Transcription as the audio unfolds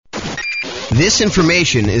This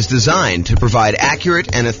information is designed to provide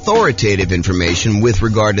accurate and authoritative information with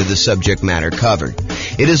regard to the subject matter covered.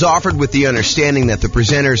 It is offered with the understanding that the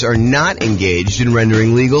presenters are not engaged in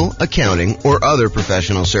rendering legal, accounting, or other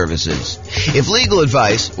professional services. If legal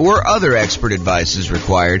advice or other expert advice is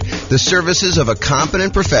required, the services of a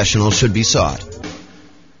competent professional should be sought.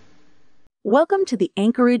 Welcome to the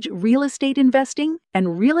Anchorage Real Estate Investing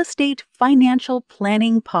and Real Estate Financial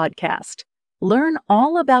Planning Podcast. Learn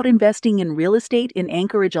all about investing in real estate in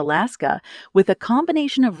Anchorage, Alaska, with a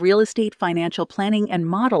combination of real estate financial planning and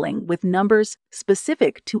modeling with numbers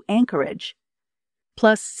specific to Anchorage.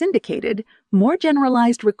 Plus syndicated, more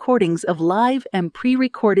generalized recordings of live and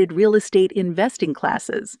pre-recorded real estate investing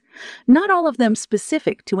classes, not all of them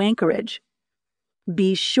specific to Anchorage.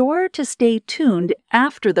 Be sure to stay tuned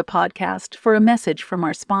after the podcast for a message from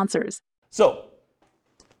our sponsors. So,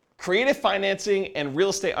 creative financing and real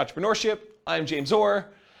estate entrepreneurship. I'm James Orr.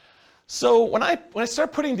 So when I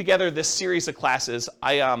started putting together this series of classes,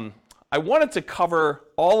 I wanted to cover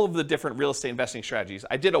all of the different real estate investing strategies.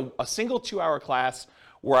 I did a single 2-hour class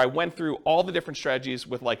where I went through all the different strategies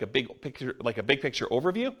with like a big picture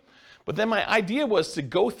overview. But then my idea was to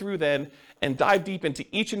go through then and dive deep into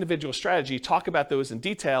each individual strategy, talk about those in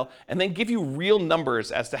detail, and then give you real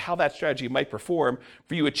numbers as to how that strategy might perform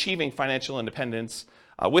for you achieving financial independence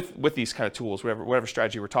with these kind of tools, whatever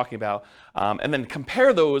strategy we're talking about, and then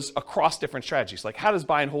compare those across different strategies. Like how does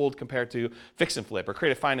buy and hold compare to fix and flip or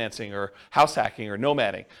creative financing or house hacking or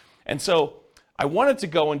nomading? And so I wanted to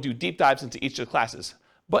go and do deep dives into each of the classes.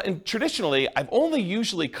 But traditionally, I've only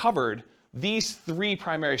usually covered these 3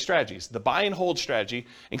 primary strategies: the buy and hold strategy,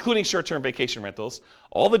 including short-term vacation rentals,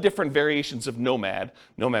 all the different variations of nomad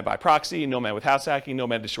by proxy, nomad with house hacking,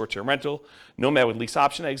 nomad to short-term rental, nomad with lease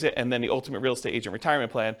option exit, and then the ultimate real estate agent retirement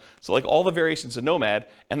plan. So like all the variations of nomad,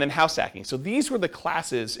 and then house hacking. So these were the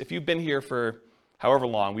classes. If you've been here for however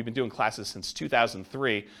long, we've been doing classes since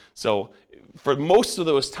 2003. So for most of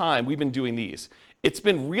those time, we've been doing these. It's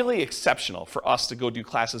been really exceptional for us to go do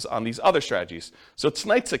classes on these other strategies. So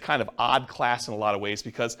tonight's a kind of odd class in a lot of ways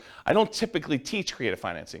because I don't typically teach creative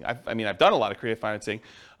financing. I've done a lot of creative financing,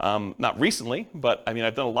 not recently, but I've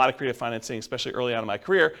done a lot of creative financing, especially early on in my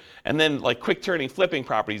career. And then like quick turning, flipping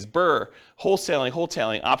properties, BRRRR,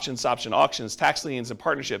 wholesaling, options, option auctions, tax liens, and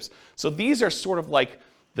partnerships. So these are sort of like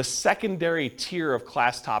the secondary tier of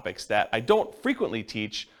class topics that I don't frequently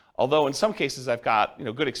teach, although in some cases I've got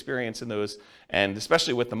good experience in those, and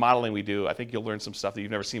especially with the modeling we do, I think you'll learn some stuff that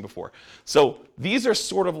you've never seen before. So these are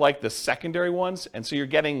sort of like the secondary ones, and so you're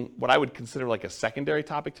getting what I would consider like a secondary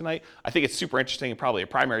topic tonight. I think it's super interesting and probably a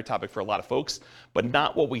primary topic for a lot of folks, but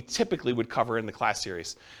not what we typically would cover in the class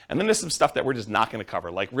series. And then there's some stuff that we're just not going to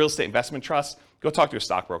cover, like real estate investment trusts. Go talk to a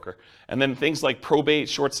stockbroker. And then things like probate,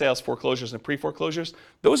 short sales, foreclosures, and pre-foreclosures,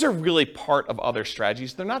 those are really part of other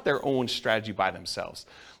strategies. They're not their own strategy by themselves.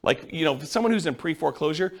 Like, someone who's in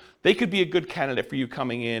pre-foreclosure, they could be a good candidate for you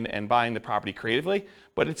coming in and buying the property creatively,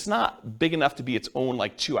 but it's not big enough to be its own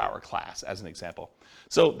like 2-hour class, as an example.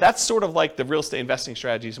 So that's sort of like the real estate investing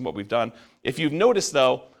strategies and what we've done. If you've noticed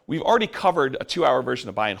though, we've already covered a 2-hour version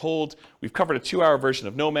of buy and hold. We've covered a 2-hour version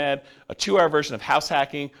of nomad, a 2-hour version of house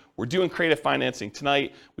hacking. We're doing creative financing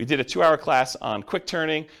tonight. We did a 2-hour class on quick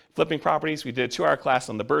turning, flipping properties. We did a 2-hour class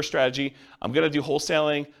on the BRRRR strategy. I'm going to do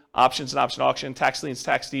wholesaling, options and option auction, tax liens,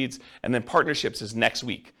 tax deeds, and then partnerships is next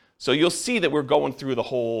week. So you'll see that we're going through the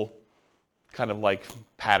whole kind of like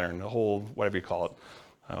pattern, the whole, whatever you call it.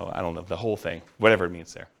 Oh, I don't know, the whole thing, whatever it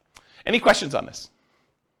means there. Any questions on this?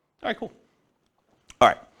 All right, cool. All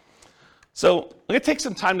right. So I'm going to take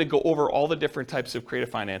some time to go over all the different types of creative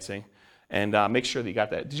financing and make sure that you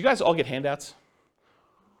got that. Did you guys all get handouts?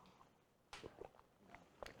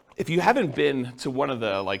 If you haven't been to one of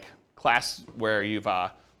the like class where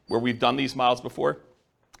we've done these models before,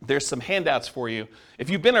 there's some handouts for you. If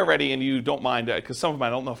you've been already and you don't mind, because some of them I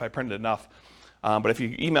don't know if I printed enough, but if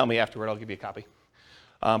you email me afterward, I'll give you a copy.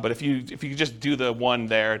 But if you just do the one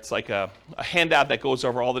there, it's like a handout that goes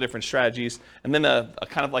over all the different strategies, and then a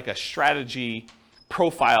kind of like a strategy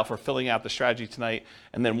profile for filling out the strategy tonight,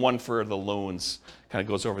 and then one for the loans, kind of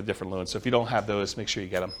goes over the different loans. So if you don't have those, make sure you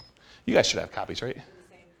get them. You guys should have copies, right?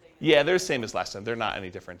 Yeah, they're the same as last time. They're not any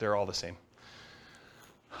different. They're all the same.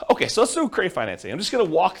 Okay, so let's do creative financing. I'm just going to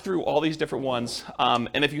walk through all these different ones.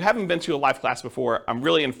 And if you haven't been to a live class before, I'm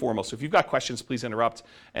really informal. So if you've got questions, please interrupt,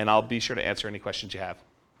 and I'll be sure to answer any questions you have.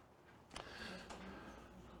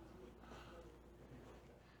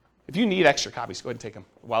 If you need extra copies, go ahead and take them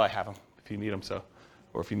while I have them, if you need them,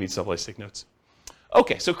 or if you need someplace to take notes.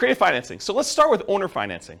 Okay, so creative financing. So let's start with owner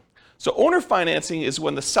financing. So owner financing is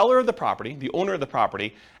when the seller of the property, the owner of the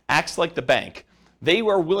property, acts like the bank they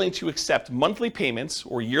are willing to accept monthly payments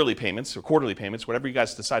or yearly payments or quarterly payments, whatever you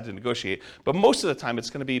guys decide to negotiate. But most of the time, it's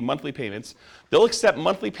going to be monthly payments. They'll accept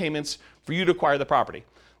monthly payments for you to acquire the property.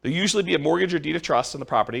 There'll usually be a mortgage or deed of trust on the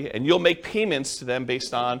property, and you'll make payments to them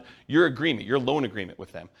based on your agreement, your loan agreement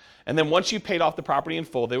with them. And then once you've paid off the property in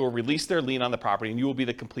full, they will release their lien on the property, and you will be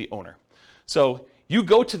the complete owner. So you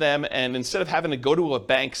go to them, and instead of having to go to a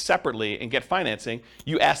bank separately and get financing,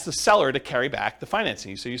 you ask the seller to carry back the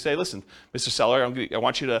financing. So you say, listen, Mr. Seller, I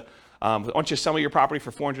want you to sell me your property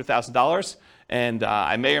for $400,000, and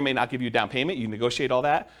I may or may not give you a down payment. You negotiate all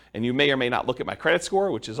that, and you may or may not look at my credit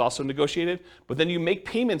score, which is also negotiated, but then you make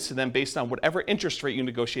payments to them based on whatever interest rate you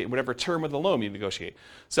negotiate, whatever term of the loan you negotiate.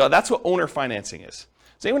 So that's what owner financing is.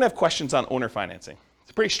 Does anyone have questions on owner financing?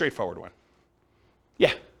 It's a pretty straightforward one.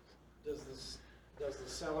 Yeah? Does the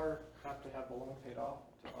seller have to have the loan paid off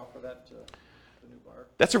to offer that to the new buyer?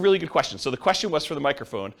 That's a really good question. So the question was for the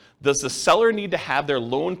microphone, does the seller need to have their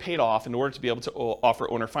loan paid off in order to be able to offer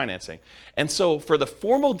owner financing? And so for the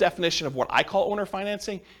formal definition of what I call owner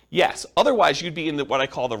financing, yes. Otherwise, you'd be in what I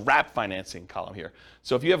call the wrap financing column here.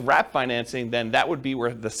 So if you have wrap financing, then that would be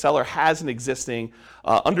where the seller has an existing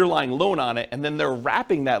underlying loan on it, and then they're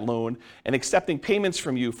wrapping that loan and accepting payments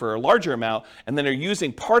from you for a larger amount, and then they're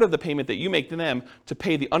using part of the payment that you make to them to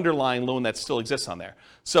pay the underlying loan that still exists on there.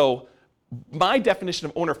 So my definition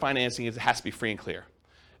of owner financing is it has to be free and clear.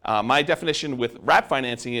 My definition with wrap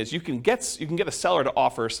financing is you can get a seller to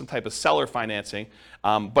offer some type of seller financing,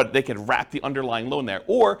 but they can wrap the underlying loan there.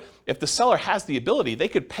 Or if the seller has the ability, they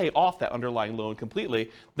could pay off that underlying loan completely.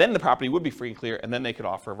 Then the property would be free and clear, and then they could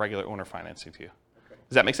offer regular owner financing to you. Okay.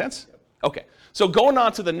 Does that make sense? Yep. Okay. So going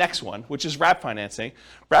on to the next one, which is wrap financing.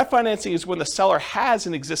 Wrap financing is when the seller has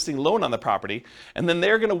an existing loan on the property, and then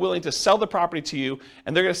they're going to willing to sell the property to you,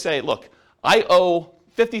 and they're going to say, look, I owe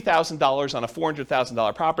 $50,000 on a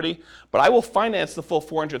 $400,000 property, but I will finance the full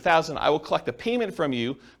 $400,000. I will collect a payment from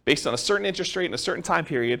you based on a certain interest rate and a certain time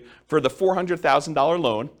period for the $400,000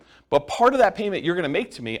 loan. But part of that payment you're going to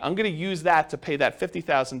make to me, I'm going to use that to pay that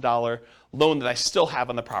 $50,000 loan that I still have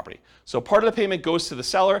on the property. So part of the payment goes to the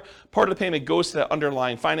seller, part of the payment goes to that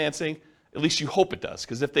underlying financing. At least you hope it does,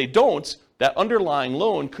 because if they don't, that underlying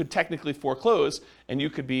loan could technically foreclose, and you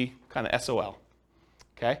could be kind of SOL.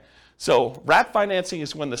 Okay? So wrap financing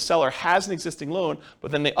is when the seller has an existing loan, but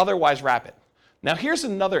then they otherwise wrap it. Now here's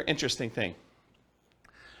another interesting thing.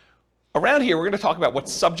 Around here, we're going to talk about what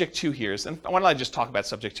subject to here is, and why don't I just talk about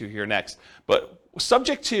subject to here next. But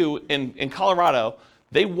subject to in Colorado,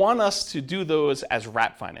 they want us to do those as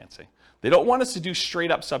wrap financing. They don't want us to do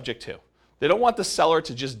straight up subject to. They don't want the seller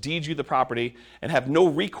to just deed you the property and have no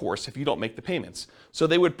recourse if you don't make the payments. So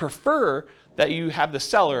they would prefer that you have the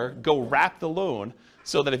seller go wrap the loan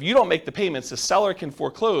so that if you don't make the payments, the seller can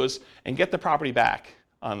foreclose and get the property back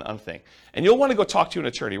on the thing. And you'll want to go talk to an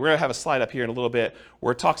attorney. We're going to have a slide up here in a little bit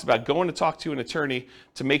where it talks about going to talk to an attorney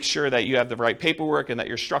to make sure that you have the right paperwork and that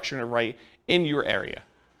you're structuring it right in your area.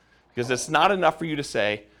 Because it's not enough for you to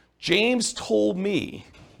say, James told me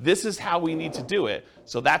this is how we need to do it,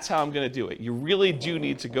 so that's how I'm going to do it. You really do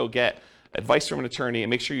need to go get advice from an attorney and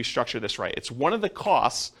make sure you structure this right. It's one of the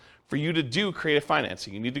costs for you to do creative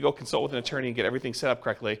financing. You need to go consult with an attorney and get everything set up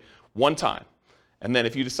correctly one time. And then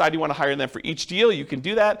if you decide you want to hire them for each deal, you can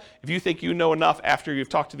do that. If you think you know enough after you've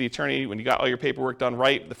talked to the attorney, when you got all your paperwork done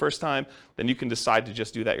right the first time, then you can decide to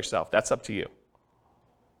just do that yourself. That's up to you.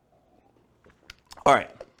 All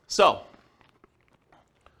right, so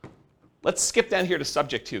let's skip down here to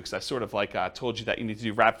subject to, because I sort of told you that you need to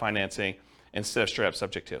do wrap financing instead of straight up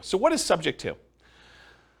subject to. So what is subject to?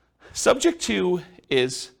 Subject to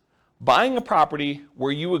is buying a property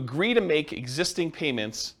where you agree to make existing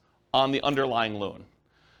payments on the underlying loan.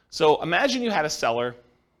 So imagine you had a seller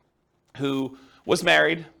who was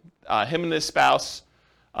married, him and his spouse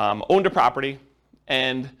owned a property,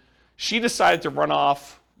 and she decided to run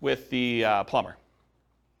off with the plumber.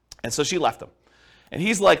 And so she left him. And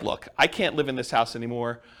he's like, look, I can't live in this house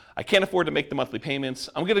anymore. I can't afford to make the monthly payments.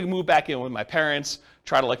 I'm going to move back in with my parents,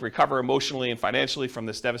 try to recover emotionally and financially from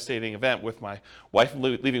this devastating event with my wife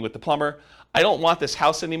leaving with the plumber. I don't want this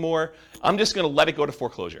house anymore. I'm just going to let it go to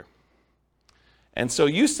foreclosure. And so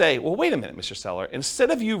you say, well, wait a minute, Mr. Seller.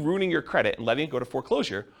 Instead of you ruining your credit and letting it go to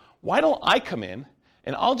foreclosure, why don't I come in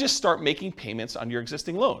and I'll just start making payments on your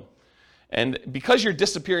existing loan? And because you're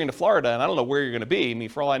disappearing to Florida, and I don't know where you're going to be, I mean,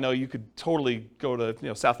 for all I know, you could totally go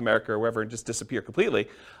to South America or wherever and just disappear completely.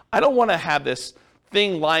 I don't want to have this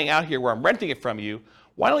thing lying out here where I'm renting it from you.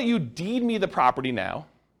 Why don't you deed me the property now,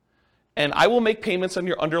 and I will make payments on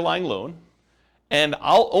your underlying loan, and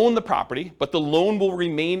I'll own the property, but the loan will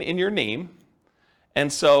remain in your name,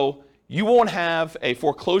 and so you won't have a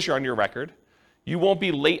foreclosure on your record. You won't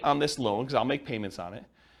be late on this loan because I'll make payments on it,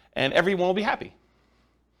 and everyone will be happy.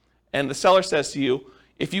 And the seller says to you,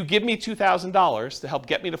 if you give me $2,000 to help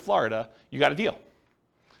get me to Florida, you got a deal.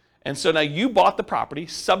 And so now you bought the property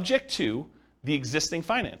subject to the existing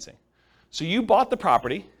financing. So you bought the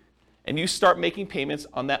property and you start making payments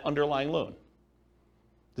on that underlying loan.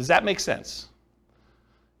 Does that make sense?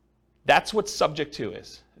 That's what subject to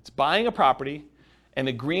is. It's buying a property and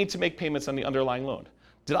agreeing to make payments on the underlying loan.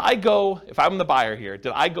 Did I go, if I'm the buyer here,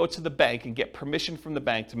 did I go to the bank and get permission from the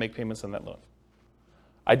bank to make payments on that loan?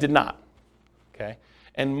 I did not, okay?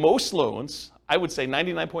 And most loans, I would say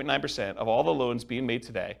 99.9% of all the loans being made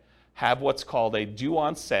today have what's called a due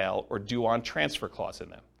on sale or due on transfer clause in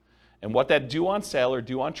them. And what that due on sale or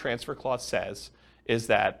due on transfer clause says is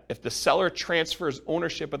that if the seller transfers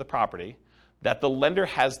ownership of the property, that the lender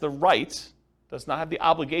has the right, does not have the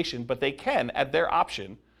obligation, but they can, at their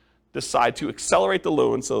option, decide to accelerate the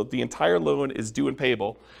loan so the entire loan is due and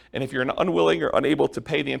payable. And if you're unwilling or unable to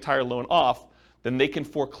pay the entire loan off, then they can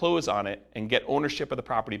foreclose on it and get ownership of the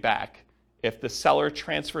property back if the seller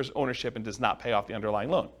transfers ownership and does not pay off the underlying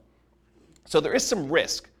loan. So there is some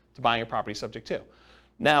risk to buying a property subject to.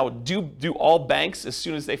 Now, do all banks, as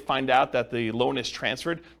soon as they find out that the loan is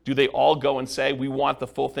transferred, do they all go and say, we want the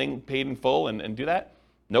full thing paid in full and do that?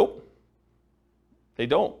 Nope. They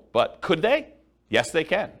don't. But could they? Yes, they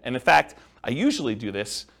can. And in fact, I usually do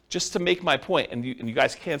this just to make my point, and you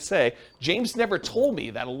guys can't say, James never told me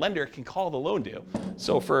that a lender can call the loan due.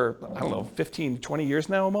 So for, I don't know, 15, 20 years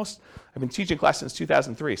now almost, I've been teaching class since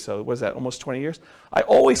 2003, so what is that, almost 20 years? I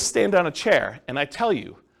always stand on a chair and I tell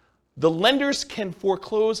you, the lenders can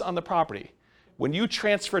foreclose on the property. When you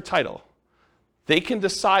transfer title, they can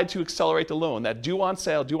decide to accelerate the loan. That due on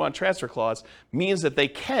sale, due on transfer clause means that they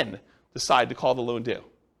can decide to call the loan due.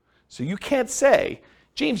 So you can't say,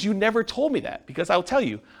 James, you never told me that, because I'll tell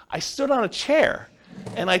you, I stood on a chair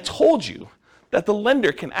and I told you that the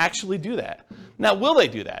lender can actually do that. Now, will they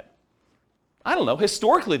do that? I don't know.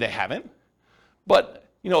 Historically, they haven't. But,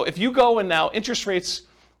 if you go and now interest rates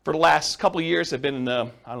for the last couple of years have been in the,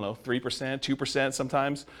 3%, 2%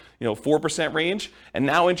 sometimes, 4% range, and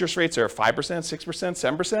now interest rates are 5%,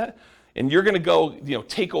 6%, 7%, and you're going to go,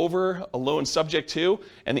 take over a loan subject to,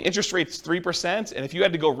 and the interest rate's 3%, and if you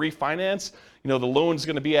had to go refinance, the loan's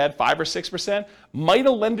going to be at 5 or 6%, might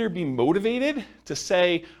a lender be motivated to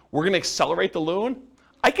say, we're going to accelerate the loan?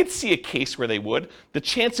 I could see a case where they would. The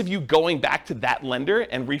chance of you going back to that lender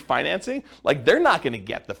and refinancing, they're not going to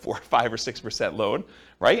get the 4, 5, or 6% loan,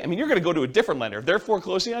 right? I mean, you're going to go to a different lender. If they're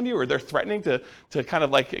foreclosing on you or they're threatening to kind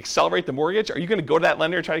of accelerate the mortgage, are you going to go to that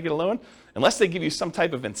lender and try to get a loan? Unless they give you some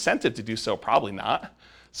type of incentive to do so, probably not.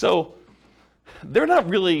 So they're not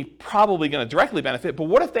really probably going to directly benefit, but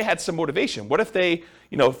what if they had some motivation? What if they,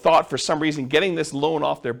 thought for some reason getting this loan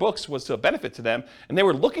off their books was a benefit to them, and they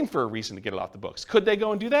were looking for a reason to get it off the books? Could they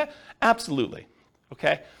go and do that? Absolutely,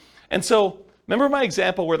 okay? And so, remember my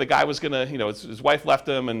example where the guy was going to, his wife left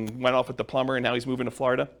him and went off with the plumber, and now he's moving to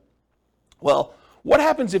Florida? Well, what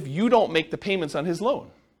happens if you don't make the payments on his loan?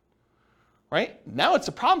 Right? Now it's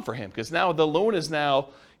a problem for him, because now the loan is now,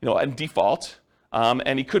 in default,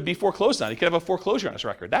 and he could be foreclosed on. He could have a foreclosure on his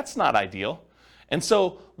record. That's not ideal. And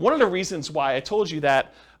so one of the reasons why I told you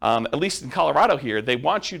that, at least in Colorado here, they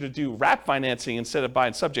want you to do wrap financing instead of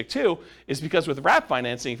buying subject to, is because with wrap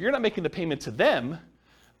financing, if you're not making the payment to them,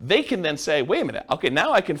 they can then say, wait a minute, okay,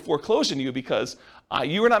 now I can foreclose on you because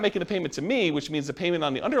you are not making the payment to me, which means the payment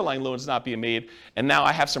on the underlying loan is not being made, and now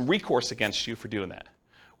I have some recourse against you for doing that.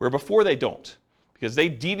 Where before they don't, because they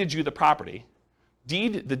deeded you the property. The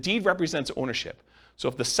deed represents ownership. So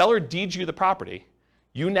if the seller deeds you the property,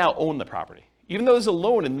 you now own the property, even though there's a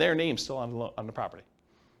loan in their name still on the property.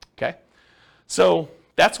 Okay? So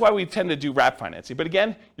that's why we tend to do wrap financing. But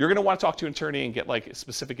again, you're going to want to talk to an attorney and get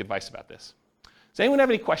specific advice about this. Does anyone have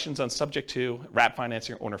any questions on subject to wrap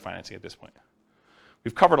financing or owner financing at this point?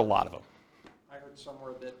 We've covered a lot of them. I heard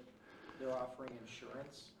somewhere that they're offering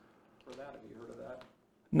insurance for that. Have you heard of that?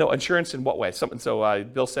 No, insurance in what way? So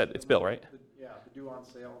Bill said, it's Bill, right? The due on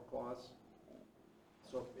sale clause.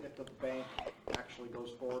 So if the bank actually goes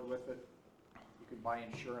forward with it, you can buy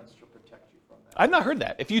insurance to protect you from that. I've not heard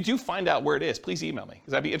that. If you do find out where it is, please email me,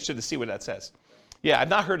 because I'd be interested to see what that says. Yeah, I've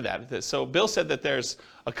not heard of that. So Bill said that there's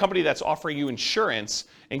a company that's offering you insurance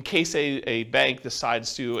in case a bank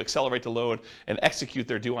decides to accelerate the loan and execute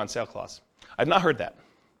their due on sale clause. I've not heard that.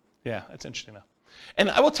 Yeah, that's interesting now. And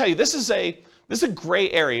I will tell you, this is a gray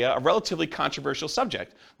area, a relatively controversial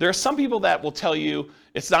subject. There are some people that will tell you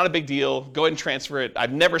it's not a big deal, go ahead and transfer it.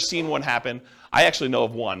 I've never seen one happen. I actually know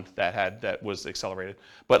of one that was accelerated.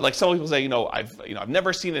 But like some people say, I've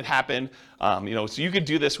never seen it happen. So you could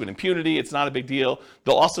do this with impunity. It's not a big deal.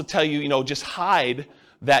 They'll also tell you, just hide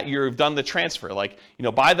that you've done the transfer. Like,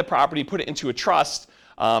 buy the property, put it into a trust.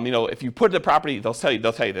 If you put the property, they'll tell you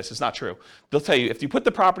this, it's not true. They'll tell you if you put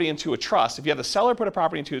the property into a trust, if you have the seller put a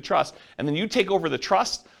property into a trust, and then you take over the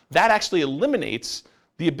trust, that actually eliminates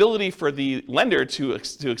the ability for the lender to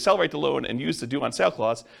accelerate the loan and use the due on sale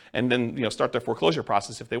clause, and then start their foreclosure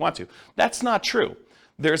process if they want to. That's not true.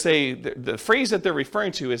 The phrase that they're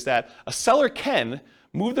referring to is that a seller can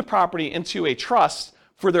move the property into a trust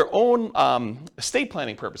for their own estate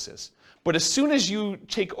planning purposes. But as soon as you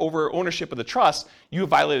take over ownership of the trust, you have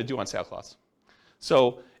violated due on sale clause.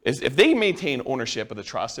 So if they maintain ownership of the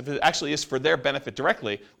trust, if it actually is for their benefit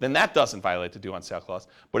directly, then that doesn't violate the due on sale clause.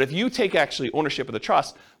 But if you take actually ownership of the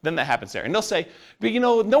trust, then that happens there. And they'll say, but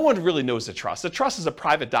no one really knows the trust. The trust is a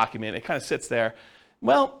private document. It kind of sits there.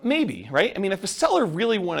 Well, maybe, right? I mean, if a seller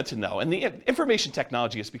really wanted to know, and the information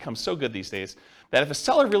technology has become so good these days, that if a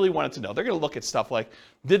seller really wanted to know, they're going to look at stuff like,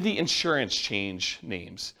 did the insurance change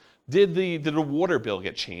names? Did the water bill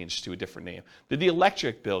get changed to a different name? Did the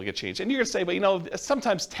electric bill get changed? And you're going to say, but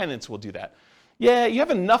sometimes tenants will do that. Yeah, you have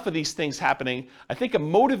enough of these things happening. I think a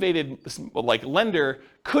motivated lender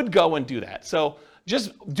could go and do that. So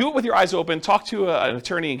just do it with your eyes open. Talk to an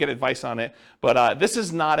attorney and get advice on it. But this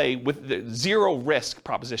is not with zero risk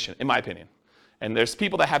proposition, in my opinion. And there's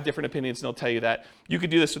people that have different opinions, and they'll tell you that you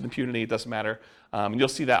could do this with impunity. It doesn't matter. And you'll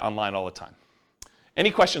see that online all the time. Any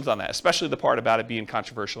questions on that, especially the part about it being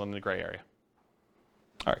controversial in the gray area?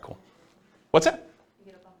 All right, cool. What's that?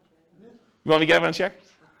 You want me to get up on a chair?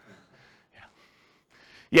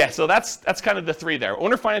 Yeah, so that's kind of the three there.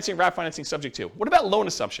 Owner financing, wrap financing, subject to. What about loan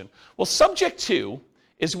assumption? Well, subject to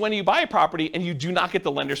is when you buy a property and you do not get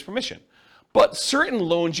the lender's permission. But certain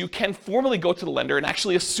loans, you can formally go to the lender and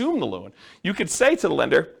actually assume the loan. You could say to the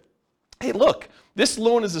lender, hey, look, this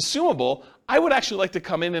loan is assumable. I would actually like to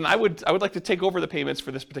come in and I would like to take over the payments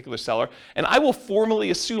for this particular seller, and I will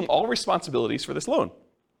formally assume all responsibilities for this loan.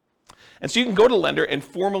 And so you can go to the lender and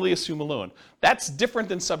formally assume a loan. That's different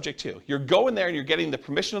than subject to. You're going there and you're getting the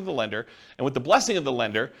permission of the lender, and with the blessing of the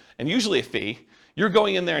lender, and usually a fee, you're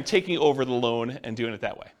going in there and taking over the loan and doing it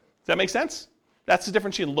that way. Does that make sense? That's the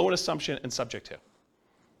difference between loan assumption and subject to.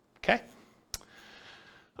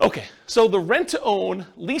 Okay, so the rent-to-own,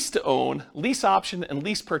 lease-to-own, lease option, and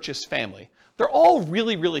lease purchase family, they're all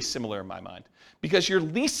really, really similar in my mind, because you're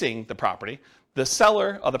leasing the property. The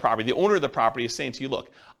seller of the property, the owner of the property, is saying to you, look,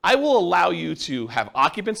 I will allow you to have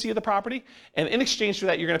occupancy of the property, and in exchange for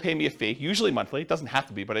that, you're going to pay me a fee, usually monthly. It doesn't have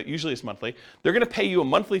to be, but it usually is monthly. They're going to pay you a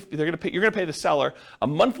monthly. You're going to pay the seller a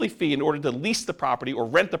monthly fee in order to lease the property or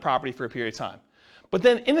rent the property for a period of time. But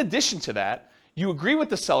then, in addition to that, you agree with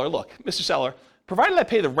the seller. Look, Mr. Seller, provided I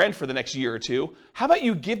pay the rent for the next year or two, how about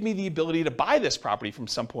you give me the ability to buy this property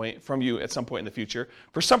from you at some point in the future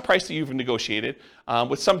for some price that you've negotiated,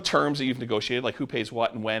 with some terms that you've negotiated, like who pays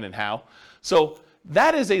what and when and how. So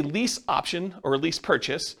that is a lease option or a lease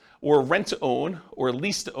purchase or a rent to own or a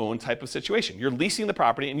lease to own type of situation. You're leasing the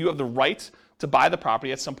property and you have the right to buy the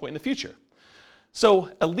property at some point in the future.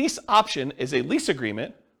 So a lease option is a lease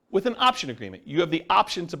agreement with an option agreement. You have the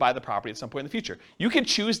option to buy the property at some point in the future. You can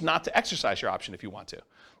choose not to exercise your option if you want to.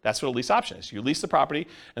 That's what a lease option is. You lease the property,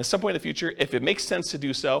 and at some point in the future, if it makes sense to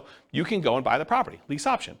do so, you can go and buy the property. Lease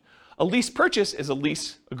option. A lease purchase is a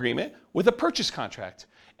lease agreement with a purchase contract.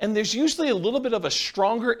 And there's usually a little bit of a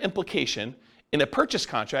stronger implication in a purchase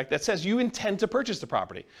contract that says you intend to purchase the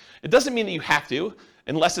property. It doesn't mean that you have to,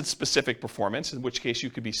 unless it's specific performance, in which case you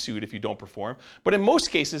could be sued if you don't perform. But in most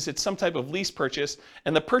cases, it's some type of lease purchase,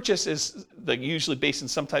 and the purchase is usually based in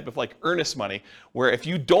some type of earnest money, where if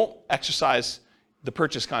you don't exercise the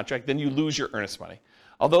purchase contract, then you lose your earnest money.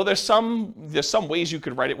 Although there's some ways you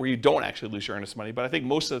could write it where you don't actually lose your earnest money, but I think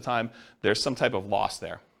most of the time there's some type of loss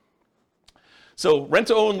there. So rent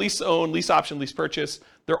to own, lease option, lease purchase,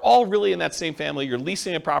 they're all really in that same family. You're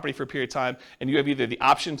leasing a property for a period of time, and you have either the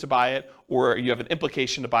option to buy it or you have an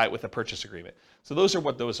implication to buy it with a purchase agreement. So those are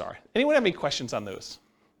what those are. Anyone have any questions on those?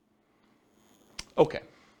 Okay.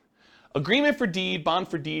 Agreement for deed, bond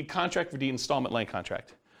for deed, contract for deed, installment land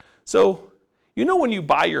contract. So when you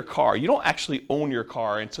buy your car, you don't actually own your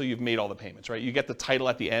car until you've made all the payments, right? You get the title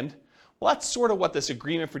at the end. Well, that's sort of what this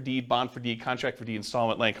agreement for deed, bond for deed, contract for deed,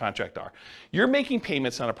 installment land contract are. You're making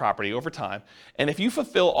payments on a property over time, and if you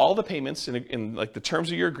fulfill all the payments in the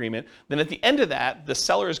terms of your agreement, then at the end of that, the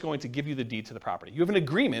seller is going to give you the deed to the property. You have an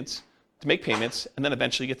agreement to make payments and then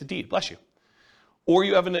eventually get the deed. Bless you. Or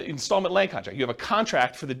you have an installment land contract. You have a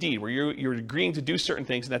contract for the deed where you're agreeing to do certain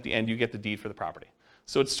things, and at the end you get the deed for the property.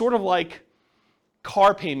 So it's sort of like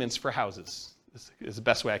car payments for houses is the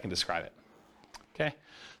best way I can describe it. Okay?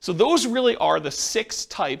 So those really are the 6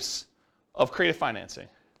 types of creative financing.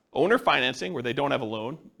 Owner financing, where they don't have a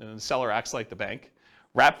loan and the seller acts like the bank.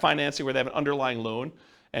 Wrap financing, where they have an underlying loan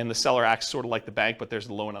and the seller acts sort of like the bank, but there's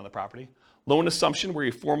a loan on the property. Loan assumption, where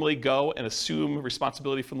you formally go and assume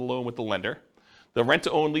responsibility from the loan with the lender. The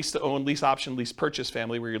rent-to-own, lease option, lease purchase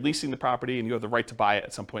family, where you're leasing the property and you have the right to buy it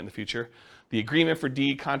at some point in the future. The agreement for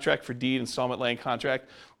deed, contract for deed, installment land contract,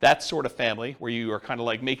 that sort of family, where you are kind of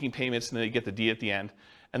like making payments and then you get the deed at the end.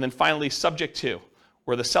 And then finally, subject to,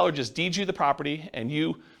 where the seller just deeds you the property and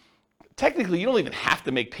technically you don't even have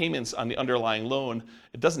to make payments on the underlying loan.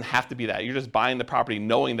 It doesn't have to be that. You're just buying the property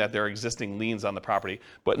knowing that there are existing liens on the property.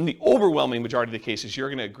 But in the overwhelming majority of the cases, you're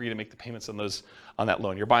going to agree to make the payments on that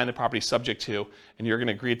loan. You're buying the property subject to, and you're going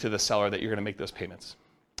to agree to the seller that you're going to make those payments.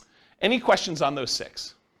 Any questions on those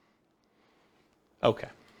 6? Okay.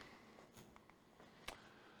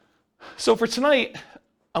 So for tonight,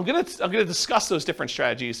 I'm gonna discuss those different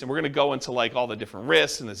strategies, and we're gonna go into like all the different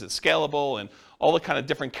risks and is it scalable and all the kind of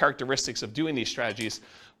different characteristics of doing these strategies.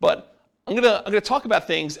 But I'm gonna talk about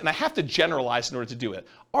things, and I have to generalize in order to do it.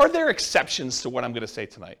 Are there exceptions to what I'm gonna say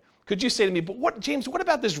tonight? Could you say to me, but James, what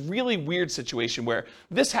about this really weird situation where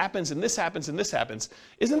this happens and this happens and this happens?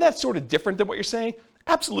 Isn't that sort of different than what you're saying?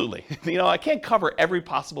 Absolutely. I can't cover every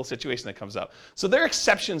possible situation that comes up. So there are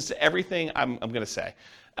exceptions to everything I'm gonna say.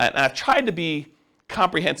 And I've tried to be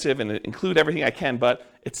comprehensive and include everything I can, but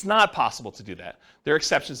it's not possible to do that. There are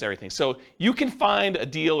exceptions to everything. So you can find a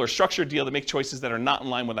deal or structure a deal to make choices that are not in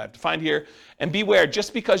line with what I have defined here. And beware,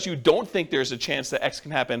 just because you don't think there's a chance that X can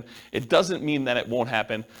happen, it doesn't mean that it won't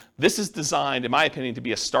happen. This is designed, in my opinion, to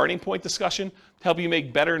be a starting point discussion to help you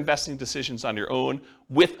make better investing decisions on your own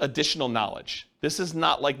with additional knowledge. This is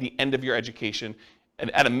not like the end of your education. And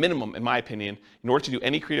at a minimum, in my opinion, in order to do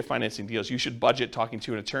any creative financing deals, you should budget talking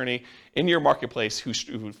to an attorney in your marketplace who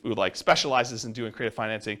like specializes in doing creative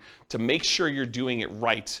financing to make sure you're doing it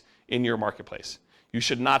right in your marketplace. You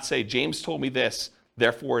should not say, James told me this,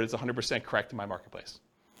 therefore it is 100% correct in my marketplace.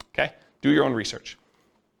 Okay? Do your own research.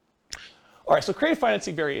 All right, so creative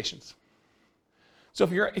financing variations. So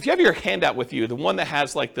if you have your handout with you, the one that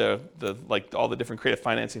has like all the different creative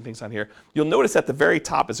financing things on here, you'll notice at the very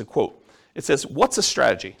top is a quote. It says, what's a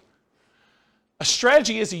strategy? A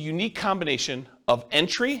strategy is a unique combination of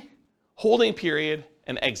entry, holding period,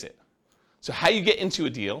 and exit. So how you get into a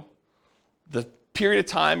deal, the period of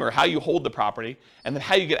time or how you hold the property, and then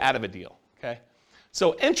how you get out of a deal, okay?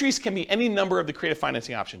 So entries can be any number of the creative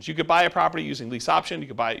financing options. You could buy a property using lease option, you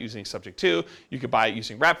could buy it using subject to, you could buy it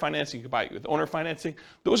using wrap financing, you could buy it with owner financing.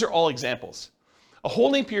 Those are all examples. A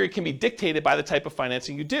holding period can be dictated by the type of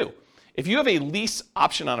financing you do. If you have a lease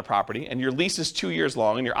option on a property and your lease is 2 years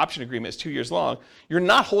long and your option agreement is 2 years long, you're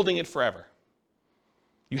not holding it forever.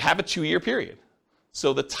 You have a 2-year period.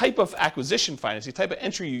 So the type of acquisition financing, the type of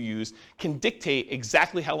entry you use can dictate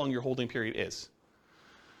exactly how long your holding period is.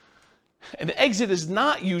 An exit is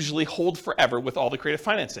not usually hold forever with all the creative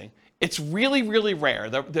financing. It's really, really rare.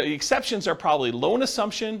 The exceptions are probably loan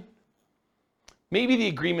assumption, maybe the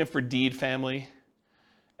agreement for deed family,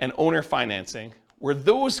 and owner financing, where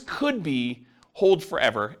those could be hold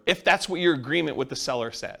forever if that's what your agreement with the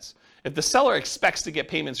seller says. If the seller expects to get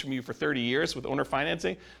payments from you for 30 years with owner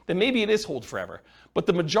financing, then maybe it is hold forever. But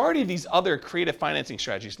the majority of these other creative financing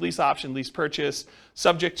strategies, lease option, lease purchase,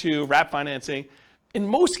 subject to, wrap financing, in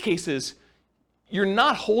most cases, you're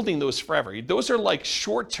not holding those forever. Those are like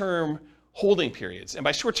short-term holding periods. And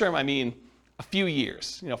by short-term, I mean a few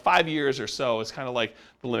years, 5 years or so is kind of like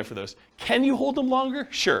the limit for those. Can you hold them longer?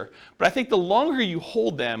 Sure. But I think the longer you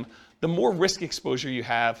hold them, the more risk exposure you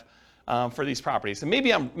have for these properties. And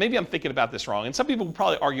maybe I'm thinking about this wrong. And some people would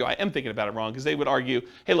probably argue I am thinking about it wrong because they would argue,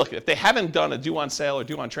 hey, look, if they haven't done a due on sale or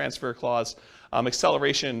due on transfer clause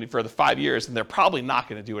acceleration for the 5 years, then they're probably not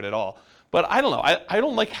going to do it at all. But I don't know. I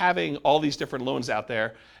don't like having all these different loans out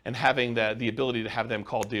there and having the ability to have them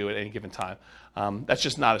call due at any given time. That's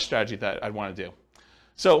just not a strategy that I'd want to do.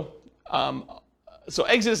 So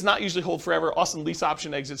exit is not usually hold forever. Often lease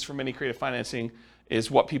option exits for many creative financing is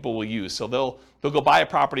what people will use. So they'll go buy a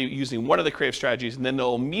property using one of the creative strategies, and then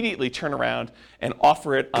they'll immediately turn around and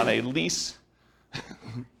offer it on a lease,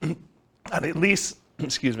 on a lease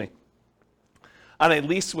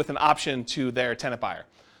with an option to their tenant buyer.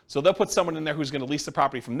 So they'll put someone in there who's going to lease the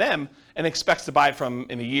property from them and expects to buy it from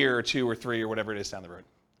in a year or 2 or 3 or whatever it is down the road.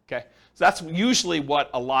 Okay, so that's usually what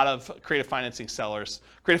a lot of creative financing sellers,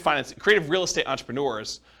 creative real estate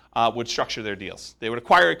entrepreneurs would structure their deals. They would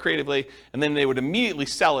acquire it creatively, and then they would immediately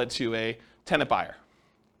sell it to a tenant buyer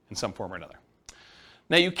in some form or another.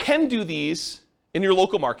 Now, you can do these in your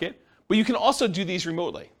local market, but you can also do these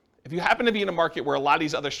remotely. If you happen to be in a market where a lot of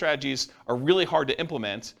these other strategies are really hard to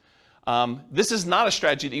implement, this is not a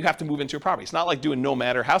strategy that you have to move into a property. It's not like doing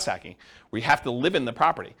nomad or house hacking, where you have to live in the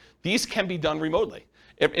property. These can be done remotely.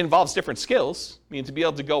 It involves different skills. I mean, to be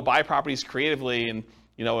able to go buy properties creatively in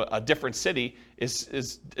a different city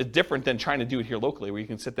is different than trying to do it here locally, where you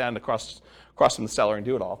can sit down across from the seller and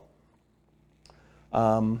do it all.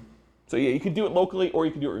 So yeah, you can do it locally or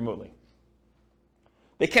you can do it remotely.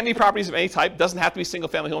 They can be properties of any type. Doesn't have to be single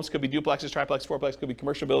family homes. Could be duplexes, triplex, fourplex. Could be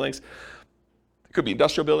commercial buildings. Could be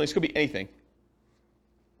industrial buildings. Could be anything.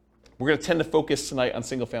 We're going to tend to focus tonight on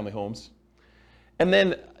single family homes. And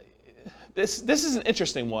then this is an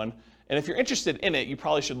interesting one. And if you're interested in it, you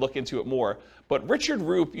probably should look into it more. But Richard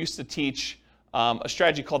Roop used to teach a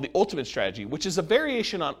strategy called the ultimate strategy, which is a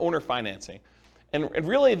variation on owner financing. And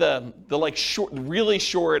really the like short, really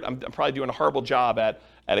short, I'm probably doing a horrible job at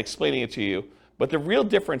explaining it to you. But the real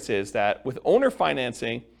difference is that with owner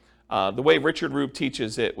financing, the way Richard Roop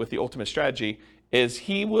teaches it with the ultimate strategy is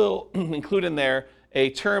he will include in there a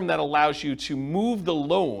term that allows you to move the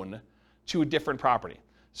loan to a different property.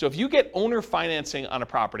 So if you get owner financing on a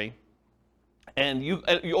property and you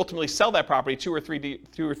ultimately sell that property 2 or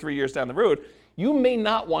 3 years down the road, you may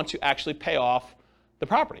not want to actually pay off the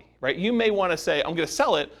property, right? You may want to say, I'm going to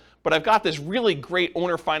sell it, but I've got this really great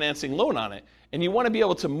owner financing loan on it. And you want to be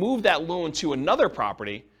able to move that loan to another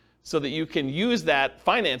property so that you can use that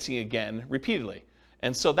financing again repeatedly.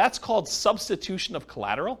 And so that's called substitution of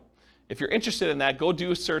collateral. If you're interested in that, go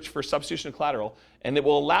do a search for substitution of collateral, and it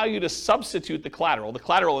will allow you to substitute the collateral. The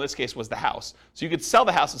collateral in this case was the house. So you could sell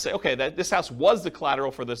the house and say, okay, this house was the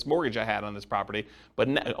collateral for this mortgage I had on this property, but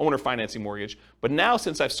owner financing mortgage. But now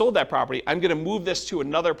since I've sold that property, I'm going to move this to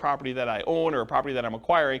another property that I own or a property that I'm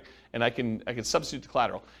acquiring, and I can substitute the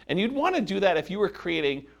collateral. And you'd want to do that if you were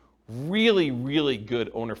creating really, really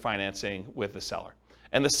good owner financing with the seller.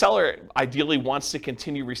 And the seller ideally wants to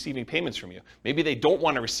continue receiving payments from you. Maybe they don't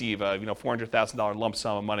want to receive a $400,000 lump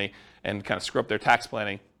sum of money and kind of screw up their tax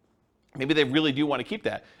planning. Maybe they really do want to keep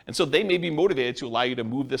that. And so they may be motivated to allow you to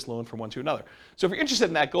move this loan from one to another. So if you're interested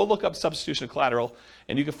in that, go look up substitution of collateral,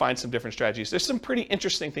 and you can find some different strategies. There's some pretty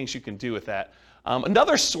interesting things you can do with that.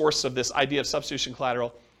 Another source of this idea of substitution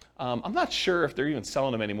collateral, I'm not sure if they're even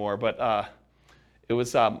selling them anymore, but it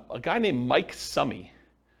was a guy named Mike Summey.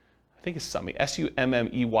 I think it's Summey,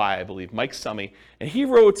 Summey, I believe, Mike Summey. And he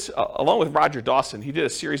wrote, along with Roger Dawson, he did a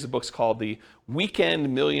series of books called The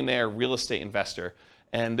Weekend Millionaire Real Estate Investor.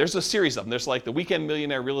 And there's a series of them. There's like the Weekend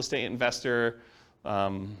Millionaire Real Estate Investor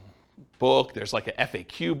book. There's like an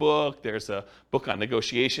FAQ book. There's a book on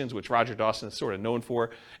negotiations, which Roger Dawson is sort of known for.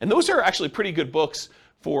 And those are actually pretty good books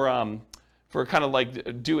for kind of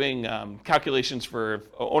like doing calculations for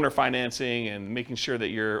owner financing and making sure that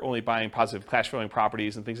you're only buying positive cash flowing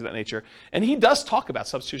properties and things of that nature. And he does talk about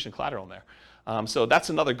substitution collateral in there. So that's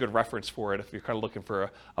another good reference for it if you're kind of looking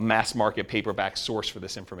for a mass market paperback source for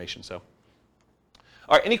this information. So,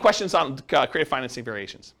 all right, any questions on creative financing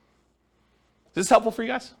variations? Is this helpful for you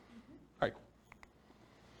guys? All right.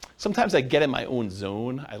 Sometimes I get in my own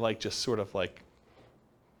zone. I like just sort of like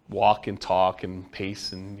walk and talk and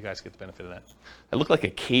pace, and you guys get the benefit of that. I look like a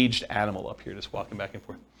caged animal up here just walking back and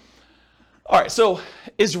forth. All right, so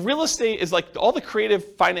is real estate, is like all the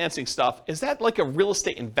creative financing stuff, is that like a real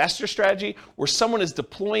estate investor strategy where someone is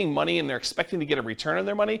deploying money and they're expecting to get a return on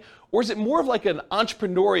their money? Or is it more of like an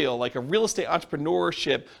entrepreneurial, like a real estate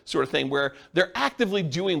entrepreneurship sort of thing where they're actively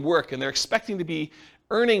doing work and they're expecting to be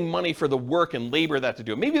earning money for the work and labor that they're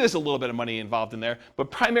doing? Maybe there's a little bit of money involved in there,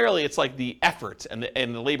 but primarily it's like the effort and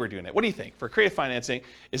the labor doing it. What do you think? For creative financing,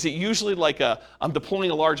 is it usually like I'm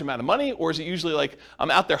deploying a large amount of money, or is it usually like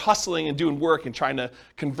I'm out there hustling and doing work and trying to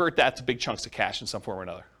convert that to big chunks of cash in some form or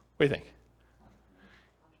another? What do you think?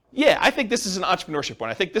 Yeah, I think this is an entrepreneurship one.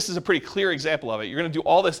 I think this is a pretty clear example of it. You're going to do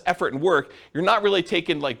all this effort and work. You're not really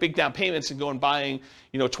taking like big down payments and going buying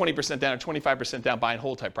 20% down or 25% down buying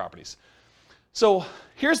whole type properties. So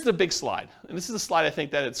here's the big slide. And this is a slide I think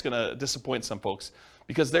that it's going to disappoint some folks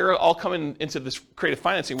because they're all coming into this creative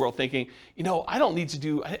financing world thinking, I don't need to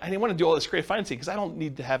do, I didn't want to do all this creative financing because I don't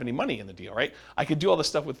need to have any money in the deal, right? I could do all this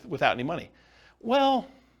stuff without any money. Well,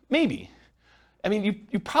 maybe. I mean,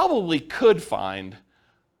 you probably could find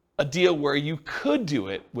a deal where you could do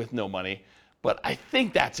it with no money, but I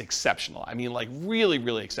think that's exceptional. I mean, like really,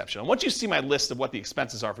 really exceptional. Once you see my list of what the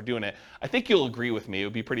expenses are for doing it, I think you'll agree with me. It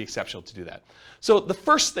would be pretty exceptional to do that. So the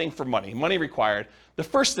first thing for money required, the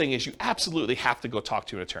first thing is you absolutely have to go talk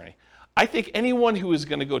to an attorney. I think anyone who is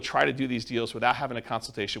going to go try to do these deals without having a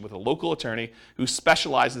consultation with a local attorney who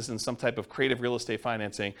specializes in some type of creative real estate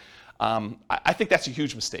financing, I think that's a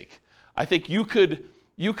huge mistake. I think you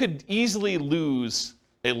could easily lose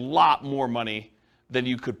a lot more money than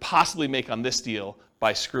you could possibly make on this deal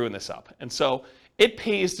by screwing this up. And so it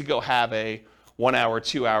pays to go have a 1 hour,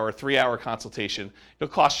 2 hour, 3 hour consultation.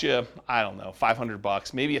 It'll cost you, I don't know,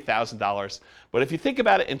 $500, maybe $1,000. But if you think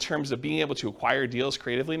about it in terms of being able to acquire deals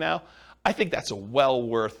creatively now, I think that's a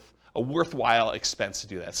worthwhile expense to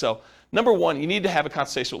do that. So number one, you need to have a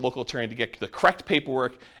consultation with a local attorney to get the correct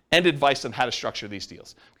paperwork and advice on how to structure these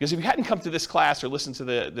deals. Because if you hadn't come to this class or listened to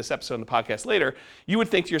this episode in the podcast later, you would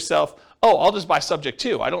think to yourself, oh, I'll just buy subject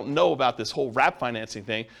to. I don't know about this whole wrap financing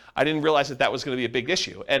thing. I didn't realize that was going to be a big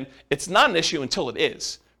issue. And it's not an issue until it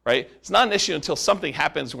is, right? It's not an issue until something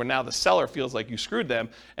happens where now the seller feels like you screwed them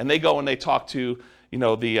and they go and they talk to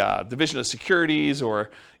the Division of Securities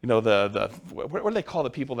or what do they call the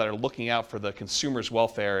people that are looking out for the consumer's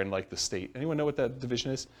welfare in like the state? Anyone know what that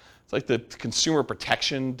division is? It's like the Consumer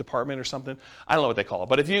Protection Department or something. I don't know what they call it.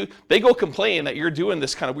 But if they go complain that you're doing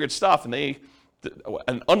this kind of weird stuff and a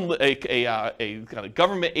kind of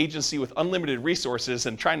government agency with unlimited resources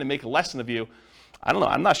and trying to make a lesson of you, I don't know.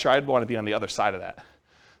 I'm not sure I'd want to be on the other side of that.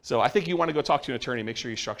 So I think you want to go talk to an attorney, make sure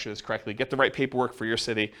you structure this correctly, get the right paperwork for your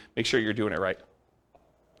city, make sure you're doing it right.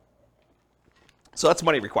 So that's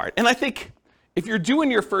money required. And I think if you're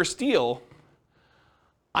doing your first deal,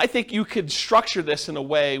 I think you could structure this in a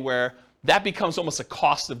way where that becomes almost a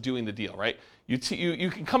cost of doing the deal, right? You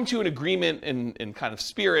can come to an agreement in kind of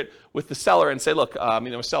spirit with the seller and say, look,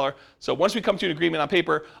 seller, so once we come to an agreement on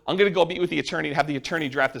paper, I'm going to go meet with the attorney and have the attorney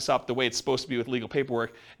draft this up the way it's supposed to be with legal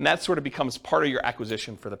paperwork. And that sort of becomes part of your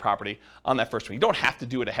acquisition for the property on that first one. You don't have to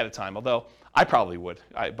do it ahead of time, although I probably would.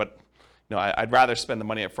 I'd rather spend the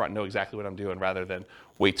money up front and know exactly what I'm doing rather than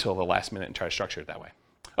wait till the last minute and try to structure it that way.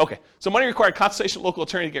 Okay, so money required, consultation with local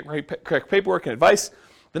attorney to get correct paperwork and advice.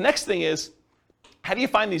 The next thing is, how do you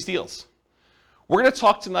find these deals? We're going to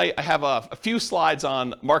talk tonight, I have a few slides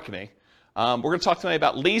on marketing. We're going to talk tonight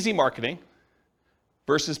about lazy marketing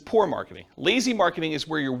versus poor marketing. Lazy marketing is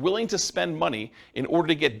where you're willing to spend money in order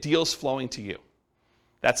to get deals flowing to you.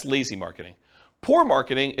 That's lazy marketing. Poor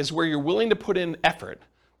marketing is where you're willing to put in effort,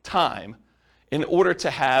 time, in order to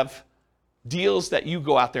have deals that you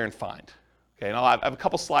go out there and find. Okay, and I have a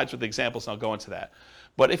couple slides with examples and I'll go into that.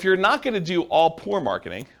 But if you're not going to do all poor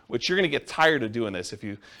marketing, which you're going to get tired of doing this if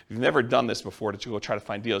you've never done this before, to go try to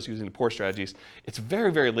find deals using the poor strategies, it's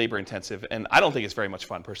very, very labor intensive, and I don't think it's very much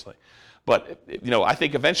fun personally. But I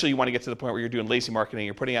think eventually you want to get to the point where you're doing lazy marketing,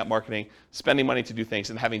 you're putting out marketing, spending money to do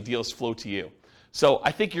things, and having deals flow to you. So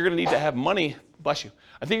I think you're going to need to have money, bless you,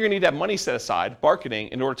 I think you're going to need to have money set aside, marketing,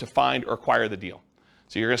 in order to find or acquire the deal.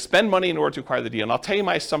 So you're going to spend money in order to acquire the deal. And I'll tell you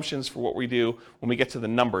my assumptions for what we do when we get to the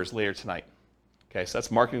numbers later tonight. Okay, so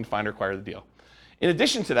that's marketing, find, or acquire the deal. In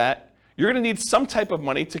addition to that, you're going to need some type of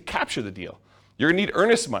money to capture the deal. You're going to need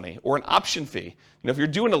earnest money or an option fee. If you're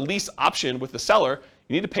doing a lease option with the seller,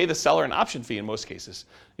 you need to pay the seller an option fee in most cases.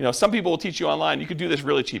 Some people will teach you online, you could do this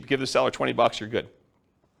really cheap. Give the seller $20, you're good.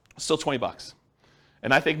 Still $20.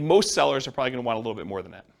 And I think most sellers are probably going to want a little bit more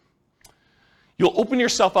than that. You'll open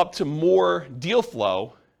yourself up to more deal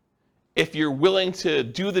flow if you're willing to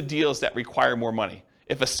do the deals that require more money.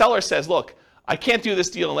 If a seller says, look, I can't do this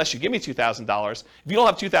deal unless you give me $2,000. If you don't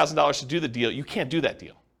have $2,000 to do the deal, you can't do that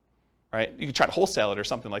deal, right? You can try to wholesale it or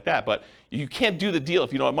something like that, but you can't do the deal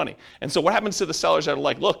if you don't have money. And so what happens to the sellers that are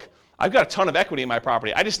like, look, I've got a ton of equity in my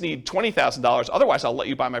property. I just need $20,000. Otherwise, I'll let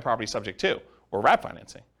you buy my property subject to, or wrap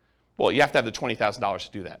financing. Well, you have to have the $20,000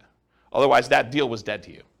 to do that. Otherwise, that deal was dead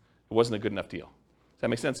to you. It wasn't a good enough deal. Does that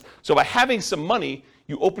make sense? So by having some money,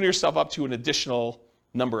 you open yourself up to an additional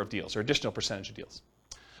number of deals or additional percentage of deals.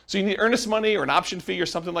 So you need earnest money or an option fee or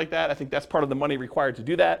something like that. I think that's part of the money required to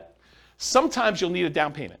do that. Sometimes you'll need a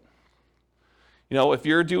down payment. If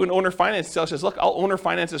you're doing owner finance, the seller says, look, I'll owner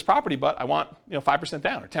finance this property, but I want 5%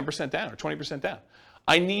 down or 10% down or 20% down.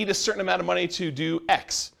 I need a certain amount of money to do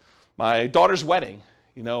X. My daughter's wedding.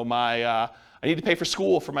 I need to pay for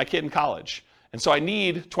school for my kid in college. And so I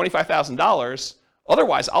need $25,000.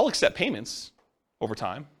 Otherwise, I'll accept payments over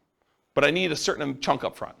time, but I need a certain chunk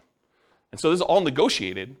up front. And so this is all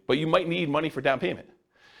negotiated, but you might need money for down payment.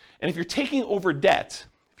 And if you're taking over debt,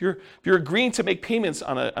 if you're agreeing to make payments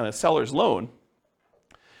on a seller's loan,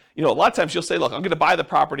 a lot of times you'll say, look, I'm going to buy the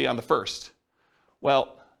property on the first.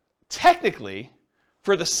 Well, technically,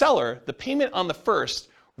 for the seller, the payment on the first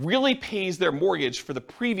really pays their mortgage for the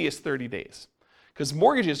previous 30 days because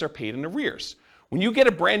mortgages are paid in arrears. When you get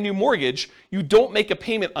a brand new mortgage, you don't make a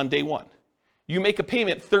payment on day one. You make a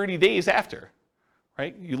payment 30 days after,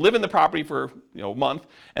 right? You live in the property for a month,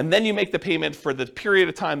 and then you make the payment for the period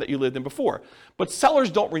of time that you lived in before. But sellers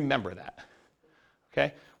don't remember that,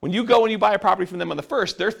 okay? When you go and you buy a property from them on the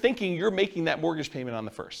 1st, they're thinking you're making that mortgage payment on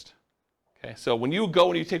the 1st. Okay, so when you go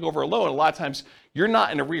and you take over a loan, a lot of times you're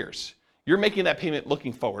not in arrears. You're making that payment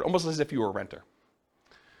looking forward, almost as if you were a renter.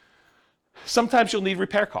 Sometimes you'll need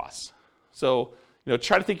repair costs. So,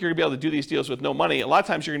 try to think you're gonna be able to do these deals with no money. A lot of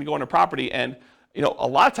times you're gonna go on a property and, a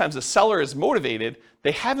lot of times the seller is motivated.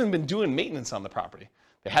 They haven't been doing maintenance on the property.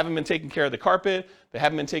 They haven't been taking care of the carpet. They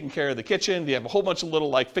haven't been taking care of the kitchen. They have a whole bunch of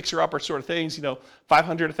little fixer-upper sort of things, $500,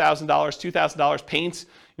 $1,000, $2,000, paints,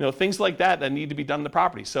 things like that need to be done in the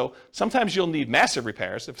property. So sometimes you'll need massive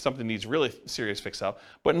repairs if something needs really serious fix-up.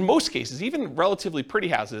 But in most cases, even relatively pretty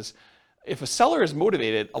houses, if a seller is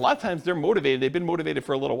motivated, a lot of times they're motivated. They've been motivated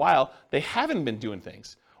for a little while. They haven't been doing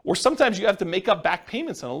things. Or sometimes you have to make up back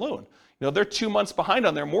payments on a loan. They're 2 months behind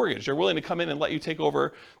on their mortgage. They're willing to come in and let you take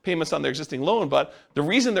over payments on their existing loan, but the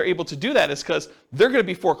reason they're able to do that is because they're going to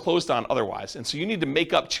be foreclosed on otherwise, and so you need to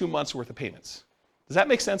make up 2 months worth of payments. Does that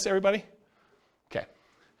make sense to everybody? Okay.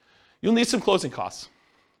 You'll need some closing costs.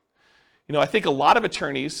 I think a lot of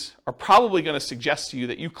attorneys are probably going to suggest to you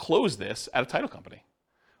that you close this at a title company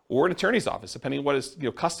or an attorney's office, depending on what is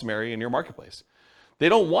customary in your marketplace. They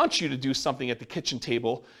don't want you to do something at the kitchen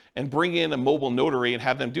table and bring in a mobile notary and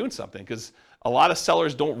have them doing something, because a lot of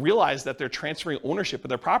sellers don't realize that they're transferring ownership of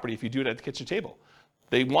their property if you do it at the kitchen table.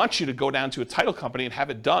 They want you to go down to a title company and have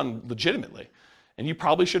it done legitimately. And you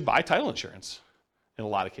probably should buy title insurance in a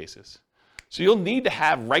lot of cases. So you'll need to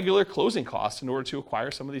have regular closing costs in order to acquire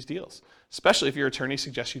some of these deals, especially if your attorney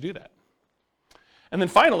suggests you do that. And then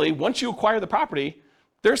finally, once you acquire the property,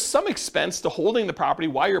 there's some expense to holding the property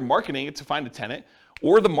while you're marketing it to find a tenant,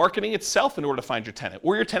 or the marketing itself in order to find your tenant,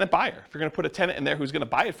 or your tenant buyer. If you're going to put a tenant in there who's going to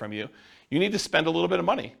buy it from you, you need to spend a little bit of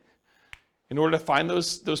money in order to find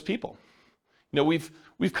those people.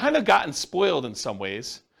 We've kind of gotten spoiled in some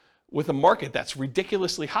ways with a market that's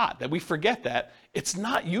ridiculously hot, that we forget that it's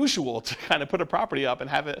not usual to kind of put a property up and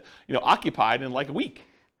have it occupied in like a week.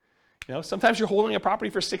 Sometimes you're holding a property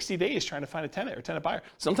for 60 days trying to find a tenant or tenant buyer.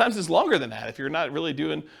 Sometimes it's longer than that if you're not really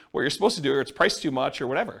doing what you're supposed to do, or it's priced too much or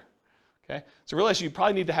whatever. Okay? So realize you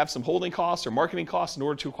probably need to have some holding costs or marketing costs in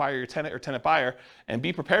order to acquire your tenant or tenant buyer, and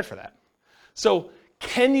be prepared for that. So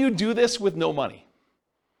can you do this with no money?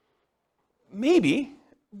 Maybe,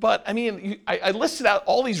 but I listed out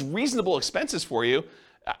all these reasonable expenses for you.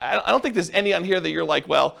 I don't think there's any on here that you're like,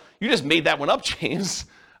 well, you just made that one up, James.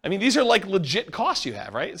 These are like legit costs you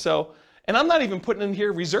have, right? So, and I'm not even putting in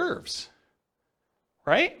here reserves,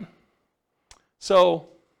 right? So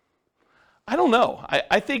I don't know.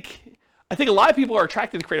 I think a lot of people are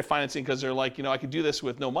attracted to creative financing because they're like, I could do this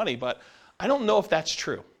with no money, but I don't know if that's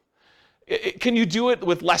true. Can you do it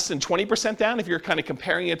with less than 20% down if you're kind of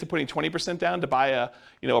comparing it to putting 20% down to buy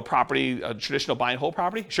a property, a traditional buy and hold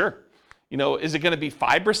property? Sure. Is it going to be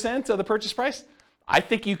 5% of the purchase price? I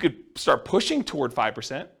think you could start pushing toward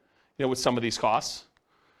 5%, with some of these costs.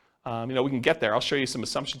 We can get there. I'll show you some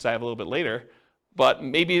assumptions I have a little bit later, but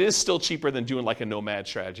maybe it is still cheaper than doing like a nomad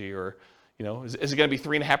strategy, or is it going to be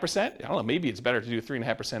 3.5%? I don't know. Maybe it's better to do a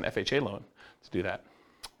 3.5% FHA loan to do that.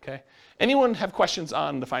 Okay. Anyone have questions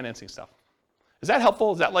on the financing stuff? Is that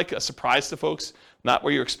helpful? Is that like a surprise to folks? Not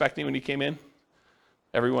what you're expecting when you came in?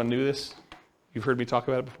 Everyone knew this? You've heard me talk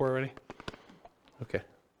about it before already? Okay.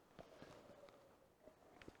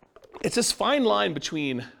 It's this fine line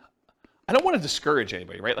between, I don't want to discourage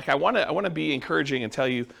anybody, right? Like I want to be encouraging and tell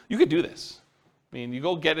you, you could do this. You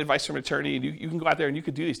go get advice from an attorney, and you can go out there and you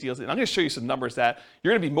could do these deals. And I'm going to show you some numbers that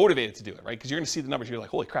you're going to be motivated to do it, right? Because you're going to see the numbers, you're like,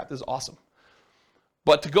 holy crap, this is awesome.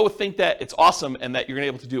 But to go think that it's awesome and that you're going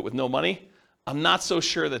to be able to do it with no money, I'm not so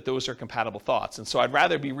sure that those are compatible thoughts. And so I'd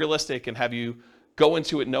rather be realistic and have you go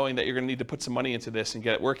into it knowing that you're going to need to put some money into this and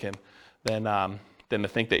get it working than to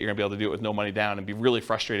think that you're going to be able to do it with no money down and be really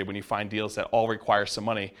frustrated when you find deals that all require some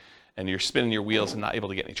money and you're spinning your wheels and not able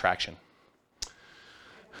to get any traction.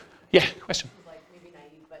 Yeah, question?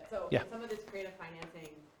 Yeah. Some of this creative financing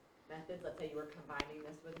methods, let's say you were combining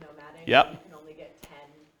this with nomading, yep. You can only get 10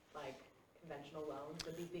 conventional loans.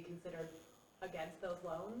 Would these be considered against those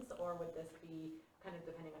loans, or would this be kind of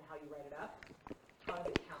depending on how you write it up? How does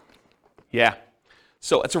it count? Yeah.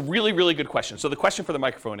 So it's a really, really good question. So the question for the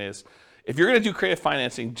microphone is, if you're going to do creative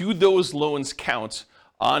financing, do those loans count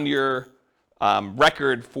on your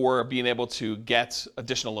record for being able to get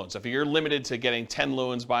additional loans? If you're limited to getting 10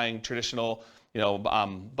 loans buying traditional,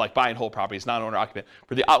 like buy and hold properties, non-owner occupant.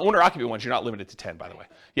 For the owner occupant ones, you're not limited to 10, by the way.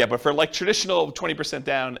 Yeah, but for like traditional 20%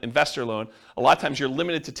 down investor loan, a lot of times you're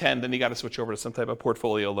limited to 10, then you got to switch over to some type of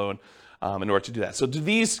portfolio loan in order to do that. So do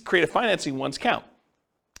these creative financing ones count?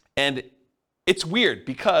 And it's weird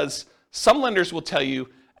because some lenders will tell you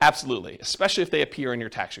absolutely, especially if they appear in your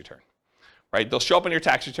tax return, right? They'll show up on your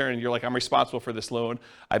tax return and you're like, I'm responsible for this loan.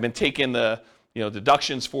 I've been taking the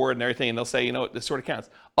deductions for it and everything, and they'll say, this sort of counts.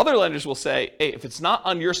 Other lenders will say, hey, if it's not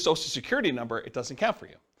on your social security number, it doesn't count for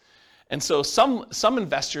you. And so some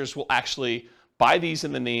investors will actually buy these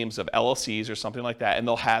in the names of LLCs or something like that, and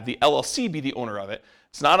they'll have the LLC be the owner of it.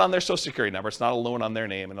 It's not on their social security number. It's not a loan on their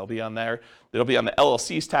name, and it'll be on the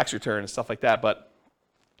LLC's tax return and stuff like that. But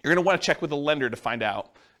you're going to want to check with the lender to find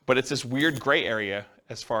out. But it's this weird gray area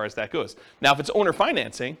as far as that goes. Now, if it's owner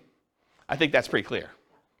financing, I think that's pretty clear,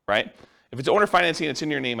 right? If it's owner financing and it's in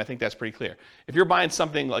your name, I think that's pretty clear. If you're buying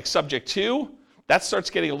something like subject to, that starts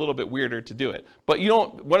getting a little bit weirder to do it. But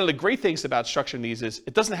one of the great things about structuring these is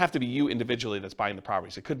it doesn't have to be you individually that's buying the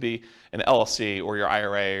properties. It could be an LLC or your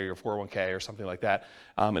IRA or your 401k or something like that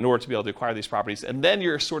in order to be able to acquire these properties. And then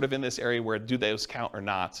you're sort of in this area where do those count or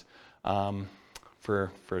not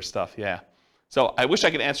for stuff, yeah. So I wish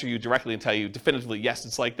I could answer you directly and tell you definitively, yes,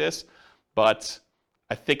 it's like this, but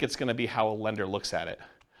I think it's going to be how a lender looks at it.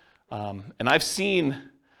 And I've seen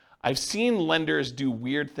lenders do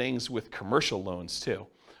weird things with commercial loans too,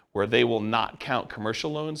 where they will not count commercial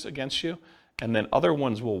loans against you, and then other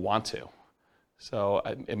ones will want to. So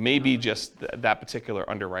it may be just that particular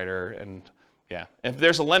underwriter, and yeah. If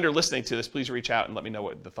there's a lender listening to this, please reach out and let me know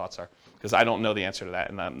what the thoughts are, because I don't know the answer to that,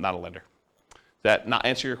 and I'm not a lender. Does that not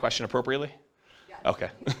answer your question appropriately? Yeah. Okay.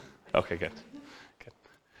 Okay, good.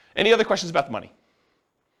 Any other questions about the money?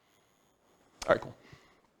 All right, cool.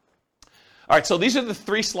 All right, so these are the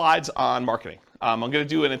 3 slides on marketing. I'm going to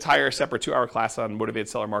do an entire separate 2-hour class on motivated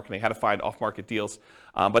seller marketing, how to find off-market deals.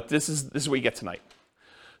 But this is what you get tonight.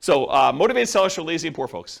 So motivated sellers for lazy and poor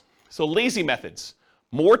folks. So lazy methods: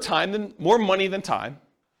 more money than time.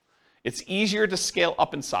 It's easier to scale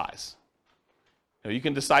up in size. You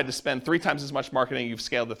can decide to spend 3 times as much marketing. You've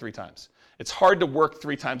scaled to 3 times. It's hard to work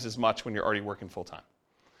 3 times as much when you're already working full time.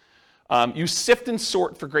 You sift and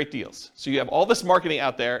sort for great deals. So you have all this marketing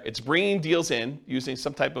out there. It's bringing deals in using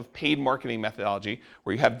some type of paid marketing methodology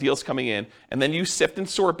where you have deals coming in, and then you sift and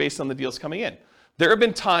sort based on the deals coming in. There have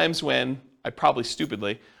been times when I probably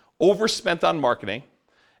stupidly overspent on marketing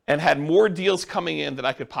and had more deals coming in than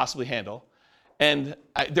I could possibly handle. And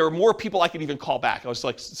there were more people I could even call back. I was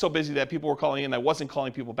like so busy that people were calling in, I wasn't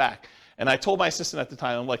calling people back. And I told my assistant at the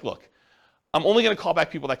time, I'm like, look, I'm only going to call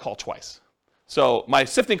back people that call twice. So my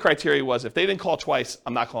sifting criteria was if they didn't call twice,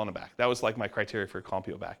 I'm not calling them back. That was like my criteria for calling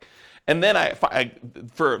people back. And then I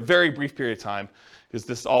for a very brief period of time, because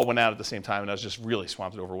this all went out at the same time and I was just really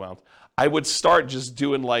swamped and overwhelmed, I would start just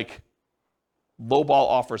doing like lowball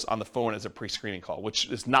offers on the phone as a pre-screening call, which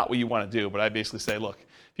is not what you want to do. But I basically say, look,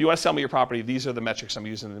 if you want to sell me your property, these are the metrics I'm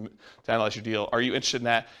using to analyze your deal. Are you interested in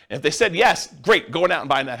that? And if they said yes, great, going out and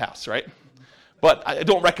buying that house, right? But I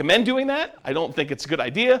don't recommend doing that. I don't think it's a good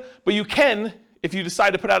idea. But you can if you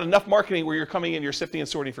decide to put out enough marketing where you're coming in, you're sifting and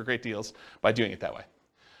sorting for great deals by doing it that way.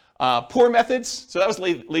 Poor methods, so that was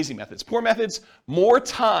lazy methods. Poor methods, more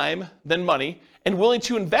time than money and willing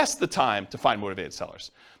to invest the time to find motivated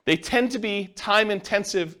sellers. They tend to be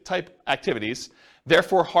time-intensive type activities,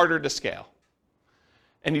 therefore harder to scale.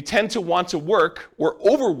 And you tend to want to work or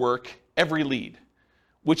overwork every lead,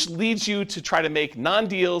 which leads you to try to make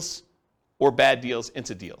non-deals or bad deals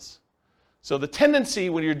into deals. So the tendency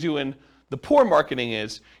when you're doing the poor marketing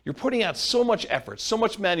is you're putting out so much effort, so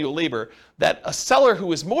much manual labor that a seller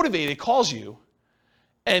who is motivated calls you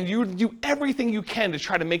and you do everything you can to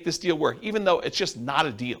try to make this deal work, even though it's just not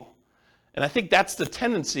a deal. And I think that's the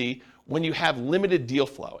tendency when you have limited deal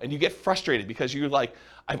flow and you get frustrated because you're like,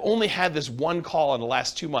 I've only had this one call in the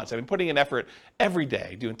last 2 months. I've been putting in effort every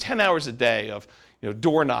day, doing 10 hours a day of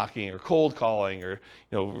door knocking or cold calling or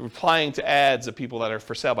replying to ads of people that are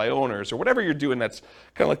for sale by owners or whatever you're doing that's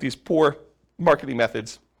kind of like these poor marketing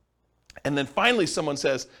methods. And then finally someone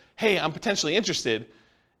says, hey, I'm potentially interested,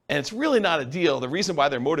 and it's really not a deal. The reason why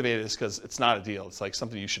they're motivated is because it's not a deal. It's like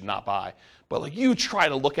something you should not buy. But like you try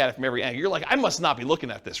to look at it from every angle. You're like, I must not be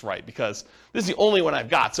looking at this right because this is the only one I've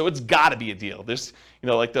got, so it's got to be a deal. There's,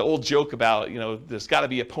 like the old joke about, there's got to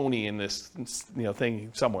be a pony in this,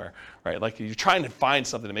 thing somewhere, right? Like you're trying to find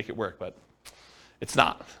something to make it work, but it's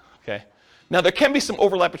not, okay? Now there can be some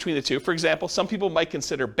overlap between the two. For example, some people might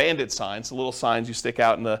consider bandit signs, the little signs you stick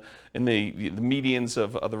out in the medians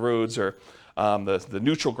of the roads, or the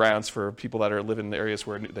neutral grounds for people that live in areas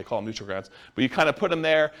where they call them neutral grounds. But you kind of put them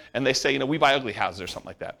there and they say, we buy ugly houses or something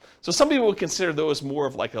like that. So some people would consider those more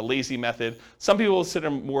of like a lazy method. Some people will consider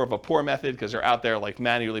them more of a poor method because they're out there like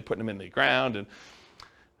manually putting them in the ground. And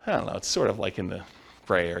I don't know, it's sort of like in the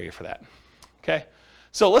gray area for that. Okay?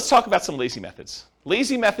 So let's talk about some lazy methods.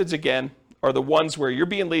 Lazy methods, again, are the ones where you're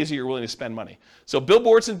being lazy, you're willing to spend money. So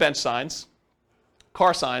billboards and bench signs,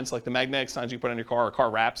 car signs, like the magnetic signs you put on your car or car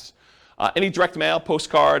wraps, any direct mail,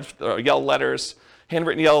 postcards, yellow letters,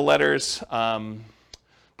 handwritten yellow letters,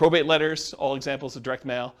 probate letters, all examples of direct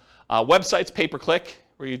mail. Websites, pay-per-click,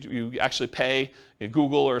 where you actually pay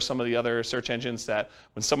Google or some of the other search engines that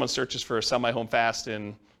when someone searches for sell my home fast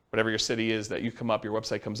in whatever your city is, that you come up, your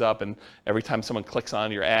website comes up, and every time someone clicks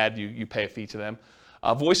on your ad, you pay a fee to them.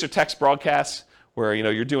 Voice or text broadcasts, where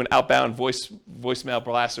you're doing outbound voicemail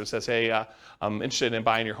blast that says, hey, I'm interested in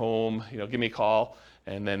buying your home, give me a call,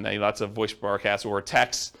 and then lots of voice broadcasts or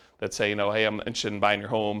texts that say, hey, I'm interested in buying your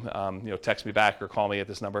home, text me back or call me at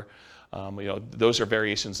this number. Those are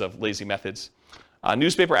variations of lazy methods.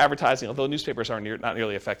 Newspaper advertising, although newspapers are not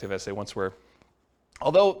nearly effective as they once were.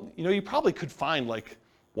 Although, you probably could find like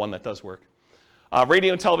one that does work.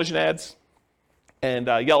 Radio and television ads, and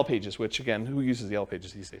Yellow Pages, which again, who uses Yellow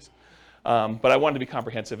Pages these days? But I wanted to be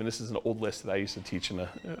comprehensive, and this is an old list that I used to teach in a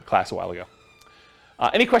class a while ago.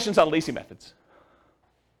 Any questions on lazy methods?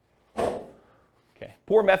 Okay,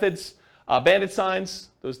 poor methods, bandit signs,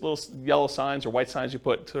 those little yellow signs or white signs you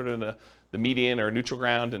put sort of in the median or neutral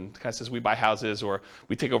ground, and kind of says we buy houses or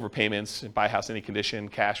we take over payments and buy a house any condition,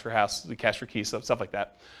 cash for house, cash for keys, stuff like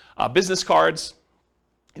that. Business cards,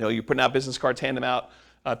 you're putting out business cards, hand them out.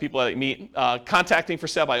 People that you meet, contacting for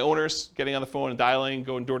sale by owners, getting on the phone and dialing,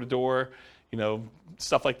 going door to door,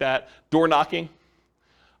 stuff like that. Door knocking,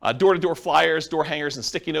 door-to-door flyers, door hangers, and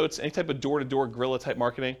sticky notes, any type of door-to-door guerrilla type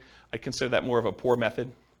marketing. I consider that more of a poor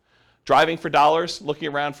method. Driving for dollars, looking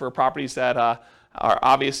around for properties that are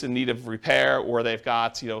obvious in need of repair, or they've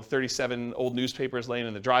got 37 old newspapers laying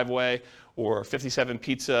in the driveway, or 57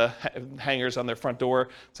 pizza hangers on their front door.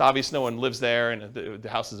 It's obvious no one lives there and the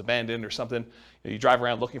house is abandoned or something. You drive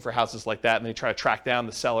around looking for houses like that, and then you try to track down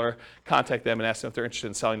the seller, contact them, and ask them if they're interested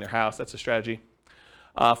in selling their house. That's a strategy.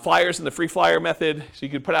 Flyers and the free flyer method. So you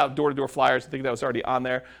could put out door-to-door flyers. I think that was already on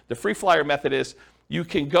there. The free flyer method is you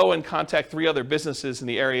can go and contact 3 other businesses in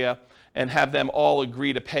the area and have them all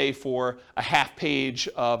agree to pay for a half page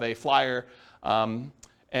of a flyer.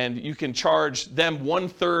 And you can charge them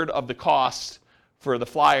 1/3 of the cost for the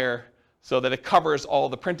flyer so that it covers all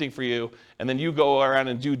the printing for you. And then you go around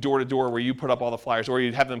and do door-to-door where you put up all the flyers, or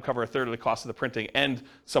you have them cover 1/3 of the cost of the printing and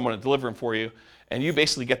someone to deliver them for you. And you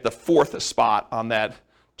basically get the 4th spot on that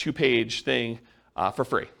 2-page thing for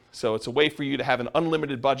free. So it's a way for you to have an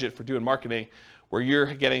unlimited budget for doing marketing where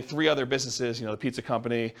you're getting 3 other businesses, the pizza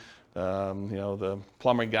company, the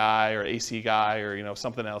plumbing guy or AC guy or,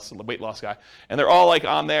 something else, the weight loss guy. And they're all like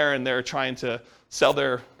on there and they're trying to sell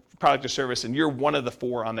their product or service, and you're one of the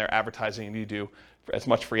 4 on their advertising, and you do as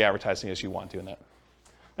much free advertising as you want doing that.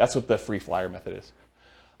 That's what the free flyer method is.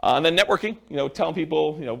 And then networking, telling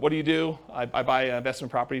people, what do you do? I buy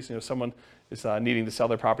investment properties. Someone is needing to sell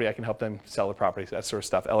their property, I can help them sell their property, that sort of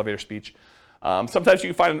stuff, elevator speech. Sometimes you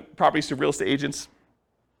can find properties through real estate agents.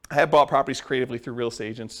 I have bought properties creatively through real estate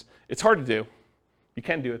agents. It's hard to do. You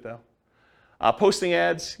can do it, though. Posting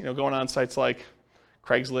ads, going on sites like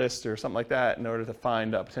Craigslist or something like that in order to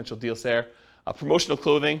find potential deals there. Promotional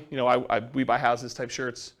clothing, we buy houses type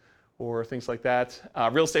shirts or things like that.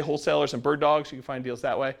 Real estate wholesalers and bird dogs, you can find deals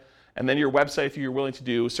that way. And then your website, if you're willing to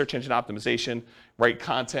do search engine optimization, write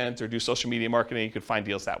content, or do social media marketing, you could find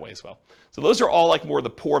deals that way as well. So those are all like more the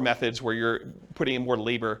poor methods where you're putting in more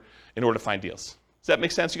labor in order to find deals. Does that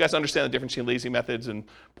make sense? You guys understand the difference between lazy methods and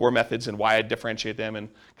poor methods and why I differentiate them and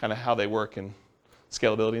kind of how they work and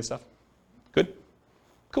scalability and stuff? Good?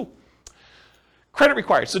 Cool. Credit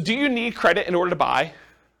required. So do you need credit in order to buy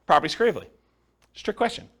properties creatively? Strict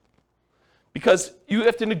question. Because you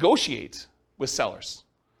have to negotiate with sellers.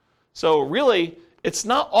 So really, it's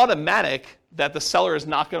not automatic that the seller is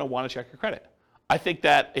not going to want to check your credit. I think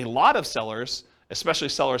that a lot of sellers, especially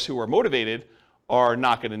sellers who are motivated, are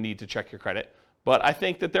not going to need to check your credit. But I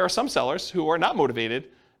think that there are some sellers who are not motivated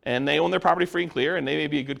and they own their property free and clear, and they may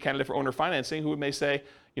be a good candidate for owner financing, who may say,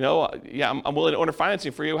 yeah, I'm willing to owner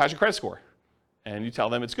financing for you. How's your credit score? And you tell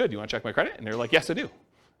them it's good. You want to check my credit? And they're like, yes, I do.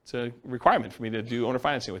 It's a requirement for me to do owner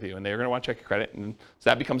financing with you, and they're going to want to check your credit, and so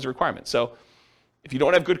that becomes a requirement. So if you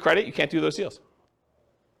don't have good credit, you can't do those deals.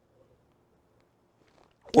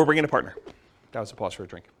 Or bring in a partner. That was a pause for a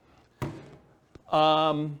drink.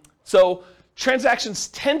 So transactions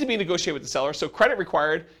tend to be negotiated with the seller, so credit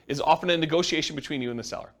required is often a negotiation between you and the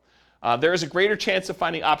seller. There is a greater chance of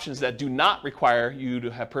finding options that do not require you to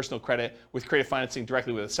have personal credit with creative financing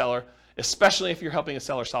directly with a seller, especially if you're helping a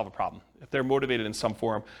seller solve a problem, if they're motivated in some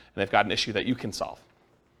form and they've got an issue that you can solve.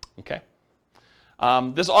 Okay?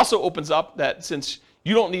 This also opens up that since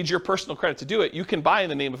You don't need your personal credit to do it. You can buy in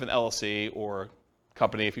the name of an LLC or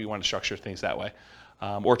company if you want to structure things that way,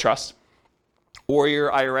 or trust, or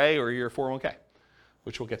your IRA or your 401k,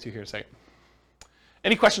 which we'll get to here in a second.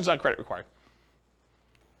 Any questions on credit required?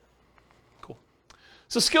 Cool.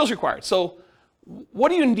 So skills required. So what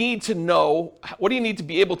do you need to know? What do you need to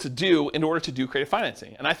be able to do in order to do creative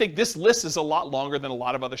financing? And I think this list is a lot longer than a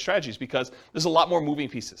lot of other strategies because there's a lot more moving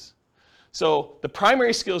pieces. So the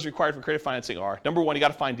primary skills required for creative financing are, number one, you got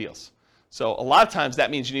to find deals. So a lot of times that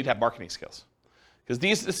means you need to have marketing skills. Because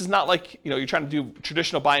this is not like, you're trying to do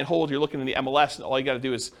traditional buy and hold, you're looking in the MLS, and all you got to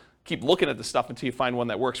do is keep looking at the stuff until you find one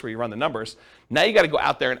that works where you run the numbers. Now you got to go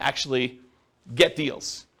out there and actually get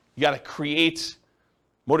deals. You got to create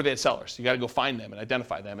motivated sellers. You got to go find them and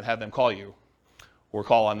identify them and have them call you or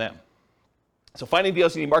call on them. So finding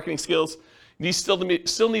deals, you need marketing skills. You still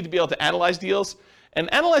need to be able to analyze deals.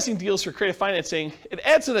 And analyzing deals for creative financing, it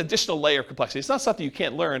adds an additional layer of complexity. It's not something you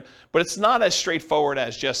can't learn, but it's not as straightforward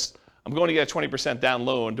as just, I'm going to get a 20% down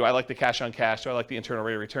loan. Do I like the cash on cash? Do I like the internal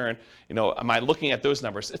rate of return? Am I looking at those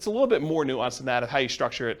numbers? It's a little bit more nuanced than that of how you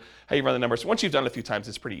structure it, how you run the numbers. Once you've done it a few times,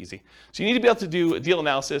 it's pretty easy. So you need to be able to do a deal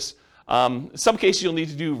analysis. In some cases, you'll need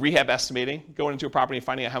to do rehab estimating, going into a property and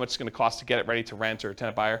finding out how much it's going to cost to get it ready to rent or a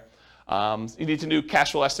tenant buyer. You need to do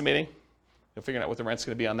cash flow estimating, figuring out what the rent's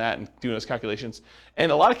going to be on that and doing those calculations. And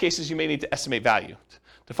in a lot of cases, you may need to estimate value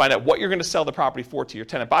to find out what you're going to sell the property for to your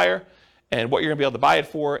tenant buyer and what you're going to be able to buy it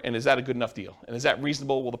for, and is that a good enough deal? And is that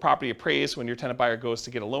reasonable? Will the property appraise when your tenant buyer goes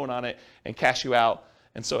to get a loan on it and cash you out?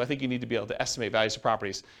 And so I think you need to be able to estimate values of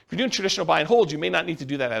properties. If you're doing traditional buy and hold, you may not need to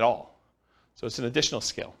do that at all. So it's an additional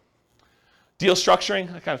skill. Deal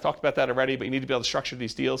structuring, I kind of talked about that already, but you need to be able to structure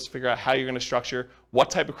these deals, figure out how you're going to structure,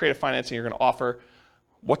 what type of creative financing you're going to offer,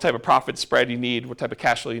 what type of profit spread you need, what type of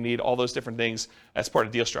cash flow you need, all those different things as part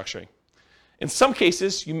of deal structuring. In some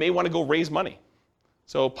cases, you may want to go raise money.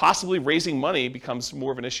 So possibly raising money becomes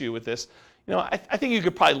more of an issue with this. I think you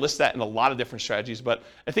could probably list that in a lot of different strategies, but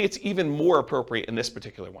I think it's even more appropriate in this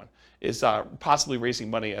particular one, is possibly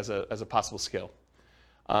raising money as a possible skill.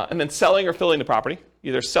 And then selling or filling the property,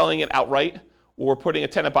 either selling it outright or putting a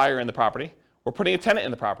tenant buyer in the property or putting a tenant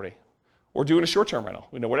in the property or doing a short-term rental.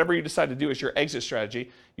 Whatever you decide to do as your exit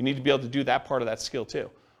strategy, you need to be able to do that part of that skill too,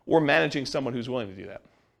 or managing someone who's willing to do that.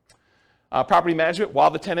 Property management, while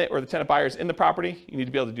the tenant or the tenant buyer is in the property, you need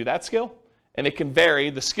to be able to do that skill. And it can vary.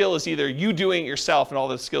 The skill is either you doing it yourself and all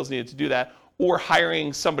the skills needed to do that, or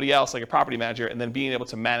hiring somebody else like a property manager and then being able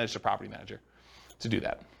to manage the property manager to do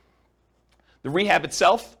that. The rehab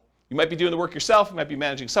itself, you might be doing the work yourself, you might be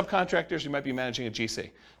managing subcontractors, you might be managing a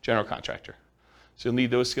GC, general contractor. So you'll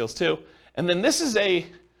need those skills too. And then this is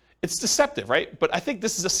it's deceptive, right? But I think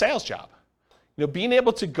this is a sales job. Being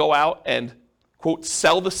able to go out and, quote,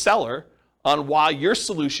 sell the seller on why your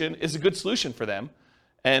solution is a good solution for them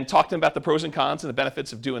and talk to them about the pros and cons and the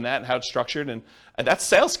benefits of doing that and how it's structured, and that's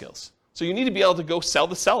sales skills. So you need to be able to go sell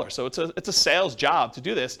the seller. So it's a sales job to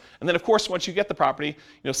do this. And then of course, once you get the property,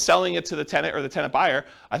 selling it to the tenant or the tenant buyer,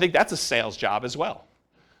 I think that's a sales job as well.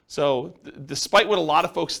 So despite what a lot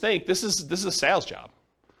of folks think, this is a sales job.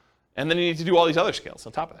 And then you need to do all these other skills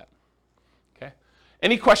on top of that. Okay.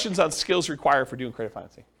 Any questions on skills required for doing creative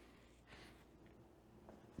financing?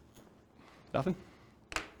 Nothing?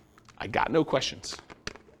 I got no questions.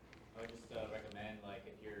 I would just recommend,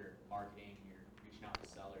 if you're marketing, you're reaching out to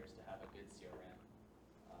sellers to have a good CRM.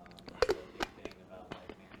 That's a big thing about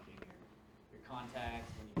managing your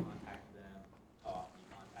contacts, when you contact them, how often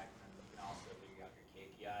you contact them. You can also figure out your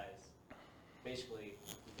KPIs. Basically,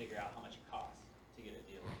 you figure out how much it costs to get a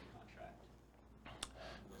deal in the contract.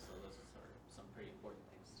 So those are some pretty important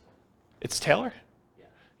things. It's Taylor?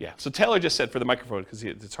 Yeah. So Taylor just said, for the microphone, because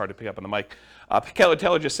it's hard to pick up on the mic,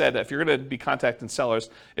 Taylor just said if you're going to be contacting sellers,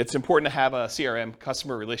 it's important to have a CRM,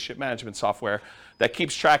 customer relationship management software, that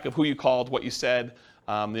keeps track of who you called, what you said,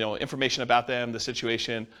 information about them, the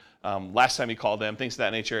situation, last time you called them, things of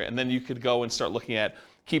that nature. And then you could go and start looking at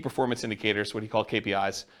key performance indicators, what he called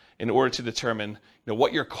KPIs, in order to determine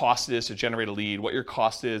what your cost is to generate a lead, what your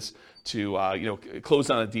cost is to close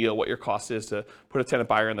on a deal, what your cost is to put a tenant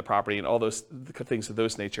buyer in the property, and all those things of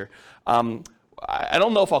those nature. I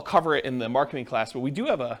don't know if I'll cover it in the marketing class, but I do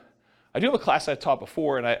have a class I taught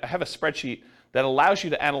before, and I have a spreadsheet that allows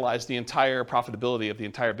you to analyze the entire profitability of the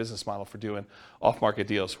entire business model for doing off-market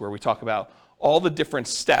deals, where we talk about all the different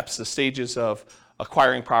steps, the stages of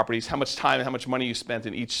acquiring properties, how much time and how much money you spent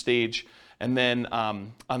in each stage, and then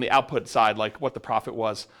on the output side, what the profit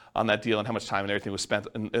was on that deal and how much time and everything was spent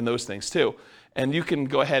in those things too. And you can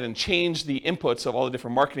go ahead and change the inputs of all the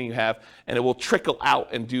different marketing you have, and it will trickle out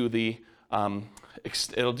and do the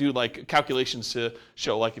it'll do like calculations to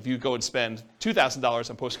show like if you go and spend $2,000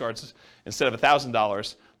 on postcards instead of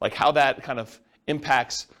 $1,000, like how that kind of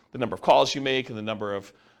impacts the number of calls you make and the number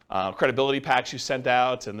of credibility packs you sent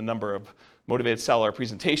out and the number of motivated seller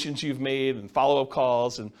presentations you've made and follow-up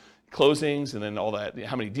calls and closings and then all that,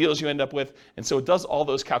 how many deals you end up with. And so it does all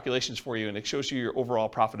those calculations for you and it shows you your overall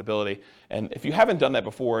profitability. And if you haven't done that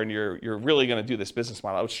before and you're really going to do this business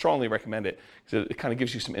model, I would strongly recommend it because it kind of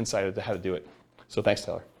gives you some insight into how to do it. So thanks,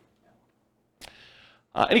 Taylor.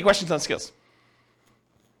 Any questions on skills?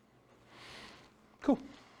 Cool.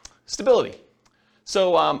 Stability.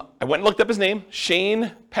 So I went and looked up his name, Shane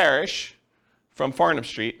Parrish from Farnham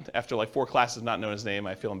Street. After like 4 classes not knowing his name,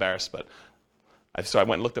 I feel embarrassed, but so I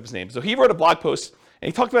went and looked up his name. So he wrote a blog post, and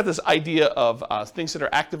he talked about this idea of things that are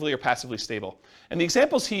actively or passively stable. And the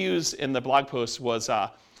examples he used in the blog post was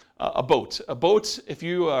a boat. A boat, if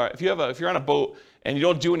you're on a boat and you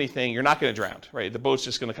don't do anything, you're not going to drown, right? The boat's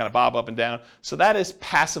just going to kind of bob up and down. So that is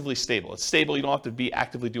passively stable. It's stable. You don't have to be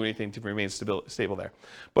actively doing anything to remain stable there.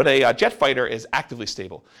 But a jet fighter is actively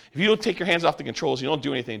stable. If you don't take your hands off the controls, you don't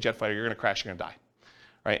do anything, jet fighter, you're going to crash, you're going to die.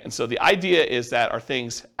 Right? And so the idea is that are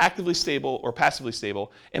things actively stable or passively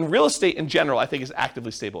stable? And real estate in general, I think, is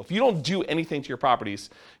actively stable. If you don't do anything to your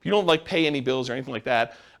properties, if you don't like pay any bills or anything like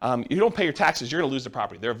that, you don't pay your taxes, you're going to lose the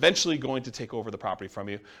property. They're eventually going to take over the property from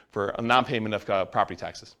you for a non-payment of property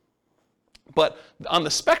taxes. But on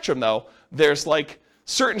the spectrum, though, there's like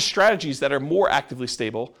certain strategies that are more actively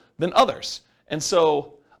stable than others. And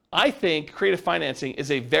so I think creative financing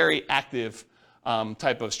is a very active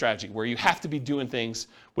type of strategy where you have to be doing things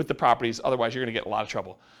with the properties, otherwise you're going to get a lot of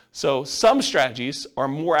trouble. So some strategies are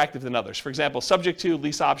more active than others. For example, subject to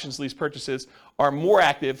lease options, lease purchases are more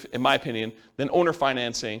active, in my opinion, than owner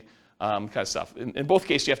financing kind of stuff. In both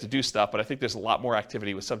cases, you have to do stuff, but I think there's a lot more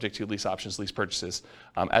activity with subject to lease options, lease purchases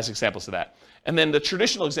as examples of that. And then the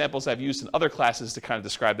traditional examples I've used in other classes to kind of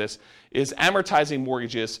describe this is amortizing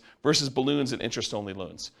mortgages versus balloons and interest-only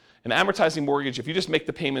loans. An amortizing mortgage, if you just make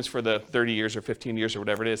the payments for the 30 years or 15 years or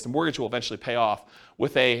whatever it is, the mortgage will eventually pay off.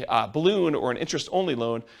 With a balloon or an interest-only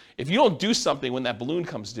loan, if you don't do something when that balloon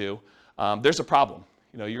comes due, there's a problem.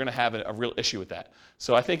 You're going to have a real issue with that.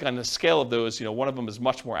 So I think on the scale of those, one of them is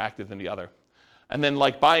much more active than the other. And then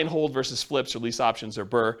like buy and hold versus flips or lease options or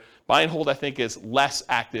BRRRR, buy and hold I think is less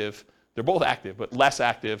active. They're both active, but less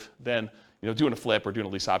active than doing a flip or doing a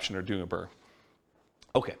lease option or doing a BRRRR.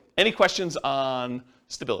 Okay, any questions on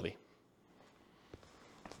stability?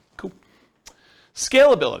 Cool.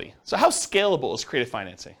 Scalability. So how scalable is creative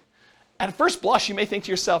financing? At first blush, you may think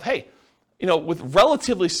to yourself, hey, with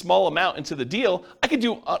relatively small amount into the deal, I could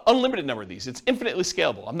do an unlimited number of these. It's infinitely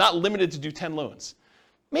scalable. I'm not limited to do 10 loans.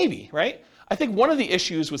 Maybe, right? I think one of the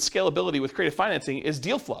issues with scalability with creative financing is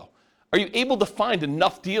deal flow. Are you able to find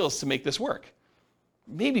enough deals to make this work?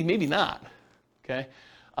 Maybe, maybe not, okay?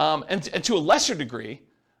 And to a lesser degree,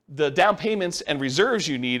 the down payments and reserves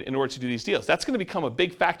you need in order to do these deals. That's going to become a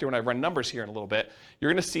big factor when I run numbers here in a little bit.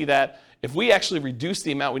 You're going to see that if we actually reduce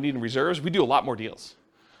the amount we need in reserves, we do a lot more deals.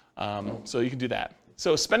 So you can do that.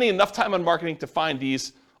 So spending enough time on marketing to find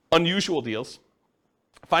these unusual deals,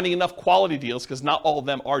 finding enough quality deals, because not all of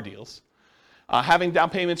them are deals, having down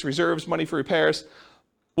payments, reserves, money for repairs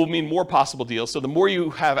will mean more possible deals. So the more you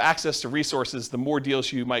have access to resources, the more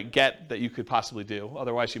deals you might get that you could possibly do.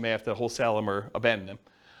 Otherwise, you may have to wholesale them or abandon them.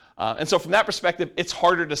 And so from that perspective, it's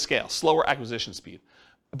harder to scale, slower acquisition speed.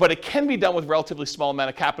 But it can be done with relatively small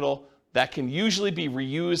amount of capital that can usually be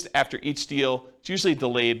reused after each deal. It's usually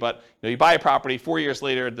delayed, but you buy a property, 4 years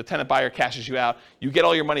later, the tenant buyer cashes you out, you get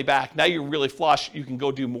all your money back, now you're really flush, you can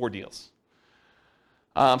go do more deals.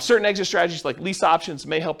 Certain exit strategies like lease options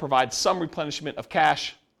may help provide some replenishment of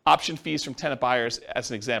cash, option fees from tenant buyers as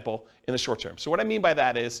an example in the short term. So what I mean by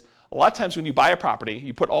that is a lot of times when you buy a property,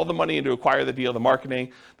 you put all the money in to acquire the deal, the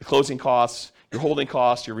marketing, the closing costs, your holding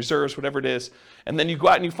costs, your reserves, whatever it is, and then you go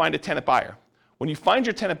out and you find a tenant buyer. When you find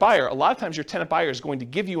your tenant buyer, a lot of times your tenant buyer is going to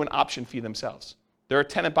give you an option fee themselves. They're a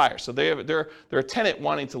tenant buyer, so they're a tenant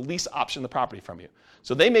wanting to lease option the property from you.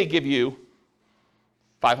 So they may give you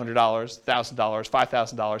 $500, $1,000, $5,000,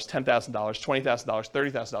 $10,000, $20,000,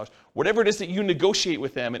 $30,000, whatever it is that you negotiate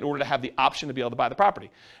with them in order to have the option to be able to buy the property.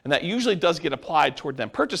 And that usually does get applied toward them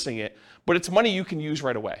purchasing it, but it's money you can use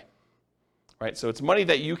right away. Right? So it's money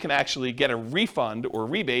that you can actually get a refund or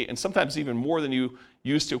rebate, and sometimes even more than you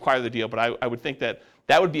used to acquire the deal, but I would think that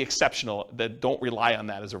that would be exceptional, that don't rely on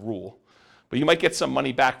that as a rule. But you might get some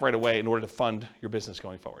money back right away in order to fund your business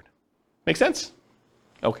going forward. Make sense?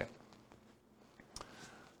 Okay.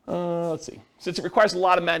 Let's see. Since it requires a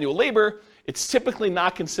lot of manual labor, it's typically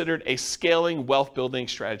not considered a scaling wealth building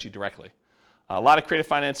strategy directly. A lot of creative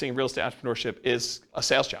financing and real estate entrepreneurship is a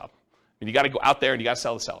sales job. I mean, you got to go out there and you got to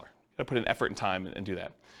sell the seller. You got to put in effort and time and do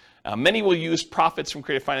that. Many will use profits from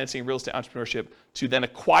creative financing and real estate entrepreneurship to then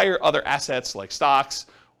acquire other assets like stocks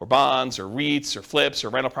or bonds or REITs or flips or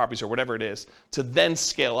rental properties or whatever it is to then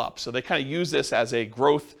scale up. So they kind of use this as a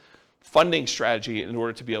growth funding strategy in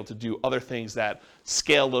order to be able to do other things that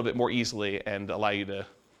scale a little bit more easily and allow you to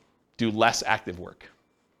do less active work.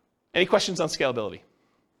 Any questions on scalability?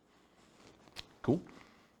 Cool.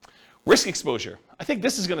 Risk exposure. I think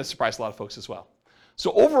this is going to surprise a lot of folks as well.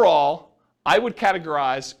 So overall, I would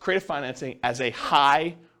categorize creative financing as a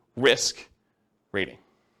high risk rating.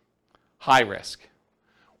 High risk.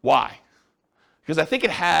 Why? Because I think it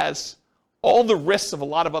has all the risks of a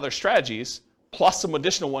lot of other strategies, plus some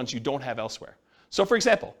additional ones you don't have elsewhere. So for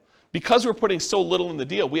example, because we're putting so little in the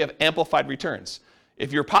deal, we have amplified returns.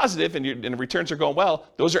 If you're positive and the returns are going well,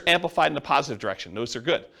 those are amplified in a positive direction. Those are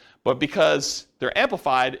good. But because they're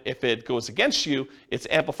amplified, if it goes against you, it's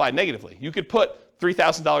amplified negatively. You could put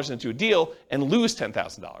 $3,000 into a deal and lose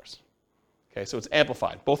 $10,000. Okay, so it's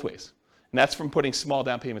amplified both ways. And that's from putting small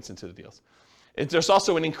down payments into the deals. There's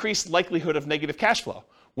also an increased likelihood of negative cash flow.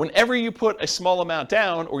 Whenever you put a small amount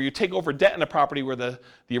down or you take over debt in a property where the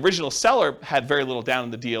original seller had very little down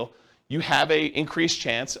in the deal, you have an increased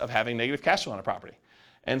chance of having negative cash flow on a property.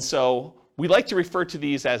 And so we like to refer to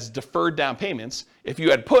these as deferred down payments. If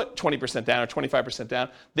you had put 20% down or 25% down,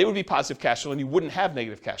 they would be positive cash flow and you wouldn't have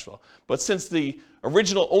negative cash flow. But since the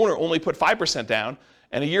original owner only put 5% down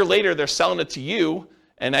and a year later they're selling it to you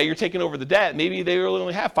and now you're taking over the debt, maybe they really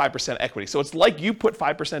only have 5% equity. So it's like you put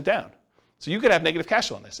 5% down. So you could have negative cash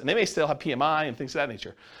flow on this. And they may still have PMI and things of that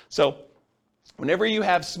nature. So whenever you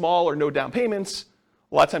have small or no down payments,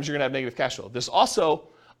 a lot of times you're going to have negative cash flow. There's also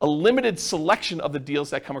a limited selection of the deals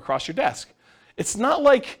that come across your desk. It's not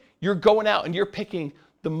like you're going out and you're picking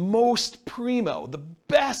the most primo, the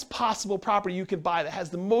best possible property you could buy that has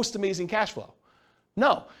the most amazing cash flow.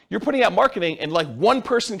 No, you're putting out marketing and like one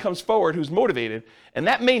person comes forward who's motivated, and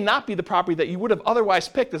that may not be the property that you would have otherwise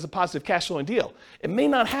picked as a positive cash flowing deal. It may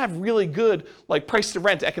not have really good like price to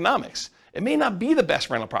rent economics. It may not be the best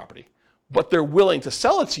rental property, but they're willing to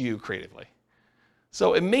sell it to you creatively.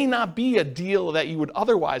 So it may not be a deal that you would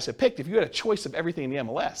otherwise have picked if you had a choice of everything in the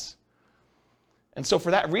MLS. And so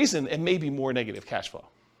for that reason, it may be more negative cash flow.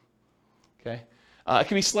 Okay? It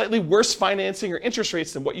can be slightly worse financing or interest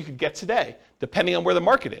rates than what you could get today, depending on where the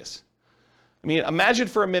market is. I mean, imagine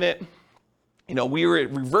for a minute, we were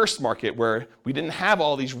at reverse market where we didn't have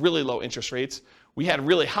all these really low interest rates. We had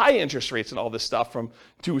really high interest rates and all this stuff from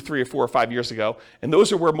 2 or 3 or 4 or 5 years ago. And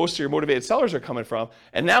those are where most of your motivated sellers are coming from.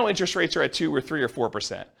 And now interest rates are at 2 or 3 or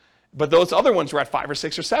 4%. But those other ones were at 5 or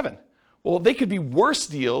 6 or 7. Well, they could be worse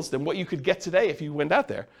deals than what you could get today if you went out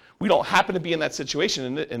there. We don't happen to be in that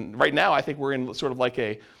situation. And right now, I think we're in sort of like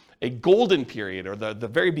a golden period or the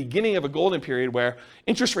very beginning of a golden period where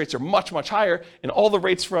interest rates are much, much higher. And all the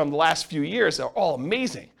rates from the last few years are all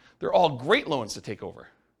amazing. They're all great loans to take over,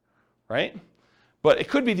 right? But it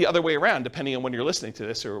could be the other way around, depending on when you're listening to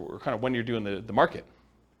this or kind of when you're doing the market.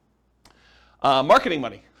 Marketing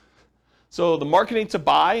money. So the marketing to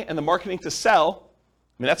buy and the marketing to sell,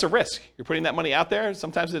 I mean, that's a risk. You're putting that money out there.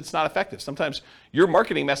 Sometimes it's not effective. Sometimes your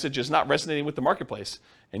marketing message is not resonating with the marketplace.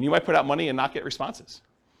 And you might put out money and not get responses.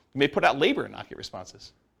 You may put out labor and not get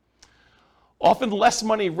responses. Often less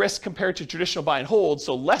money risk compared to traditional buy and hold,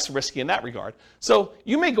 so less risky in that regard. So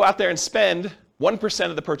you may go out there and spend 1%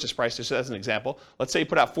 of the purchase price, just as an example. Let's say you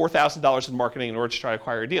put out $4,000 in marketing in order to try to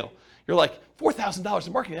acquire a deal. You're like, $4,000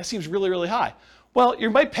 in marketing, that seems really, really high. Well, you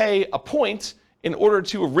might pay a point in order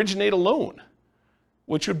to originate a loan,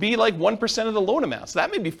 which would be like 1% of the loan amount. So that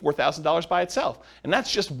may be $4,000 by itself. And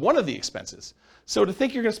that's just one of the expenses. So to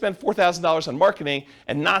think you're going to spend $4,000 on marketing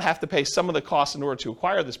and not have to pay some of the costs in order to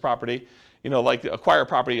acquire this property, like acquire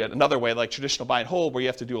property another way, like traditional buy and hold, where you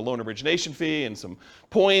have to do a loan origination fee and some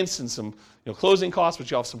points and some closing costs, which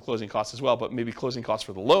you have some closing costs as well, but maybe closing costs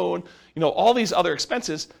for the loan. All these other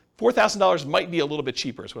expenses, $4,000 might be a little bit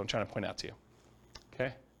cheaper is what I'm trying to point out to you.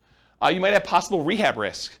 Okay? You might have possible rehab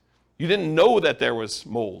risk. You didn't know that there was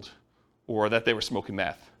mold or that they were smoking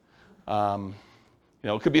meth.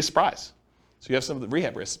 It could be a surprise. So you have some of the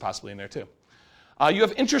rehab risks possibly in there too. You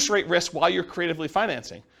have interest rate risk while you're creatively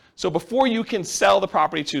financing. So before you can sell the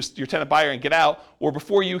property to your tenant buyer and get out, or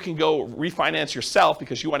before you can go refinance yourself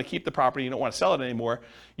because you want to keep the property, you don't want to sell it anymore,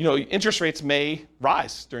 interest rates may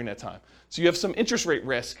rise during that time. So you have some interest rate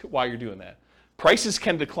risk while you're doing that. Prices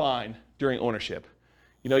can decline during ownership.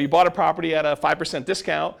 You bought a property at a 5%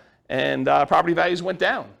 discount and property values went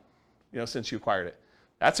down, since you acquired it.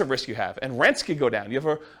 That's a risk you have. And rents could go down. You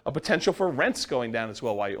have a potential for rents going down as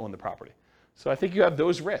well while you own the property. So I think you have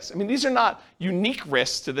those risks. I mean, these are not unique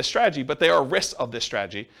risks to this strategy, but they are risks of this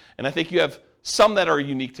strategy. And I think you have some that are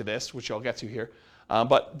unique to this, which I'll get to here.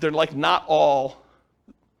 But they're like not all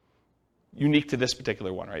unique to this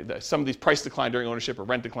particular one, right? Some of these price decline during ownership or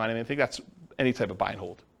rent decline, and I think that's any type of buy and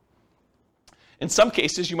hold. In some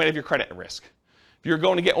cases, you might have your credit at risk. If you're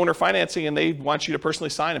going to get owner financing and they want you to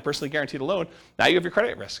personally sign and personally guarantee the loan, now you have your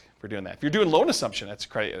credit at risk for doing that. If you're doing loan assumption, that's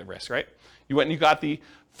credit at risk, right? You went and you got the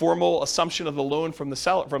formal assumption of the loan from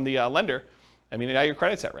the lender. I mean, now your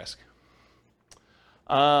credit's at risk.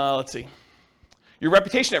 Let's see. Your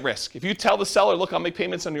reputation at risk. If you tell the seller, look, I'll make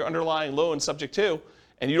payments on your underlying loan subject to,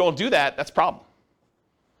 and you don't do that, that's a problem.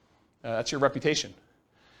 That's your reputation.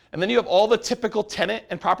 And then you have all the typical tenant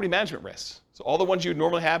and property management risks. So all the ones you would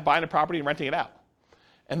normally have buying a property and renting it out.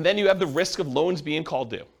 And then you have the risk of loans being called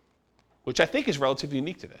due, which I think is relatively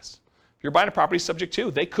unique to this. If you're buying a property subject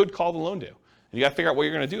to, they could call the loan due. And you got to figure out what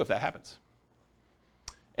you're going to do if that happens.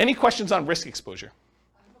 Any questions on risk exposure?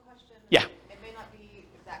 I have a question. Yeah. It may not be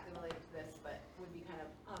exactly related to this, but would be kind of,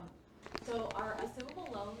 so are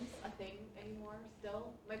assumable loans a thing anymore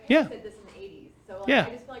still? My parents did this in the 80s. So like, I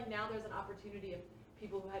just feel like now there's an opportunity of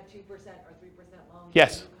people who had 2% or 3%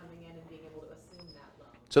 loans coming in and being able to assume that loan.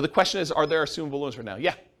 So the question is, are there assumable loans right now?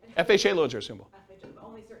 Yeah. FHA loans are assumable. FHA, but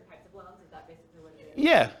only certain types of loans? Is that basically what it is?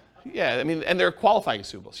 Yeah. Yeah. I mean, and they're qualifying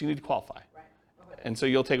assumable, so you need to qualify. Right. Okay. And so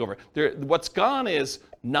you'll take over. What's gone is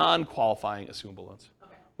non-qualifying assumable loans,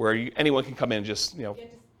 where anyone can come in and just,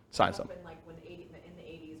 sign something. Like in the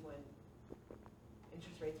 80s when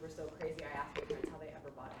interest rates were so crazy, I asked my parents how they ever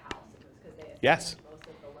bought a house. And it was because they assumed most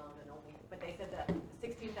of the loan and only, but they said that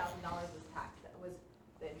 $16,000 was taxed.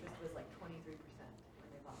 The interest was like 23% when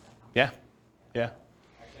they bought that house. Yeah. Yeah.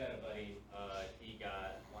 Actually, I had a buddy, he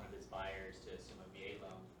got one of his buyers to assume a VA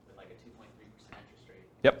loan with like a 2.3% interest rate.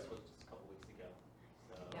 Yep. This was just a couple weeks ago.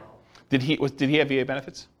 So, Did he have VA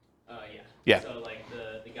benefits? yeah. Yeah. So like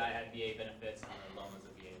the guy had VA benefits and the loan was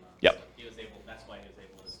a VA loan. Yep. So he was able, that's why he was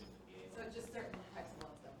able to assume the VA So loan. it's just certain types of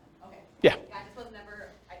loans then. Okay. Yeah. I just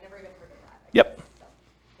I never even heard of that. Yep. So,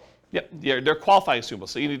 cool. Yep. Yeah, they're qualifying assumable,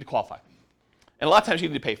 so you need to qualify. And a lot of times you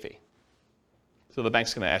need to pay a fee. So the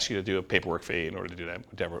bank's going to ask you to do a paperwork fee in order to do that,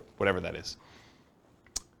 whatever that is.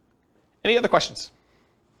 Any other questions?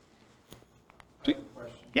 I have a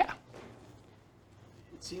question. Yeah.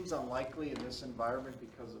 It seems unlikely in this environment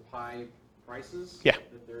because of high prices Yeah.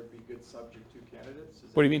 that there would be good subject to candidates.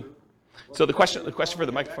 Is What do that you mean? true? Well, So the because question they for the don't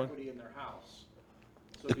have microphone. Equity in their house,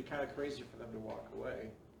 so it'd be kind of crazy for them to walk away.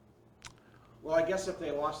 Well, I guess if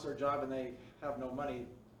they lost their job and they have no money,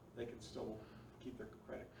 they can still keep their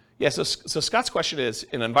credit. Yeah, so Scott's question is,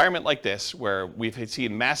 in an environment like this, where we've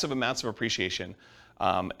seen massive amounts of appreciation,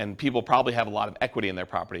 and people probably have a lot of equity in their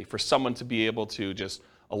property, for someone to be able to just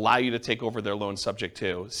allow you to take over their loan subject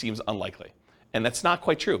to seems unlikely. And that's not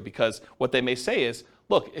quite true, because what they may say is,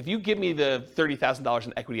 look, if you give me the $30,000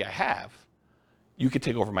 in equity I have, you could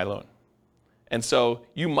take over my loan. And so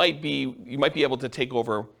you might be able to take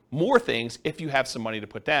over more things if you have some money to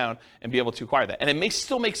put down and be able to acquire that. And it may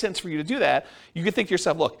still make sense for you to do that. You could think to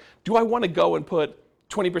yourself, look, do I want to go and put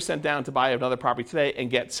 20% down to buy another property today and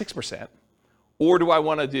get 6%? Or do I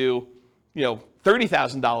want to do,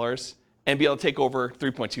 $30,000 and be able to take over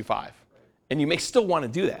 3.25? And you may still want to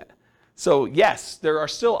do that. So yes, there are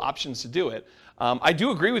still options to do it. I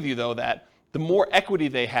do agree with you, though, that the more equity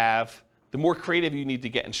they have, the more creative you need to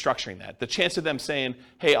get in structuring that. The chance of them saying,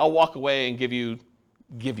 hey, I'll walk away and give you,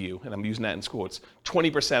 and I'm using that in quotes,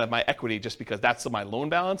 20% of my equity just because that's my loan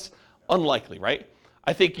balance, unlikely, right?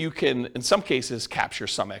 I think you can, in some cases, capture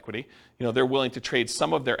some equity. They're willing to trade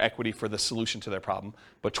some of their equity for the solution to their problem.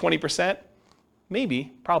 But 20%,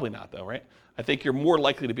 maybe, probably not though, right? I think you're more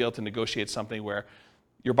likely to be able to negotiate something where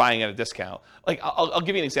you're buying at a discount. Like, I'll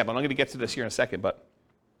give you an example. I'm going to get to this here in a second, but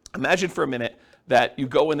imagine for a minute that you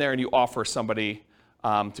go in there and you offer somebody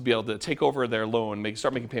to be able to take over their loan,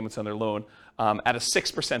 start making payments on their loan at a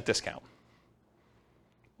 6% discount.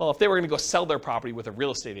 Well, if they were going to go sell their property with a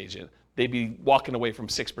real estate agent, they'd be walking away from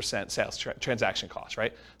 6% sales transaction costs,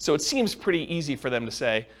 right? So it seems pretty easy for them to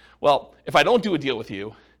say, well, if I don't do a deal with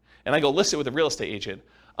you and I go list it with a real estate agent,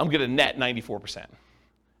 I'm going to net 94%.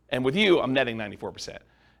 And with you, I'm netting 94%.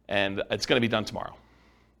 And it's going to be done tomorrow.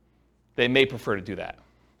 They may prefer to do that,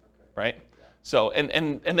 right? So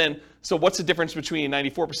so what's the difference between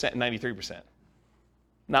 94% and 93%?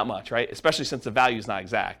 Not much, right? Especially since the value is not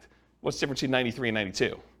exact. What's the difference between 93 and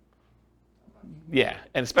 92? Yeah,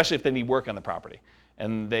 and especially if they need work on the property.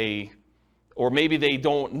 Or maybe they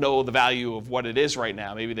don't know the value of what it is right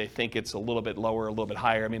now. Maybe they think it's a little bit lower, a little bit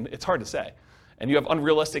higher. I mean, it's hard to say. And you have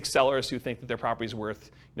unrealistic sellers who think that their property is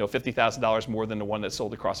worth, $50,000 more than the one that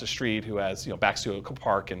sold across the street, who has, backs to a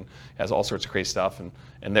park and has all sorts of crazy stuff,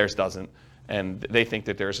 and theirs doesn't. And they think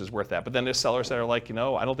that theirs is worth that. But then there's sellers that are like,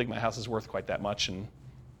 I don't think my house is worth quite that much. And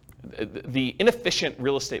the inefficient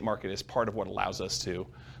real estate market is part of what allows us to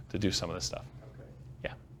do some of this stuff. Okay.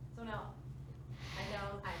 Yeah. So now, I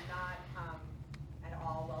know I'm not at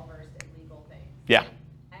all well-versed in legal things. Yeah.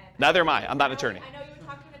 And Neither am I. I'm not an attorney. I know you would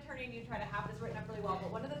talk to an attorney and you try to have this written up really well,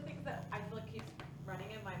 but one of the things that I feel like keeps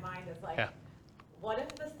running in my mind is like, what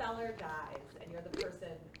if the seller dies and you're the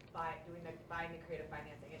person buying the creative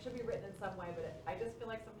financing? It should be written in some way, but I just feel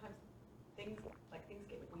like sometimes things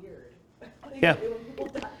get weird. Yeah. When people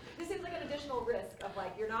die. This seems like an additional risk of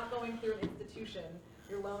like, you're not going through an institution,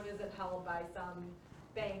 your loan isn't held by some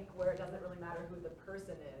bank where it doesn't really matter who the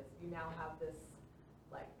person is. You now have this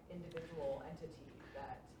like individual entity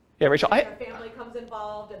that Rachel, their family comes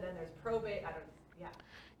involved, and then there's probate.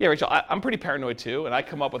 Yeah, Rachel, I'm pretty paranoid too, and I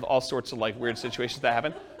come up with all sorts of like weird situations that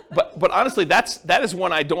happen. But honestly, that is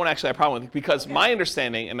one I don't actually have a problem with, because my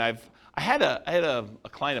understanding, and I had a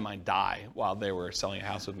client of mine die while they were selling a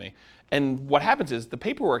house with me, and what happens is the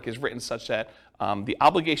paperwork is written such that the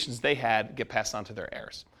obligations they had get passed on to their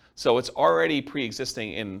heirs. So it's already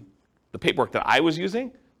pre-existing in the paperwork that I was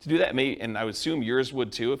using to do that, and I would assume yours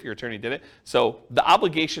would too if your attorney did it. So the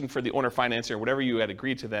obligation for the owner financier, whatever you had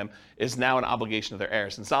agreed to them, is now an obligation of their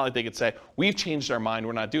heirs. And it's not like they could say, we've changed our mind,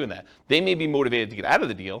 we're not doing that. They may be motivated to get out of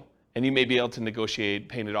the deal, and you may be able to negotiate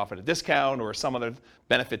paying it off at a discount or some other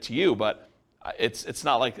benefit to you, but it's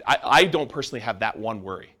not like, I don't personally have that one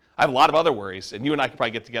worry. I have a lot of other worries, and you and I could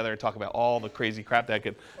probably get together and talk about all the crazy crap that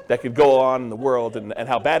could go on in the world and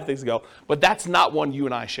how bad things go, but that's not one you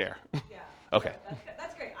and I share. Yeah. Okay.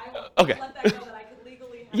 That's great. I will Okay. let that go that I could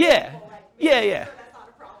legally have Yeah. people, like, Yeah, make yeah. sure that's not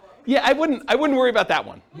a problem. Yeah, I wouldn't worry about that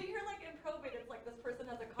one. Well, you hear like in probate, it's like this person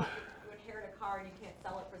has a car, you inherit a car and you can't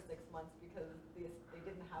sell it for 6 months because they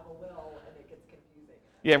didn't have a will, and it gets confusing.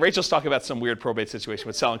 Yeah, Rachel's talking about some weird probate situation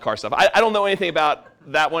with selling car stuff. I don't know anything about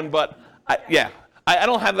that one, but I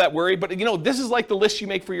don't have that worry. But this is like the list you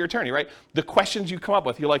make for your attorney, right? The questions you come up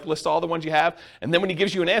with, you like list all the ones you have, and then when he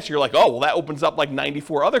gives you an answer, you're like, oh, well, that opens up like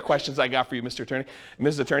 94 other questions I got for you, Mr. Attorney,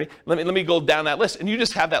 Mrs. Attorney. Let me go down that list, and you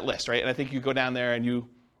just have that list, right? And I think you go down there and you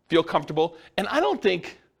feel comfortable. And I don't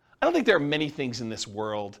think there are many things in this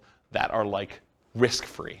world that are like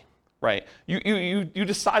risk-free, right? You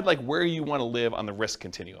decide like where you want to live on the risk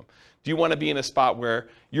continuum. Do you want to be in a spot where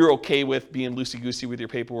you're okay with being loosey-goosey with your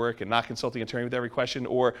paperwork and not consulting an attorney with every question?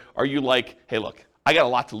 Or are you like, hey, look, I got a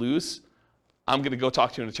lot to lose. I'm going to go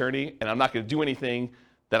talk to an attorney, and I'm not going to do anything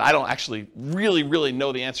that I don't actually really, really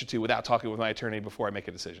know the answer to without talking with my attorney before I make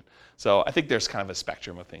a decision. So I think there's kind of a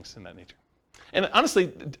spectrum of things in that nature. And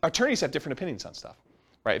honestly, attorneys have different opinions on stuff,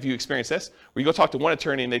 right? If you experience this, where you go talk to one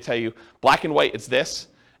attorney and they tell you, black and white, it's this.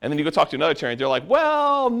 And then you go talk to another attorney, they're like,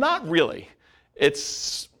 well, not really.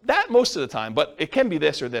 It's that most of the time, but it can be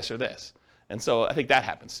this or this or this. And so I think that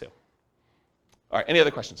happens too. All right, any other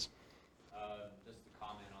questions? Just a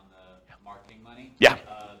comment on the marketing money. Yeah.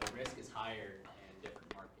 The risk is higher in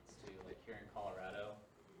different markets too. Like here in Colorado,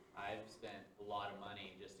 I've spent a lot of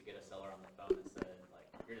money just to get a seller on the phone that said, like,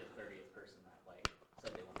 you're the 30th person that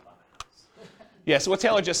said they want to buy my house. Yeah, so what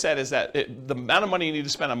Taylor just said is that the amount of money you need to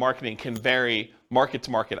spend on marketing can vary market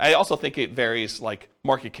to market. I also think it varies like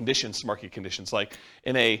market conditions to market conditions. Like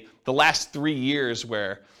in the last 3 years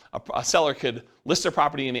where a seller could list their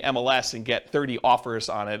property in the MLS and get 30 offers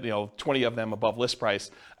on it, 20 of them above list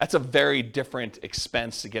price, that's a very different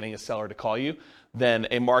expense to getting a seller to call you than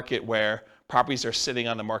a market where properties are sitting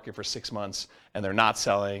on the market for 6 months and they're not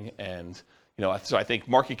selling. And so I think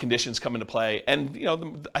market conditions come into play,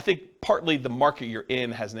 and I think partly the market you're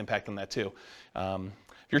in has an impact on that too.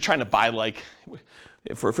 If you're trying to buy, like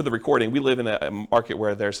for the recording, we live in a market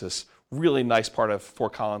where there's this really nice part of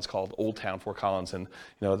Fort Collins called Old Town Fort Collins, and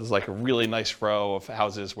there's like a really nice row of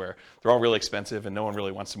houses where they're all really expensive and no one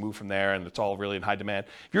really wants to move from there, and it's all really in high demand.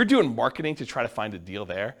 If you're doing marketing to try to find a deal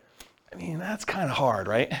there, I mean, that's kind of hard,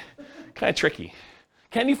 right? Kind of tricky.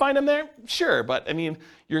 Can you find them there? Sure, but I mean,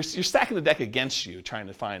 you're stacking the deck against you trying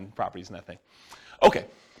to find properties in that thing. Okay,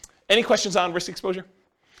 any questions on risk exposure?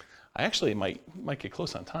 I actually might get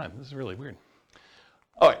close on time. This is really weird.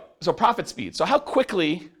 All right, so profit speed. So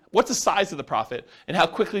what's the size of the profit, and how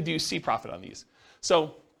quickly do you see profit on these?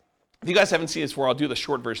 So If you guys haven't seen this before, I'll do the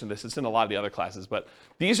short version of this. It's in a lot of the other classes, but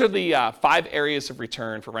these are the 5 areas of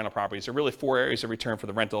return for rental properties. There are really 4 areas of return for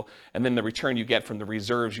the rental, and then the return you get from the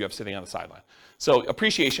reserves you have sitting on the sideline. So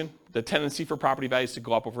appreciation, the tendency for property values to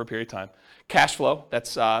go up over a period of time. Cash flow,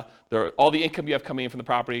 that's all the income you have coming in from the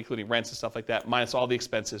property, including rents and stuff like that, minus all the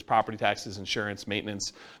expenses, property taxes, insurance,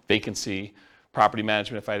 maintenance, vacancy, property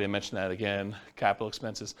management, if I didn't mention that again, capital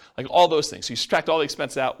expenses, like all those things. So you subtract all the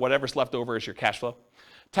expenses out, whatever's left over is your cash flow.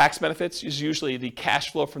 Tax benefits is usually the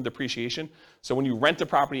cash flow from depreciation. So when you rent a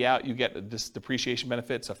property out, you get this depreciation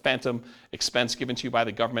benefit. It's a phantom expense given to you by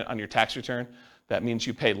the government on your tax return. That means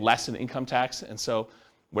you pay less in income tax. And so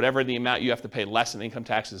whatever the amount you have to pay less in income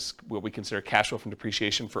tax is what we consider cash flow from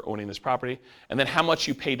depreciation for owning this property. And then how much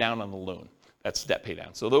you pay down on the loan. That's debt pay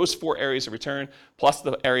down. So those 4 areas of return, plus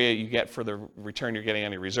the area you get for the return you're getting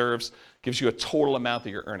on your reserves, gives you a total amount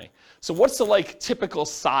that you're earning. So what's the typical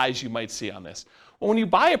size you might see on this? Well, when you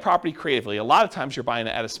buy a property creatively, a lot of times you're buying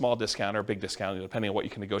it at a small discount or a big discount, depending on what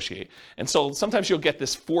you can negotiate. And so sometimes you'll get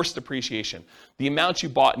this forced depreciation. The amount you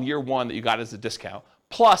bought in year 1 that you got as a discount,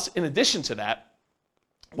 plus in addition to that,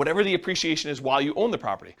 whatever the appreciation is while you own the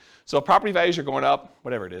property. So if property values are going up,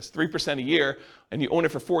 whatever it is, 3% a year, and you own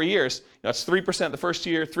it for 4 years, it's 3% the first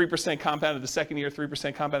year, 3% compounded the second year,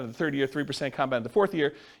 3% compounded the third year, 3% compounded the fourth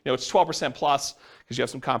year. It's 12% plus because you have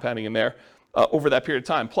some compounding in there over that period of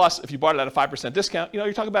time. Plus, if you bought it at a 5% discount,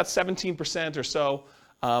 you're talking about 17% or so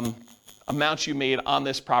amounts you made on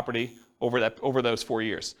this property over those 4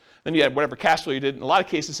 years. Then you had whatever cash flow you did. In a lot of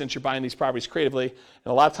cases, since you're buying these properties creatively,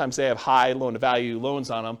 and a lot of times they have high loan-to-value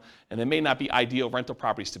loans on them, and they may not be ideal rental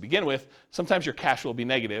properties to begin with, sometimes your cash flow will be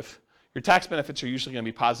negative. Your tax benefits are usually going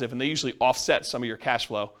to be positive, and they usually offset some of your cash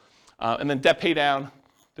flow. And then debt pay down,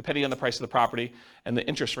 depending on the price of the property and the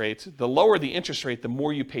interest rates. The lower the interest rate, the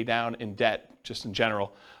more you pay down in debt, just in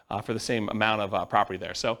general, for the same amount of property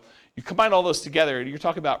there. So you combine all those together, you're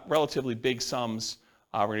talking about relatively big sums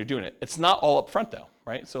when you're doing it. It's not all up front though,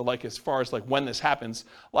 right? So as far as when this happens,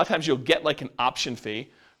 a lot of times you'll get an option fee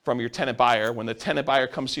from your tenant buyer. When the tenant buyer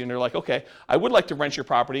comes to you and they're like, okay, I would like to rent your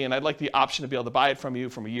property and I'd like the option to be able to buy it from you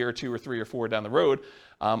from a year or 2 or 3 or 4 down the road.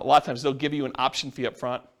 A lot of times they'll give you an option fee up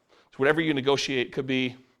front. So whatever you negotiate could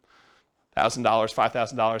be $1,000, $5,000,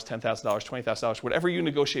 $10,000, $20,000, whatever you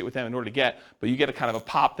negotiate with them in order to get, but you get a kind of a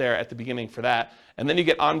pop there at the beginning for that. And then you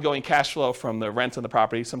get ongoing cash flow from the rent on the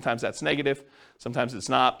property. Sometimes that's negative, sometimes it's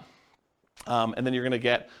not. And then you're going to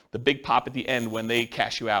get the big pop at the end when they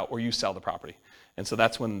cash you out or you sell the property. And so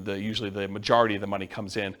that's when usually the majority of the money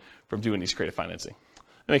comes in from doing these creative financing.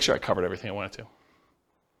 I'll make sure I covered everything I wanted to.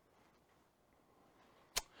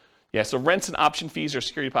 Yeah, so rents and option fees or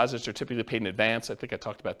security deposits are typically paid in advance. I think I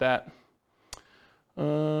talked about that.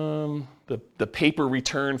 The paper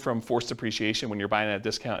return from forced depreciation when you're buying at a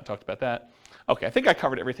discount, I talked about that. Okay, I think I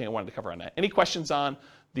covered everything I wanted to cover on that. Any questions on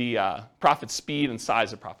the profit speed and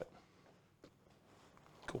size of profit?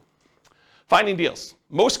 Cool. Finding deals.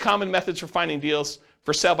 Most common methods for finding deals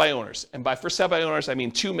for sale by owners. And by for sale by owners, I mean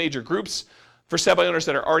 2 major groups. For sale by owners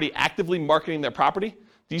that are already actively marketing their property.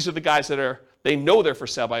 These are the guys that they know they're for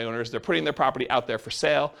sale by owners. They're putting their property out there for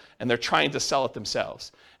sale, and they're trying to sell it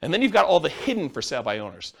themselves. And then you've got all the hidden for sale by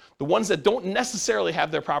owners. The ones that don't necessarily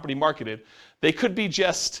have their property marketed. They could be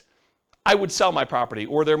just, I would sell my property,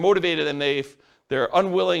 or they're motivated and they're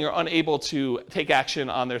unwilling or unable to take action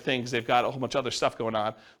on their things. They've got a whole bunch of other stuff going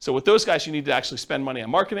on. So with those guys, you need to actually spend money on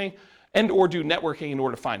marketing and or do networking in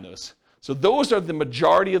order to find those. So those are the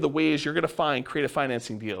majority of the ways you're going to find creative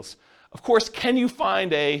financing deals. Of course, can you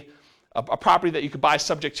find a property that you could buy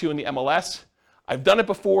subject to in the MLS? I've done it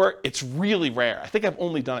before. It's really rare. I think I've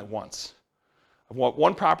only done it once. I've bought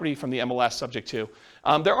one property from the MLS subject to.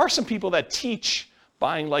 There are some people that teach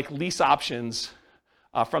buying lease options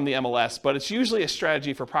from the MLS, but it's usually a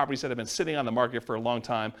strategy for properties that have been sitting on the market for a long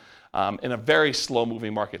time in a very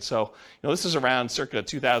slow-moving market. So, this is around circa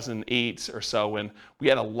 2008 or so when we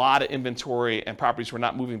had a lot of inventory and properties were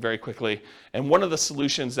not moving very quickly. And one of the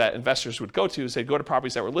solutions that investors would go to is they'd go to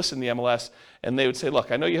properties that were listed in the MLS and they would say,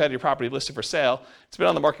 look, I know you had your property listed for sale. It's been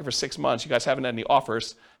on the market for 6 months. You guys haven't had any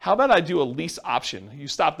offers. How about I do a lease option? You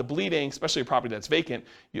stop the bleeding, especially a property that's vacant.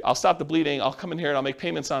 I'll stop the bleeding. I'll come in here and I'll make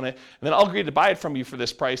payments on it. And then I'll agree to buy it from you for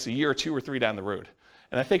this price a year or 2 or 3 down the road.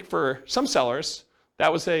 And I think for some sellers,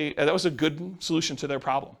 that was a good solution to their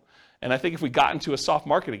problem. And I think if we got into a soft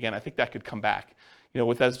market again, I think that could come back.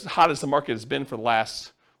 With as hot as the market has been for the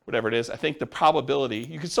last, whatever it is, I think the probability,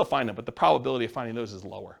 you can still find them, but the probability of finding those is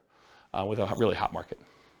lower with a really hot market.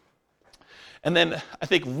 And then I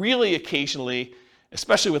think really occasionally,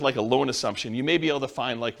 especially with a loan assumption, you may be able to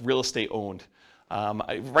find real estate owned.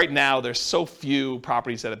 Right now, there's so few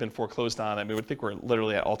properties that have been foreclosed on. I mean, I think we're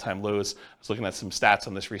literally at all-time lows. I was looking at some stats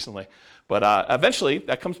on this recently. But eventually,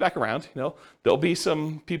 that comes back around. There'll be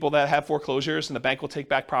some people that have foreclosures, and the bank will take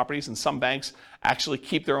back properties, and some banks actually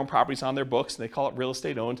keep their own properties on their books, and they call it real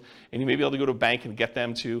estate owned. And you may be able to go to a bank and get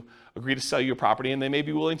them to agree to sell you a property, and they may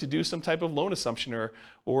be willing to do some type of loan assumption or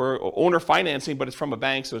owner financing, but it's from a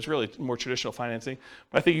bank, so it's really more traditional financing.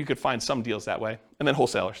 But I think you could find some deals that way. And then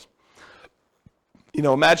wholesalers.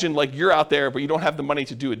 Imagine like you're out there, but you don't have the money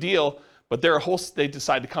to do a deal, but they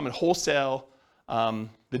decide to come and wholesale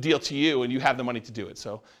the deal to you, and you have the money to do it.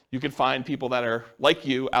 So you can find people that are like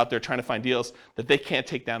you out there trying to find deals that they can't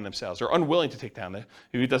take down themselves or unwilling to take down if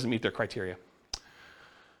it doesn't meet their criteria.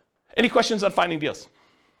 Any questions on finding deals?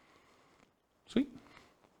 Sweet.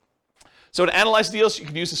 So to analyze deals, you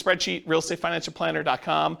can use the spreadsheet,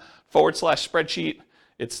 realestateFinancialPlanner.com/spreadsheet.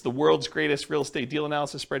 It's the world's greatest real estate deal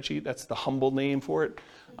analysis spreadsheet. That's the humble name for it.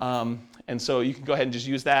 And so you can go ahead and just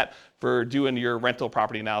use that for doing your rental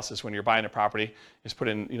property analysis when you're buying a property. Just put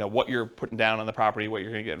in what you're putting down on the property, what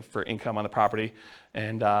you're going to get for income on the property,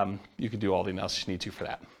 and you can do all the analysis you need to for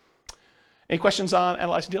that. Any questions on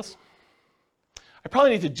analyzing deals? I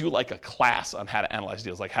probably need to do like a class on how to analyze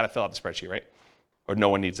deals, like how to fill out the spreadsheet, right? Or no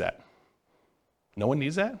one needs that? No one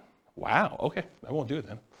needs that? Wow, okay, I won't do it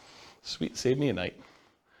then. Sweet, save me a night.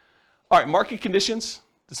 All right, market conditions.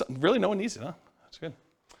 Really, no one needs it, huh? That's good.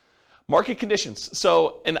 Market conditions.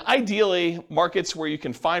 So, and ideally, markets where you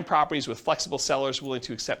can find properties with flexible sellers willing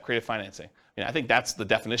to accept creative financing. I think that's the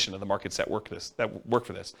definition of the markets that work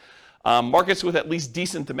for this. Markets with at least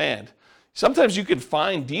decent demand. Sometimes you can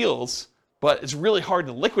find deals, but it's really hard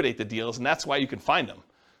to liquidate the deals, and that's why you can find them.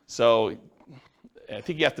 So I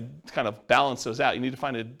think you have to kind of balance those out. You need to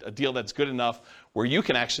find a deal that's good enough where you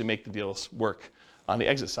can actually make the deals work on the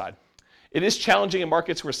exit side. It is challenging in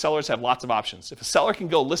markets where sellers have lots of options. If a seller can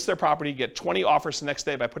go list their property, get 20 offers the next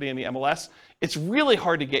day by putting in the MLS, it's really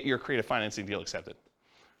hard to get your creative financing deal accepted.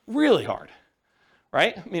 Really hard,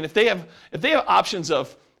 right? I mean, if they have options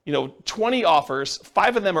of 20 offers,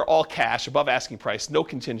 5 of them are all cash, above asking price, no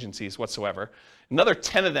contingencies whatsoever. Another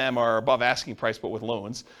 10 of them are above asking price but with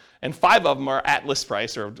loans, and 5 of them are at list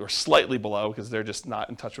price or slightly below because they're just not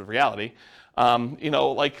in touch with reality.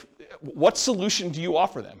 What solution do you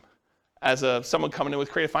offer them as someone coming in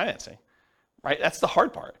with creative financing, right? That's the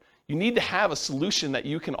hard part. You need to have a solution that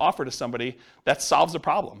you can offer to somebody that solves the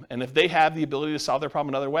problem. And if they have the ability to solve their problem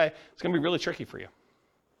another way, it's going to be really tricky for you.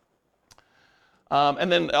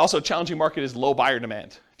 And then also a challenging market is low buyer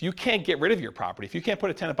demand. If you can't get rid of your property, if you can't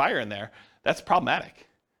put a tenant buyer in there, that's problematic.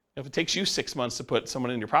 If it takes you 6 months to put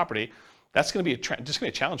someone in your property, that's going to be just going to be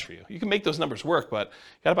a challenge for you. You can make those numbers work, but you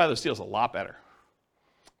got to buy those deals a lot better.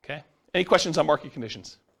 Okay? Any questions on market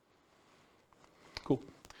conditions? Cool.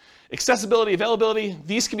 Accessibility, availability,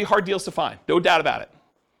 these can be hard deals to find, no doubt about it.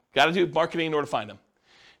 Got to do marketing in order to find them.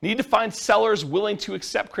 Need to find sellers willing to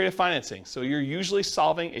accept creative financing. So you're usually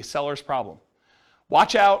solving a seller's problem.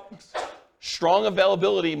 Watch out. Strong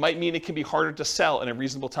availability might mean it can be harder to sell in a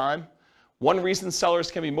reasonable time. One reason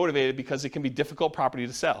sellers can be motivated because it can be difficult property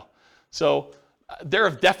to sell. So there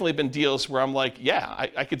have definitely been deals where I'm like, yeah,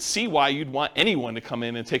 I could see why you'd want anyone to come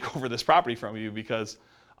in and take over this property from you because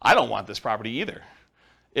I don't want this property either.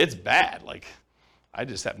 It's bad. Like, I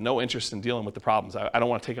just have no interest in dealing with the problems. I don't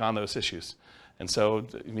want to take on those issues. And so,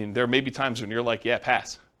 there may be times when you're like, yeah,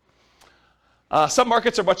 pass. Some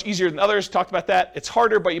markets are much easier than others. Talked about that. It's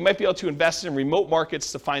harder, but you might be able to invest in remote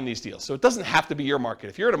markets to find these deals. So it doesn't have to be your market.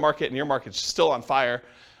 If you're in a market and your market's still on fire,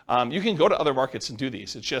 you can go to other markets and do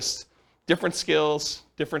these. It's just different skills,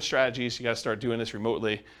 different strategies. You got to start doing this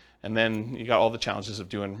remotely. And then you got all the challenges of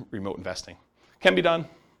doing remote investing. Can be done,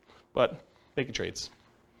 but making trades.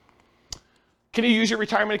 Can you use your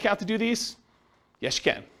retirement account to do these? Yes, you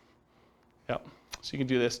can. Yep. So you can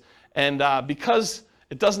do this. And because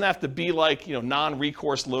it doesn't have to be like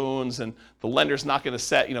non-recourse loans, and the lender's not going to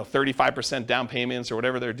set 35% down payments or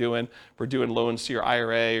whatever they're doing for doing loans to your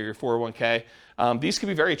IRA or your 401k. These can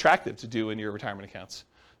be very attractive to do in your retirement accounts.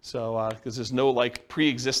 So because there's no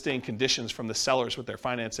pre-existing conditions from the sellers with their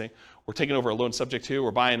financing. We're taking over a loan subject to,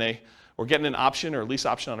 we're getting an option or a lease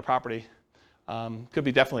option on a property. Could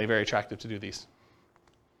be definitely very attractive to do these.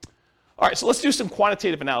 All right, so let's do some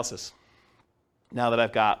quantitative analysis. Now that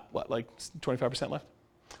I've got, 25% left?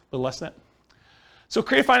 A little less than that. So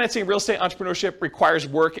creative financing, real estate entrepreneurship requires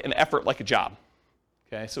work and effort like a job.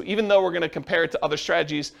 Okay, so even though we're going to compare it to other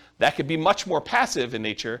strategies that could be much more passive in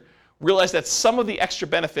nature, realize that some of the extra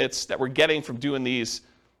benefits that we're getting from doing these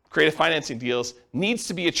creative financing deals needs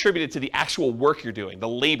to be attributed to the actual work you're doing, the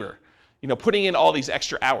labor. putting in all these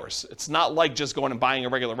extra hours. It's not like just going and buying a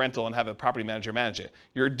regular rental and have a property manager manage it.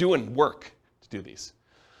 You're doing work to do these.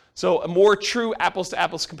 So a more true apples to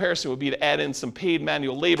apples comparison would be to add in some paid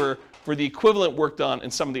manual labor for the equivalent work done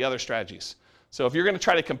in some of the other strategies. So if you're going to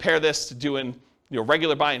try to compare this to doing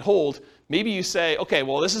regular buy and hold, maybe you say, okay,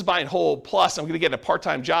 well, this is buy and hold, plus I'm going to get a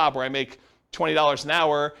part-time job where I make $20 an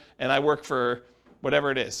hour and I work for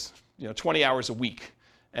whatever it is, 20 hours a week.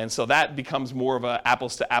 And so that becomes more of an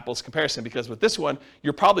apples to apples comparison, because with this one,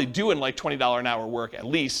 you're probably doing like $20 an hour work at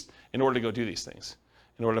least in order to go do these things,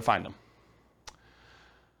 in order to find them.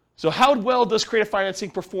 So how well does creative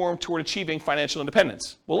financing perform toward achieving financial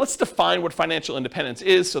independence? Well, let's define what financial independence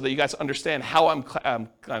is so that you guys understand how I'm kind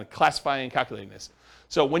of classifying and calculating this.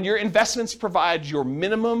 So when your investments provide your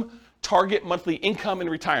minimum target monthly income in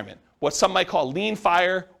retirement, what some might call lean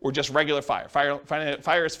FIRE or just regular FIRE.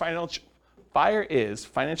 FIRE is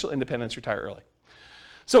financial independence, retire early.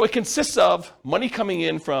 So it consists of money coming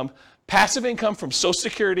in from passive income from Social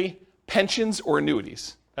Security, pensions, or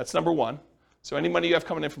annuities. That's number one. So any money you have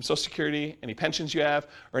coming in from Social Security, any pensions you have,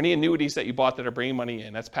 or any annuities that you bought that are bringing money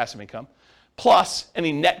in, that's passive income. Plus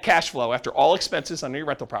any net cash flow after all expenses under your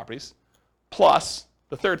rental properties. Plus,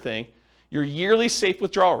 the third thing, your yearly safe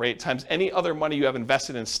withdrawal rate times any other money you have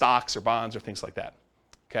invested in stocks or bonds or things like that.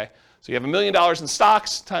 Okay? So you have $1 million in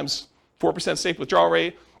stocks times 4% safe withdrawal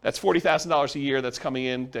rate. That's $40,000 a year that's coming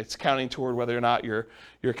in, that's counting toward whether or not you're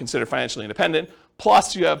considered financially independent.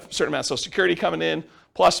 Plus you have a certain amount of Social Security coming in.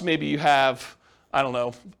 Plus maybe you have, I don't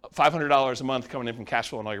know, $500 a month coming in from cash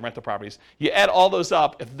flow and all your rental properties. You add all those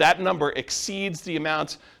up. If that number exceeds the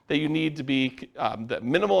amount that you need to be, the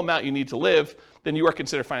minimal amount you need to live, then you are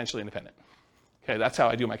considered financially independent. Okay, that's how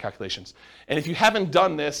I do my calculations. And if you haven't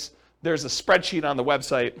done this, there's a spreadsheet on the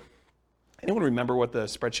website. Anyone remember what the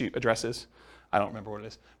spreadsheet address is? I don't remember what it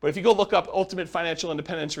is. But if you go look up Ultimate Financial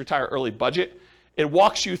Independence Retire Early Budget, it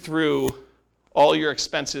walks you through all your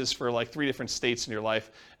expenses for like 3 different states in your life,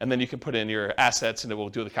 and then you can put in your assets and it will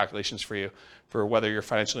do the calculations for you for whether you're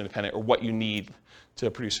financially independent or what you need to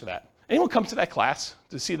produce for that. Anyone come to that class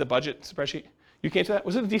to see the budget spreadsheet? You came to that?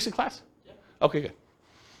 Was it a decent class? Yeah. Okay, good.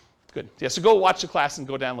 Good. Yeah, so go watch the class and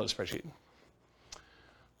go download the spreadsheet.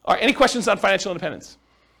 All right, any questions on financial independence?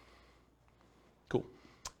 Cool.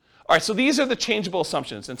 All right, so these are the changeable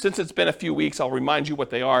assumptions. And since it's been a few weeks, I'll remind you what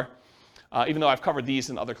they are, even though I've covered these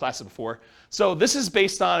in other classes before. So this is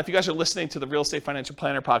based on, if you guys are listening to the Real Estate Financial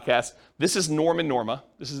Planner podcast, this is Norm and Norma.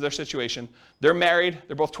 This is their situation. They're married.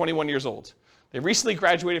 They're both 21 years old. They recently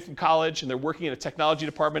graduated from college, and they're working in a technology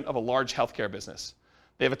department of a large healthcare business.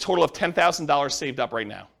 They have a total of $10,000 saved up right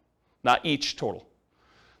now. Not each total.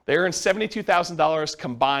 They earn $72,000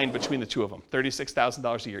 combined between the two of them,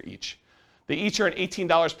 $36,000 a year each. They each earn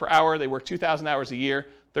 $18 per hour. They work 2,000 hours a year,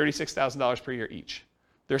 $36,000 per year each.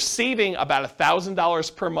 They're saving about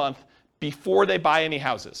 $1,000 per month before they buy any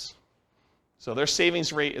houses. So their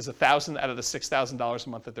savings rate is $1,000 out of the $6,000 a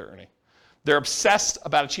month that they're earning. They're obsessed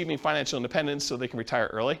about achieving financial independence so they can retire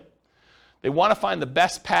early. They want to find the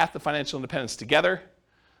best path to financial independence together.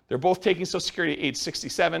 They're both taking Social Security at age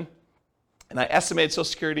 67. And I estimated Social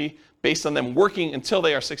Security based on them working until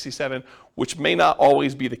they are 67, which may not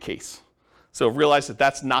always be the case. So realize that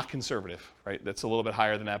that's not conservative, right? That's a little bit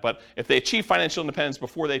higher than that. But if they achieve financial independence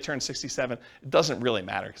before they turn 67, it doesn't really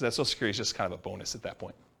matter because that Social Security is just kind of a bonus at that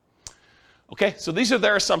point. Okay, so these are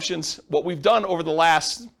their assumptions. What we've done over the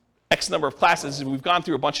last X number of classes is we've gone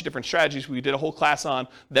through a bunch of different strategies. We did a whole class on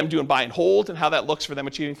them doing buy and hold and how that looks for them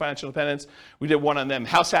achieving financial independence. We did one on them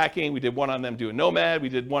house hacking. We did one on them doing nomad. We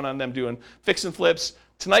did one on them doing fix and flips.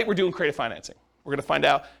 Tonight we're doing creative financing. We're going to find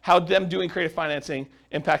out how them doing creative financing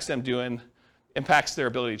impacts their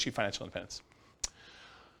ability to achieve financial independence.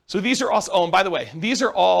 So these are also, oh, and by the way, these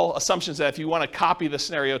are all assumptions that if you want to copy the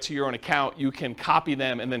scenario to your own account, you can copy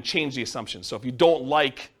them and then change the assumptions. So if you don't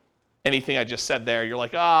like anything I just said there, you're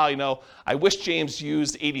like, I wish James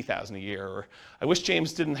used $80,000 a year, or I wish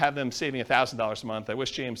James didn't have them saving $1,000 a month. I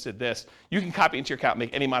wish James did this. You can copy into your account,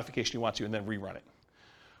 make any modification you want to, and then rerun it.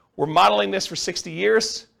 We're modeling this for 60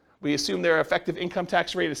 years. We assume their effective income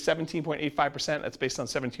tax rate is 17.85%. That's based on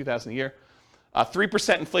 $72,000 a year.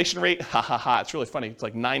 3% inflation rate, it's really funny. It's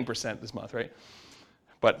like 9% this month, right?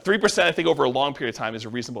 But 3%, I think, over a long period of time is a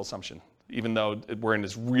reasonable assumption, even though we're in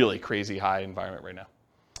this really crazy high environment right now.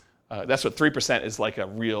 That's what 3% is, like a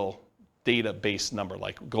real data-based number.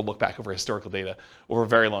 Like, go look back over historical data over a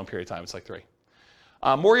very long period of time. It's like 3.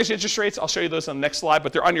 Mortgage interest rates, I'll show you those on the next slide,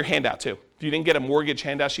 but they're on your handout too. If you didn't get a mortgage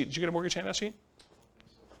handout sheet, did you get a mortgage handout sheet?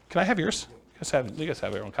 Can I have yours? You guys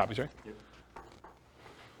have your own copies, right? Yep.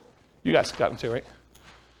 You guys got them too, right?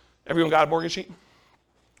 Everyone got a mortgage sheet?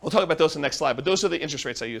 We'll talk about those in the next slide, but those are the interest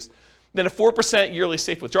rates I used. Then a 4% yearly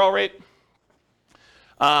safe withdrawal rate.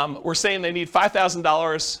 We're saying they need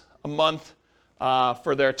 $5,000 a month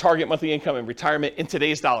for their target monthly income in retirement in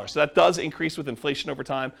today's dollars. So that does increase with inflation over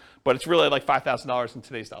time, but it's really like $5,000 in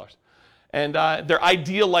today's dollars. And their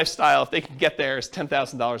ideal lifestyle, if they can get there, is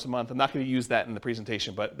 $10,000 a month. I'm not going to use that in the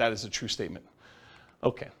presentation, but that is a true statement.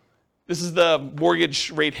 Okay. This is the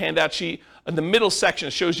mortgage rate handout sheet. In the middle section,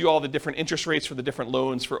 it shows you all the different interest rates for the different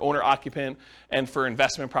loans for owner-occupant and for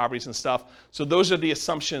investment properties and stuff. So those are the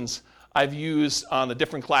assumptions I've used on the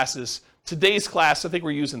different classes. Today's class, I think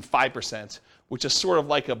we're using 5%, which is sort of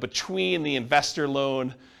like a between the investor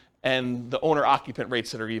loan and the owner-occupant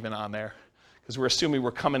rates that are even on there. Because we're assuming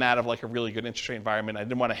we're coming out of like a really good interest rate environment. I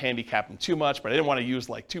didn't want to handicap them too much, but I didn't want to use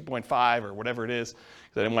like 2.5 or whatever it is,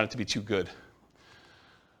 because I didn't want it to be too good.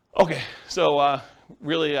 Okay, so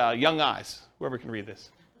really young eyes, whoever can read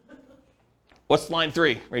this. What's line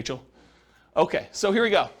 3, Rachel? Okay, so here we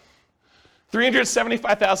go.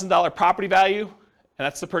 $375,000 property value, and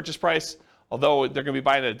that's the purchase price, although they're going to be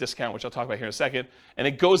buying at a discount, which I'll talk about here in a second, and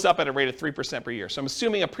it goes up at a rate of 3% per year. So I'm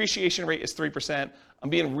assuming appreciation rate is 3%. I'm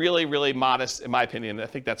being really, really modest, in my opinion. I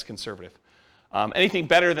think that's conservative. Anything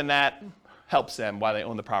better than that helps them while they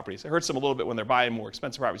own the properties. It hurts them a little bit when they're buying more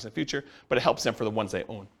expensive properties in the future, but it helps them for the ones they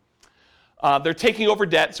own. They're taking over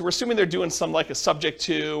debt, so we're assuming they're doing some like a subject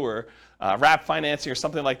to or wrap financing or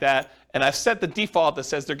something like that. And I've set the default that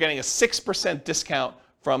says they're getting a 6% discount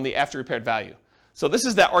from the after repaired value. So this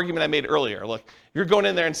is that argument I made earlier. Look, you're going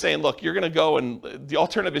in there and saying, look, you're going to go and the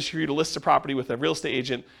alternative is for you to list a property with a real estate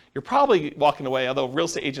agent. You're probably walking away, although real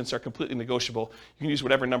estate agents are completely negotiable. You can use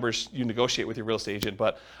whatever numbers you negotiate with your real estate agent.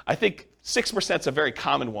 But I think 6% is a very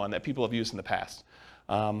common one that people have used in the past.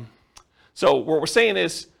 So what we're saying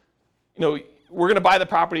is, we're going to buy the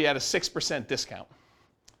property at a 6% discount.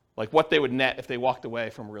 Like what they would net if they walked away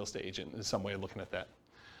from a real estate agent is some way of looking at that.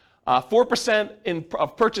 4%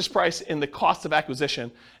 of purchase price in the cost of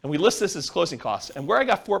acquisition, and we list this as closing costs. And where I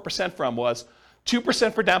got 4% from was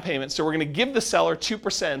 2% for down payment. So we're going to give the seller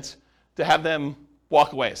 2% to have them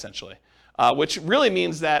walk away, essentially, which really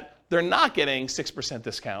means that they're not getting 6%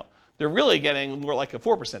 discount. They're really getting more like a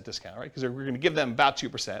 4% discount, right? Because we're going to give them about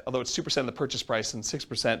 2%, although it's 2% of the purchase price and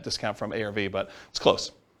 6% discount from ARV, but it's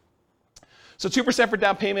close. So 2% for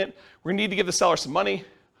down payment. We're going to need to give the seller some money.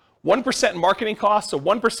 1% in marketing costs, so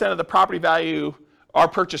 1% of the property value, our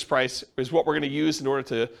purchase price, is what we're going to use in order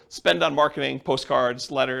to spend on marketing,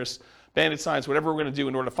 postcards, letters, bandit signs, whatever we're going to do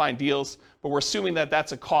in order to find deals. But we're assuming that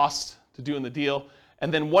that's a cost to doing the deal.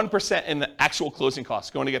 And then 1% in the actual closing costs,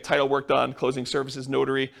 going to get title work done, closing services,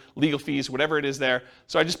 notary, legal fees, whatever it is there.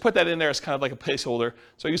 So I just put that in there as kind of like a placeholder.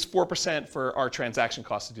 So I use 4% for our transaction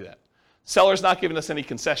costs to do that. Seller's not giving us any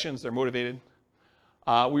concessions. They're motivated.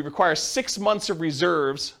 We require 6 months of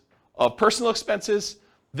reserves of personal expenses,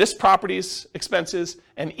 this property's expenses,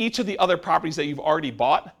 and each of the other properties that you've already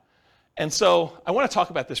bought. And so I want to talk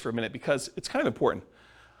about this for a minute because it's kind of important.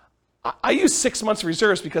 I use 6 months of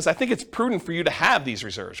reserves because I think it's prudent for you to have these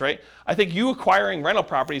reserves, right? I think you acquiring rental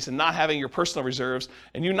properties and not having your personal reserves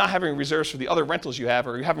and you not having reserves for the other rentals you have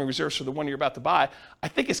or you having reserves for the one you're about to buy, I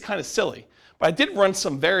think is kind of silly. But I did run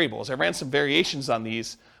some variables. I ran some variations on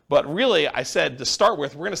these. But really, I said to start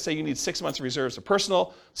with, we're going to say you need 6 months of reserves of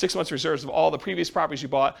personal, 6 months of reserves of all the previous properties you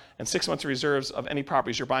bought, and 6 months of reserves of any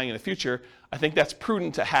properties you're buying in the future. I think that's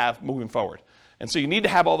prudent to have moving forward. And so you need to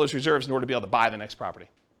have all those reserves in order to be able to buy the next property.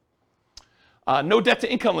 No debt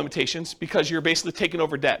to income limitations because you're basically taking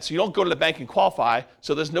over debt. So you don't go to the bank and qualify,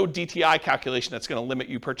 so there's no DTI calculation that's going to limit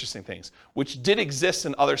you purchasing things, which did exist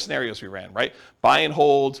in other scenarios we ran, right? Buy and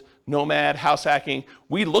hold, nomad, house hacking.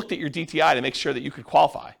 We looked at your DTI to make sure that you could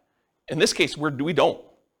qualify. In this case, we don't,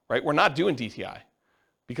 right? We're not doing DTI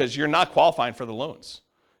because you're not qualifying for the loans.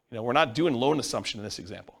 We're not doing loan assumption in this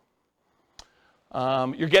example.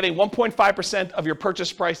 You're getting 1.5% of your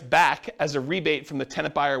purchase price back as a rebate from the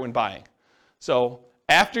tenant buyer when buying. So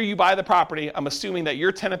after you buy the property, I'm assuming that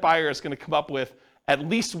your tenant buyer is going to come up with at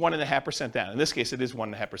least 1.5% down. In this case, it is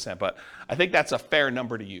 1.5%, but I think that's a fair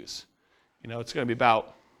number to use. It's going to be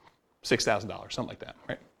about $6,000, something like that,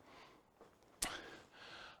 right?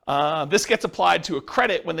 This gets applied to a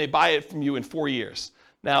credit when they buy it from you in 4 years.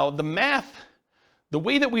 Now, the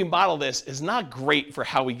way that we model this is not great for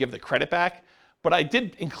how we give the credit back, but I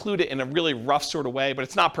did include it in a really rough sort of way, but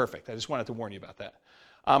it's not perfect. I just wanted to warn you about that.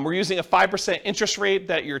 We're using a 5% interest rate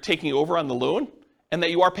that you're taking over on the loan and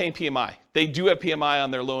that you are paying PMI. They do have PMI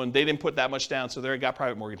on their loan. They didn't put that much down, so they got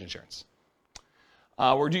private mortgage insurance.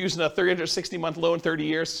 We're using a 360-month loan, 30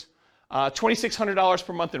 years. $2,600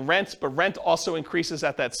 per month in rent, but rent also increases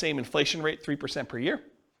at that same inflation rate, 3% per year.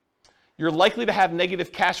 you're likely to have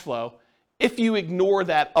negative cash flow if you ignore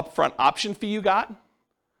that upfront option fee you got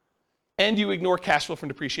and you ignore cash flow from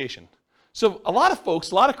depreciation. So a lot of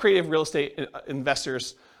folks, a lot of creative real estate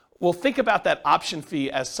investors will think about that option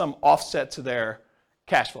fee as some offset to their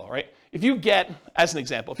cash flow, right? If you get, as an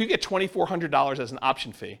example, if you get $2,400 as an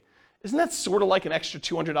option fee, isn't that sort of like an extra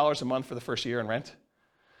 $200 a month for the first year in rent?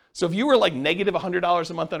 So if you were like negative $100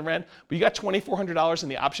 a month on rent, but you got $2,400 in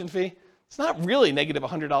the option fee, it's not really negative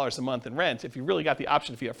 $100 a month in rent if you really got the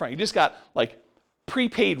option fee up front. You just got like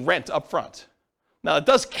prepaid rent up front. Now it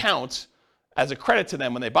does count as a credit to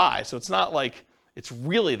them when they buy, so it's not like it's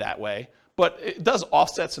really that way, but it does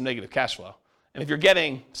offset some negative cash flow. And if you're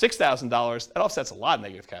getting $6,000, that offsets a lot of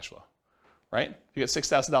negative cash flow, right? If you get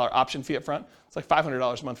 $6,000 option fee up front, it's like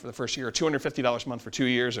 $500 a month for the first year, or $250 a month for 2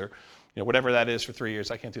 years, or whatever that is for 3 years.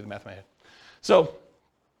 I can't do the math in my head. So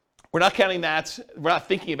we're not counting that. We're not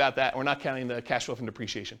thinking about that. We're not counting the cash flow from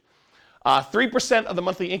depreciation. 3% of the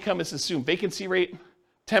monthly income is the assumed vacancy rate.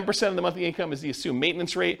 10% of the monthly income is the assumed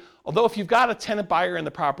maintenance rate. Although if you've got a tenant buyer in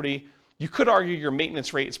the property, you could argue your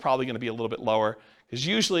maintenance rate is probably going to be a little bit lower, because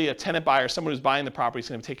usually a tenant buyer, someone who's buying the property, is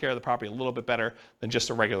going to take care of the property a little bit better than just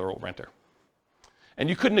a regular old renter. And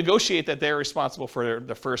you could negotiate that they're responsible for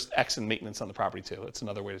the first X in maintenance on the property too. That's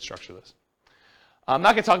another way to structure this. I'm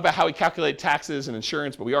not going to talk about how we calculate taxes and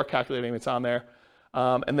insurance, but we are calculating, it's on there.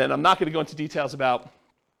 And then I'm not going to go into details about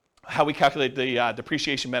how we calculate the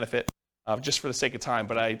depreciation benefit, just for the sake of time,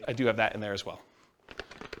 but I do have that in there as well.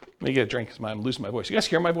 Let me get a drink because I'm losing my voice. You guys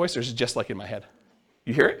hear my voice, or is it just like in my head?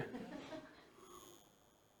 You hear it?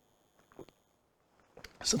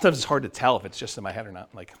 Sometimes it's hard to tell if it's just in my head or not.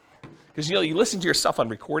 Because you listen to yourself on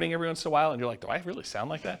recording every once in a while, and you're like, do I really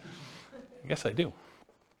sound like that? I guess I do.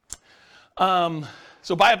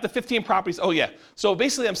 So buy up to 15 properties. Oh yeah. So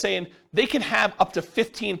basically I'm saying they can have up to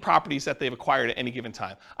 15 properties that they've acquired at any given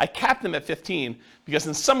time. I cap them at 15 because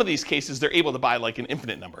in some of these cases they're able to buy like an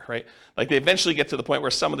infinite number, right? Like they eventually get to the point where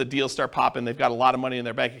some of the deals start popping, they've got a lot of money in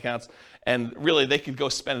their bank accounts, and really they could go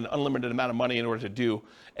spend an unlimited amount of money in order to do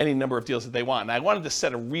any number of deals that they want. And I wanted to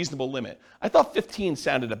set a reasonable limit. I thought 15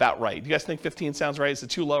 sounded about right. Do you guys think 15 sounds right? Is it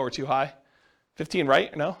too low or too high? 15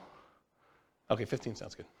 right or no? Okay, 15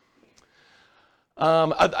 sounds good.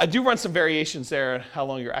 I do run some variations there on how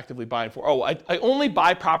long you're actively buying for. Oh, I only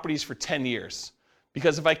buy properties for 10 years.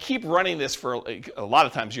 Because if I keep running this for, a lot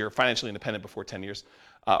of times you're financially independent before 10 years,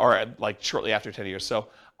 or like shortly after 10 years. So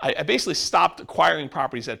I basically stopped acquiring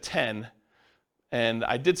properties at 10, and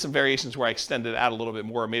I did some variations where I extended it out a little bit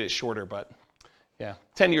more, made it shorter, but yeah,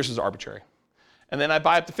 10 years is arbitrary. And then I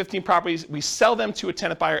buy up to 15 properties. We sell them to a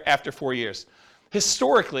tenant buyer after 4 years.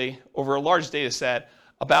 Historically, over a large data set,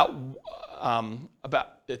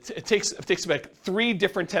 it takes about 3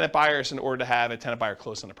 different tenant buyers in order to have a tenant buyer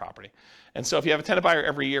close on the property. And so if you have a tenant buyer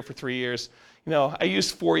every year for 3 years, I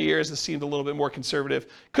used 4 years. This seemed a little bit more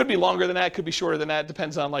conservative. Could be longer than that, could be shorter than that.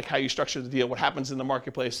 Depends on like how you structure the deal, what happens in the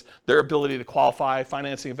marketplace, their ability to qualify,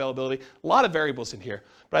 financing availability, a lot of variables in here.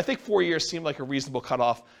 But I think 4 years seemed like a reasonable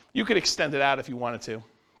cutoff. You could extend it out if you wanted to.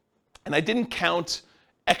 And I didn't count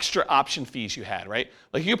extra option fees you had, right?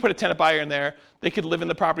 Like you put a tenant buyer in there, they could live in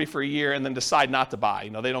the property for a year and then decide not to buy.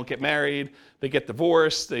 They don't get married, they get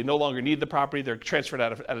divorced, they no longer need the property, they're transferred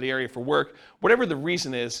out of the area for work, whatever the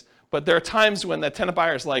reason is. But there are times when that tenant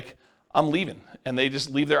buyer is like, I'm leaving, and they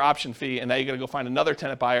just leave their option fee, and now you got to go find another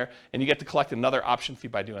tenant buyer, and you get to collect another option fee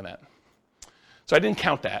by doing that. So I didn't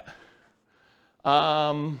count that.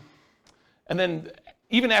 And then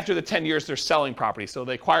even after the 10 years, they're selling property. So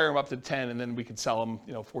they acquire them up to 10, and then we can sell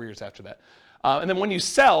them 4 years after that. And then when you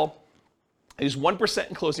sell, it is 1%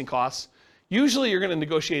 in closing costs. Usually you're going to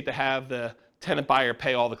negotiate to have the tenant buyer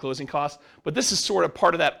pay all the closing costs, but this is sort of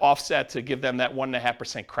part of that offset to give them that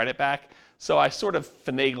 1.5% credit back. So I sort of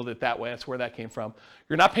finagled it that way. That's where that came from.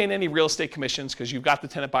 You're not paying any real estate commissions because you've got the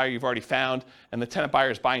tenant buyer you've already found, and the tenant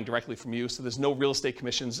buyer is buying directly from you, so there's no real estate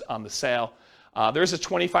commissions on the sale. There's a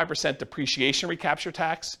 25% depreciation recapture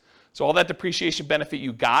tax. So all that depreciation benefit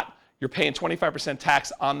you got, you're paying 25%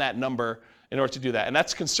 tax on that number in order to do that. And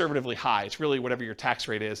that's conservatively high. It's really whatever your tax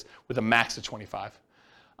rate is with a max of 25.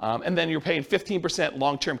 And then you're paying 15%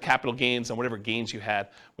 long-term capital gains on whatever gains you had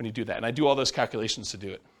when you do that. And I do all those calculations to do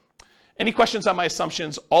it. Any questions on my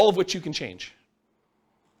assumptions, all of which you can change?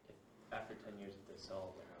 After 10 years, if they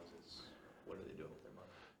sell their houses, what do they do with their money?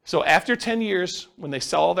 So after 10 years, when they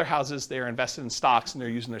sell all their houses, they are invested in stocks and they're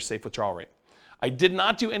using their safe withdrawal rate. I did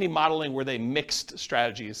not do any modeling where they mixed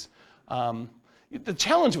strategies. The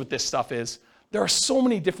challenge with this stuff is there are so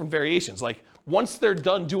many different variations. Like once they're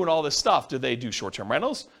done doing all this stuff, do they do short-term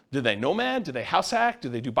rentals? Do they nomad? Do they house hack? Do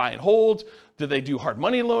they do buy and hold? Do they do hard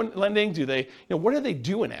money loan lending? Do they, what are they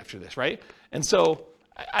doing after this, right? And so,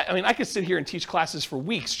 I mean, I could sit here and teach classes for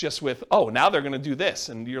weeks just with, oh, now they're going to do this.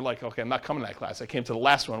 And you're like, okay, I'm not coming to that class. I came to the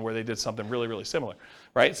last one where they did something really, really similar,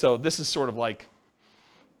 right? So this is sort of like,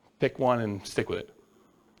 pick one and stick with it.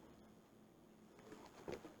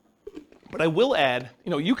 But I will add,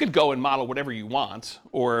 you could go and model whatever you want,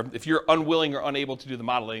 or if you're unwilling or unable to do the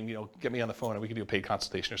modeling, get me on the phone and we can do a paid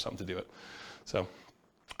consultation or something to do it. So, all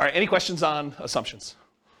right, any questions on assumptions?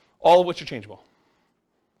 All of which are changeable.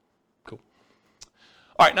 Cool.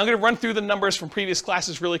 All right, now I'm going to run through the numbers from previous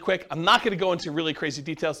classes really quick. I'm not going to go into really crazy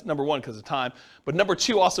details, number one, because of time, but number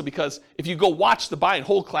two, also because if you go watch the buy and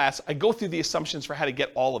hold class, I go through the assumptions for how to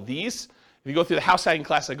get all of these. If you go through the house hacking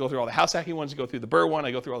class, I go through all the house hacking ones. You go through the Burr one,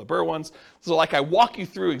 I go through all the Burr ones. So like I walk you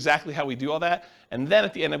through exactly how we do all that. And then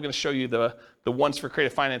at the end, I'm going to show you the ones for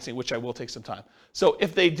creative financing, which I will take some time. So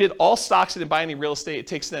if they did all stocks and didn't buy any real estate, it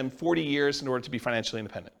takes them 40 years in order to be financially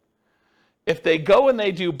independent. If they go and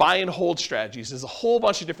they do buy and hold strategies, there's a whole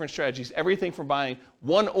bunch of different strategies. Everything from buying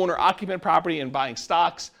one owner occupant property and buying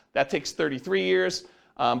stocks, that takes 33 years.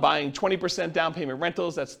 Buying 20% down payment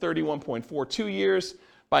rentals, that's 31.42 years.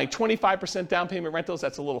 Buying 25% down payment rentals,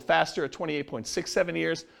 that's a little faster at 28.67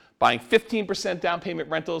 years. Buying 15% down payment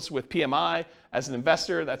rentals with PMI as an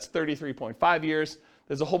investor, that's 33.5 years.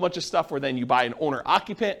 There's a whole bunch of stuff where then you buy an owner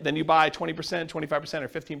occupant, then you buy 20%, 25%, or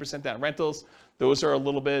 15% down rentals. Those are a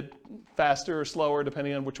little bit faster or slower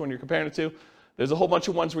depending on which one you're comparing it to. There's a whole bunch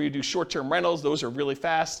of ones where you do short-term rentals. Those are really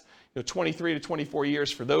fast, 23 to 24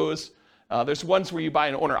 years for those. There's ones where you buy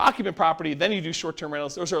an owner-occupant property, then you do short-term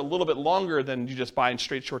rentals. Those are a little bit longer than you just buying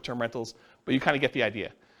straight short-term rentals, but you kind of get the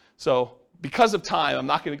idea. So because of time, I'm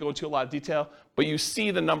not going to go into a lot of detail, but you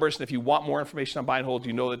see the numbers, and if you want more information on buy and hold,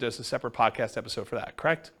 you know that there's a separate podcast episode for that,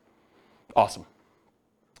 correct? Awesome.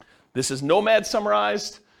 This is Nomad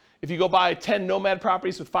summarized. If you go buy 10 Nomad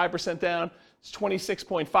properties with 5% down, it's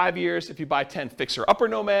 26.5 years. If you buy 10 fixer-upper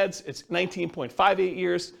Nomads, it's 19.58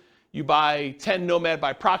 years. You buy 10 Nomad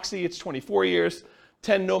by proxy, it's 24 years.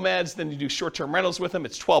 10 Nomads, then you do short-term rentals with them,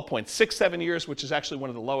 it's 12.67 years, which is actually one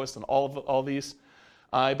of the lowest in all these.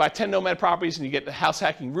 You buy 10 Nomad properties and you get the house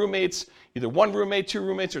hacking roommates, either one roommate, two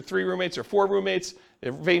roommates, or three roommates, or four roommates.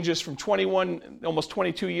 It ranges from 21, almost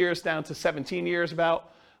 22 years down to 17 years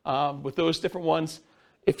about with those different ones.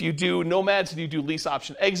 If you do Nomads and you do lease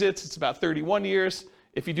option exits, it's about 31 years.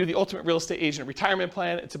 If you do the ultimate real estate agent retirement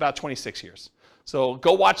plan, it's about 26 years. So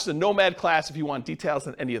go watch the Nomad class if you want details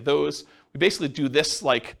on any of those. We basically do this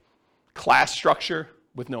like class structure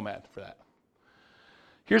with Nomad for that.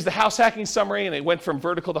 Here's the house hacking summary, and it went from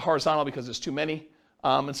vertical to horizontal because there's too many.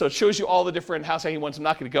 And so it shows you all the different house hacking ones. I'm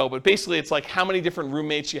not going to go, but basically it's like how many different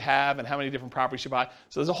roommates you have and how many different properties you buy.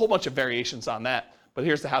 So there's a whole bunch of variations on that, but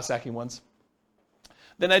here's the house hacking ones.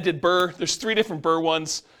 Then I did Burr. There's 3 different Burr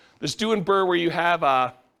ones. There's doing Burr where you have,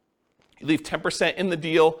 you leave 10% in the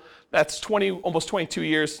deal. That's almost 22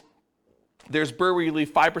 years. There's Burr where you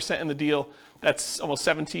leave 5% in the deal. That's almost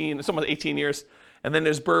 18 years. And then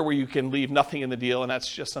there's Burr where you can leave nothing in the deal, and that's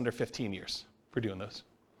just under 15 years for doing those.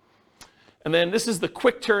 And then this is the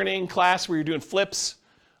quick turning class where you're doing flips,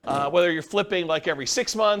 whether you're flipping like every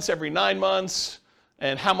 6 months, every 9 months,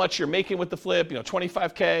 and how much you're making with the flip,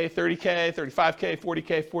 25K, 30K, 35K,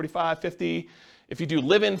 40K, 45, 50. If you do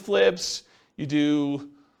live-in flips, you do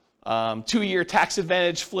 2-year tax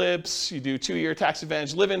advantage flips, you do 2-year tax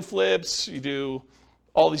advantage live-in flips, you do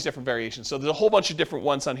all these different variations. So there's a whole bunch of different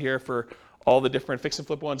ones on here for all the different fix and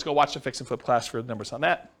flip ones. Go watch the fix and flip class for the numbers on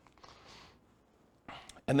that.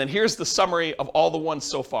 And then here's the summary of all the ones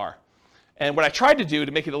so far. And what I tried to do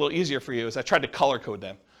to make it a little easier for you is I tried to color code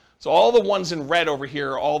them. So all the ones in red over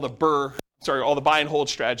here are all the all the buy and hold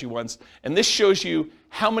strategy ones. And this shows you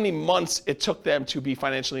how many months it took them to be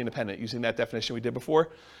financially independent using that definition we did before.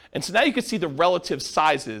 And so now you can see the relative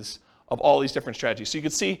sizes of all these different strategies. So you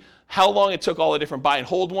can see how long it took all the different buy and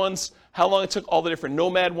hold ones, how long it took all the different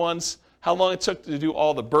Nomad ones, how long it took to do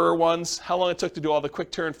all the Burr ones, how long it took to do all the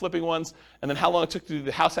quick turn flipping ones, and then how long it took to do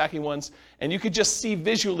the house hacking ones. And you could just see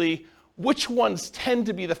visually which ones tend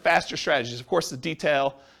to be the faster strategies. Of course, the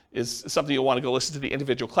detail is something you'll want to go listen to the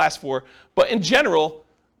individual class for. But in general,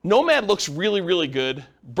 Nomad looks really, really good.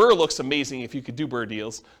 Burr looks amazing if you could do Burr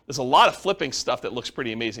deals. There's a lot of flipping stuff that looks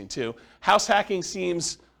pretty amazing too. House hacking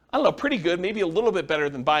seems, I don't know, pretty good, maybe a little bit better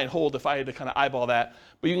than buy and hold if I had to kind of eyeball that.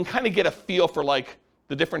 But you can kind of get a feel for like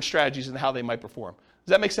the different strategies and how they might perform.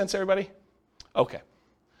 Does that make sense, everybody? Okay.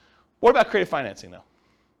 What about creative financing though?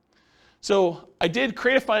 So I did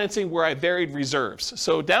creative financing where I varied reserves.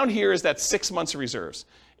 So down here is that 6 months of reserves.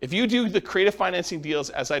 If you do the creative financing deals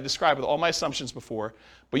as I described with all my assumptions before,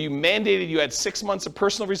 but you mandated you had 6 months of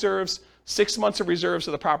personal reserves, 6 months of reserves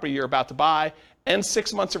of the property you're about to buy, and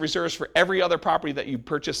 6 months of reserves for every other property that you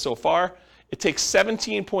purchased so far, it takes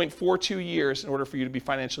 17.42 years in order for you to be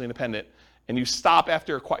financially independent, and you stop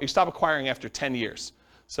acquiring after 10 years.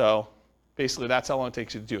 So basically that's how long it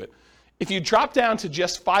takes you to do it. If you drop down to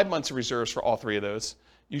just 5 months of reserves for all three of those,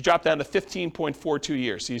 you drop down to 15.42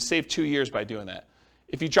 years. So you save 2 years by doing that.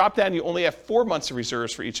 If you drop down, you only have 4 months of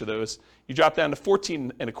reserves for each of those, you drop down to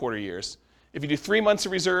 14.25 years. If you do 3 months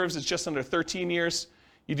of reserves, it's just under 13 years.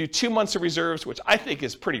 You do 2 months of reserves, which I think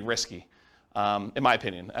is pretty risky, in my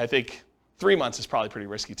opinion. I think 3 months is probably pretty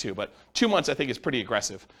risky too, but 2 months I think is pretty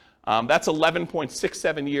aggressive. That's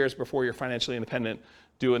 11.67 years before you're financially independent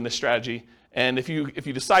doing this strategy. And if you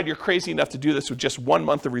decide you're crazy enough to do this with just 1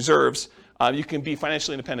 month of reserves, you can be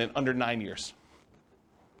financially independent under 9 years.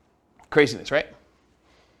 Craziness, right?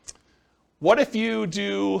 What if you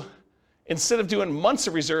do, instead of doing months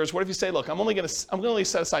of reserves, what if you say, look, I'm only going to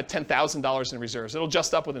set aside $10,000 in reserves. It'll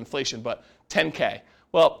adjust up with inflation, but 10K.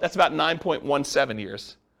 Well, that's about 9.17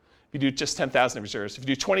 years. If you do just 10,000 in reserves. If you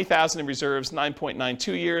do 20,000 in reserves,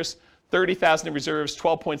 9.92 years. 30,000 in reserves,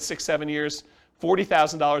 12.67 years.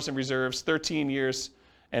 $40,000 in reserves, 13 years.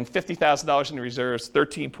 And $50,000 in reserves,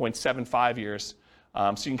 13.75 years.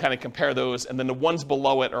 So you can kind of compare those, and then the ones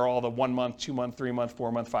below it are all the 1 month, 2 month, 3 month, 4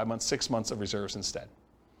 month, 5 month, 6 months of reserves instead.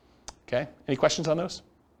 Okay, any questions on those?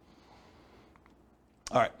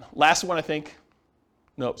 All right, last one I think.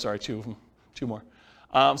 Nope, sorry, 2 of them, 2 more.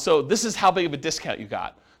 So this is how big of a discount you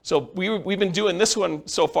got. So we've been doing this one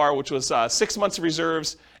so far, which was 6 months of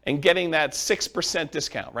reserves and getting that 6%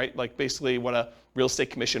 discount, right? Like basically what a real estate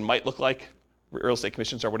commission might look like. Real estate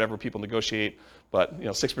commissions are whatever people negotiate, but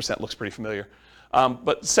 6% looks pretty familiar.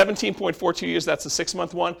 But 17.42 years, that's the 6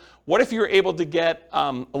 month one. What if you were able to get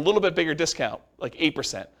a little bit bigger discount, like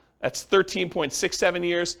 8%? That's 13.67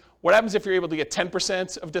 years. What happens if you're able to get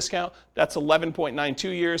 10% of discount? That's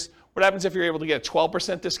 11.92 years. What happens if you're able to get a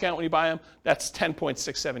 12% discount when you buy them? That's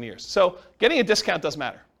 10.67 years. So getting a discount does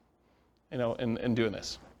matter, in doing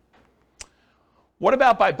this. What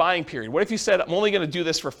about by buying period? What if you said, I'm only going to do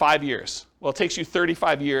this for 5 years? Well, it takes you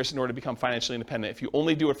 35 years in order to become financially independent. If you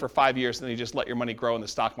only do it for 5 years, then you just let your money grow in the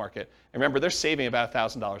stock market. And remember, they're saving about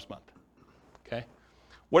 $1,000 a month. Okay?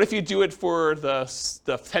 What if you do it for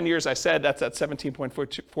the 10 years I said? That's that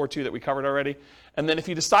 17.42 that we covered already. And then if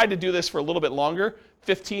you decide to do this for a little bit longer,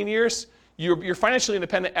 15 years, you're financially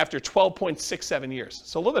independent after 12.67 years.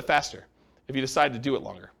 So a little bit faster if you decide to do it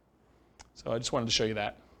longer. So I just wanted to show you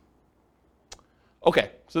that.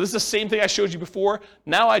 Okay, so this is the same thing I showed you before.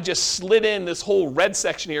 Now I just slid in this whole red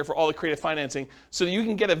section here for all the creative financing so that you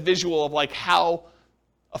can get a visual of like how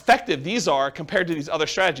effective these are compared to these other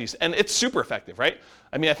strategies. And it's super effective, right?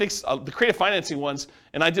 I mean, I think the creative financing ones,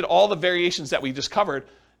 and I did all the variations that we just covered,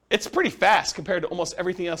 it's pretty fast compared to almost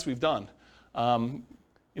everything else we've done.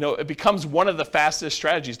 It becomes one of the fastest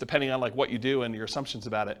strategies depending on like what you do and your assumptions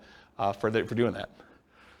about it for doing that.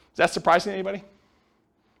 Is that surprising to anybody?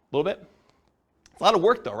 A little bit? A lot of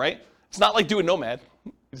work though, right? It's not like doing Nomad.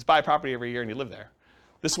 You just buy a property every year and you live there.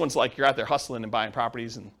 This one's like you're out there hustling and buying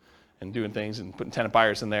properties and doing things and putting tenant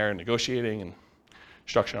buyers in there and negotiating and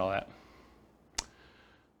structuring all that.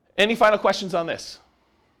 Any final questions on this?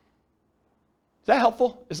 Is that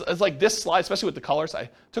helpful? Is like this slide, especially with the colors, I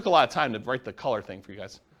took a lot of time to write the color thing for you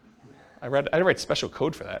guys. I had to write special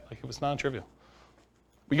code for that. Like it was non-trivial.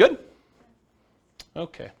 We good?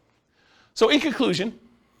 Okay. So in conclusion,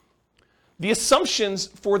 the assumptions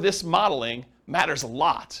for this modeling matters a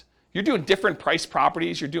lot. You're doing different price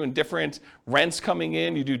properties, you're doing different rents coming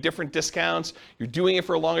in, you do different discounts, you're doing it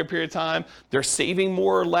for a longer period of time, they're saving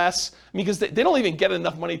more or less. I mean, because they don't even get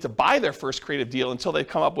enough money to buy their first creative deal until they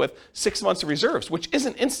come up with 6 months of reserves, which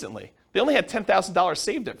isn't instantly. They only had $10,000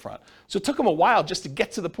 saved up front. So it took them a while just to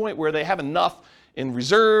get to the point where they have enough in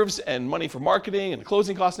reserves and money for marketing and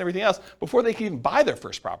closing costs and everything else before they can even buy their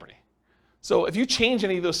first property. So if you change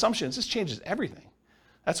any of those assumptions, this changes everything.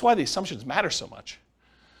 That's why the assumptions matter so much.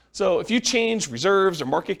 So if you change reserves or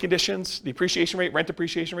market conditions, the appreciation rate, rent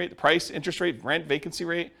appreciation rate, the price, interest rate, rent, vacancy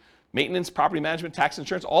rate, maintenance, property management, tax,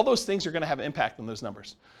 insurance, all those things are going to have an impact on those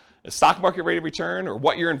numbers. The stock market rate of return or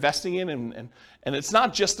what you're investing in, and it's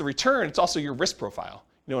not just the return, it's also your risk profile.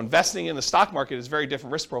 Investing in the stock market is a very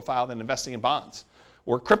different risk profile than investing in bonds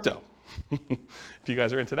or crypto, if you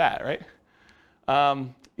guys are into that, right?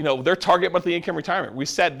 Their target monthly income retirement. We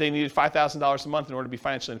said they needed $5,000 a month in order to be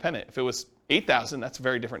financially independent. If it was $8,000, that's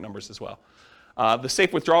very different numbers as well. The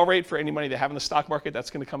safe withdrawal rate for any money they have in the stock market, that's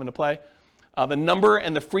going to come into play. The number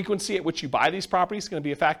and the frequency at which you buy these properties is going to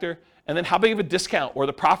be a factor. And then how big of a discount or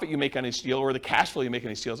the profit you make on each deal or the cash flow you make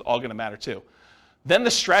on each deal is all going to matter too. Then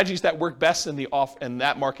the strategies that work best in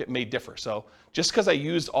that market may differ. So just because I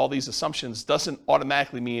used all these assumptions doesn't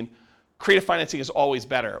automatically mean creative financing is always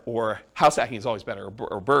better, or house hacking is always better,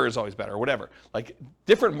 or BRRRR is always better, or whatever. Like,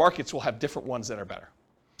 different markets will have different ones that are better.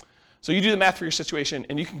 So you do the math for your situation,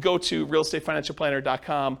 and you can go to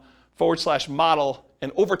realestatefinancialplanner.com/model,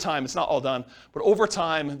 and over time, it's not all done, but over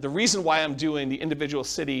time, the reason why I'm doing the individual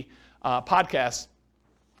city podcast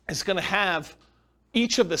is going to have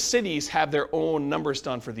each of the cities have their own numbers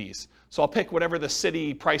done for these. So I'll pick whatever the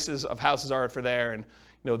city prices of houses are for there, and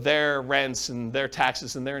their rents and their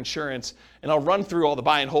taxes and their insurance, and I'll run through all the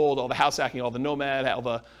buy and hold, all the house hacking, all the nomad, all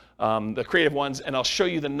the creative ones, and I'll show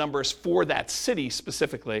you the numbers for that city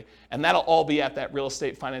specifically, and that'll all be at that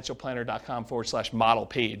realestatefinancialplanner.com/model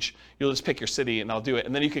page. You'll just pick your city, and I'll do it,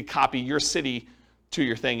 and then you can copy your city to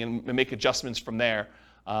your thing and make adjustments from there,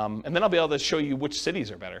 and then I'll be able to show you which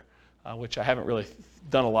cities are better, which I haven't really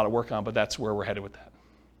done a lot of work on, but that's where we're headed with that.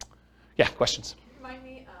 Yeah, questions? Remind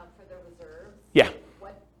me for the reserves. Yeah.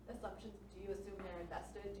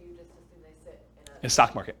 In the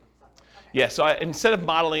stock market. Yeah, so instead of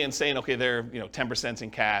modeling and saying, okay, they're 10%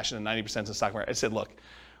 in cash and 90% in stock market, I said, look,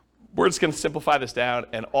 we're just going to simplify this down,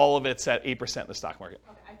 and all of it's at 8% in the stock market.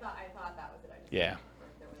 Okay, I thought that was it. I just yeah.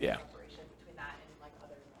 There was yeah. a separation between that and like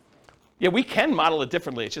other investments. Yeah, we can model it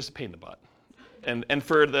differently. It's just a pain in the butt. And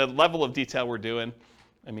for the level of detail we're doing,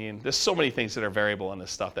 I mean, there's so many things that are variable in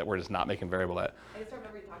this stuff that we're just not making variable at. I just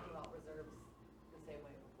remember you talking about reserves the same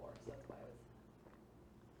way before, so that's why I was.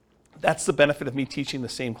 That's the benefit of me teaching the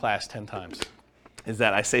same class 10 times, is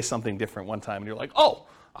that I say something different one time and you're like, oh,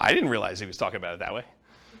 I didn't realize he was talking about it that way.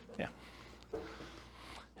 Yeah.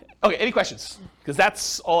 Okay, any questions? Because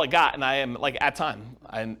that's all I got, and I am like at time,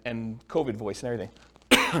 and COVID voice and everything.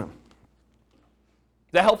 Is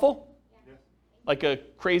that helpful? Yeah. Like a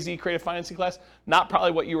crazy creative financing class? Not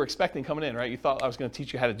probably what you were expecting coming in, right? You thought I was going to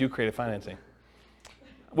teach you how to do creative financing.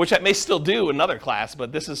 Which I may still do another class,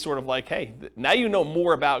 but this is sort of like, hey, now you know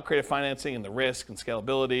more about creative financing and the risk and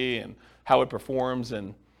scalability and how it performs,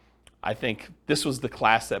 and I think this was the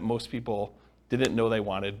class that most people didn't know they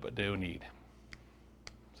wanted but do need.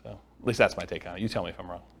 So at least that's my take on it. You tell me if I'm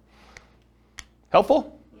wrong.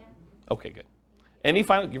 Helpful? Yeah. Okay, good.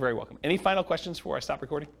 You're very welcome. Any final questions before I stop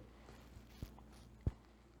recording?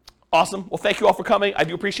 Awesome. Well, thank you all for coming. I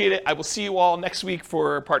do appreciate it. I will see you all next week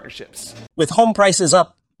for partnerships. With home prices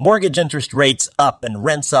up, mortgage interest rates up, and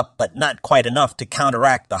rents up, but not quite enough to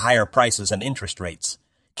counteract the higher prices and interest rates,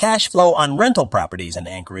 cash flow on rental properties in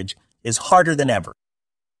Anchorage is harder than ever.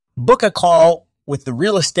 Book a call with the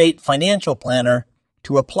Real Estate Financial Planner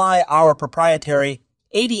to apply our proprietary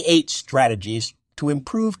 88 strategies to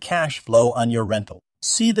improve cash flow on your rental.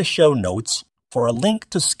 See the show notes for a link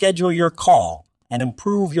to schedule your call and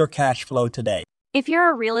improve your cash flow today. If you're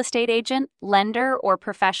a real estate agent, lender, or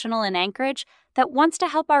professional in Anchorage that wants to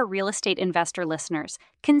help our real estate investor listeners,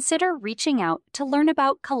 consider reaching out to learn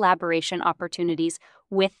about collaboration opportunities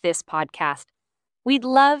with this podcast. We'd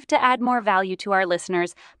love to add more value to our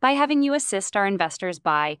listeners by having you assist our investors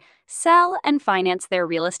buy, sell, and finance their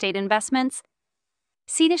real estate investments.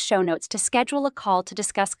 See the show notes to schedule a call to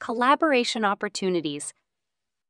discuss collaboration opportunities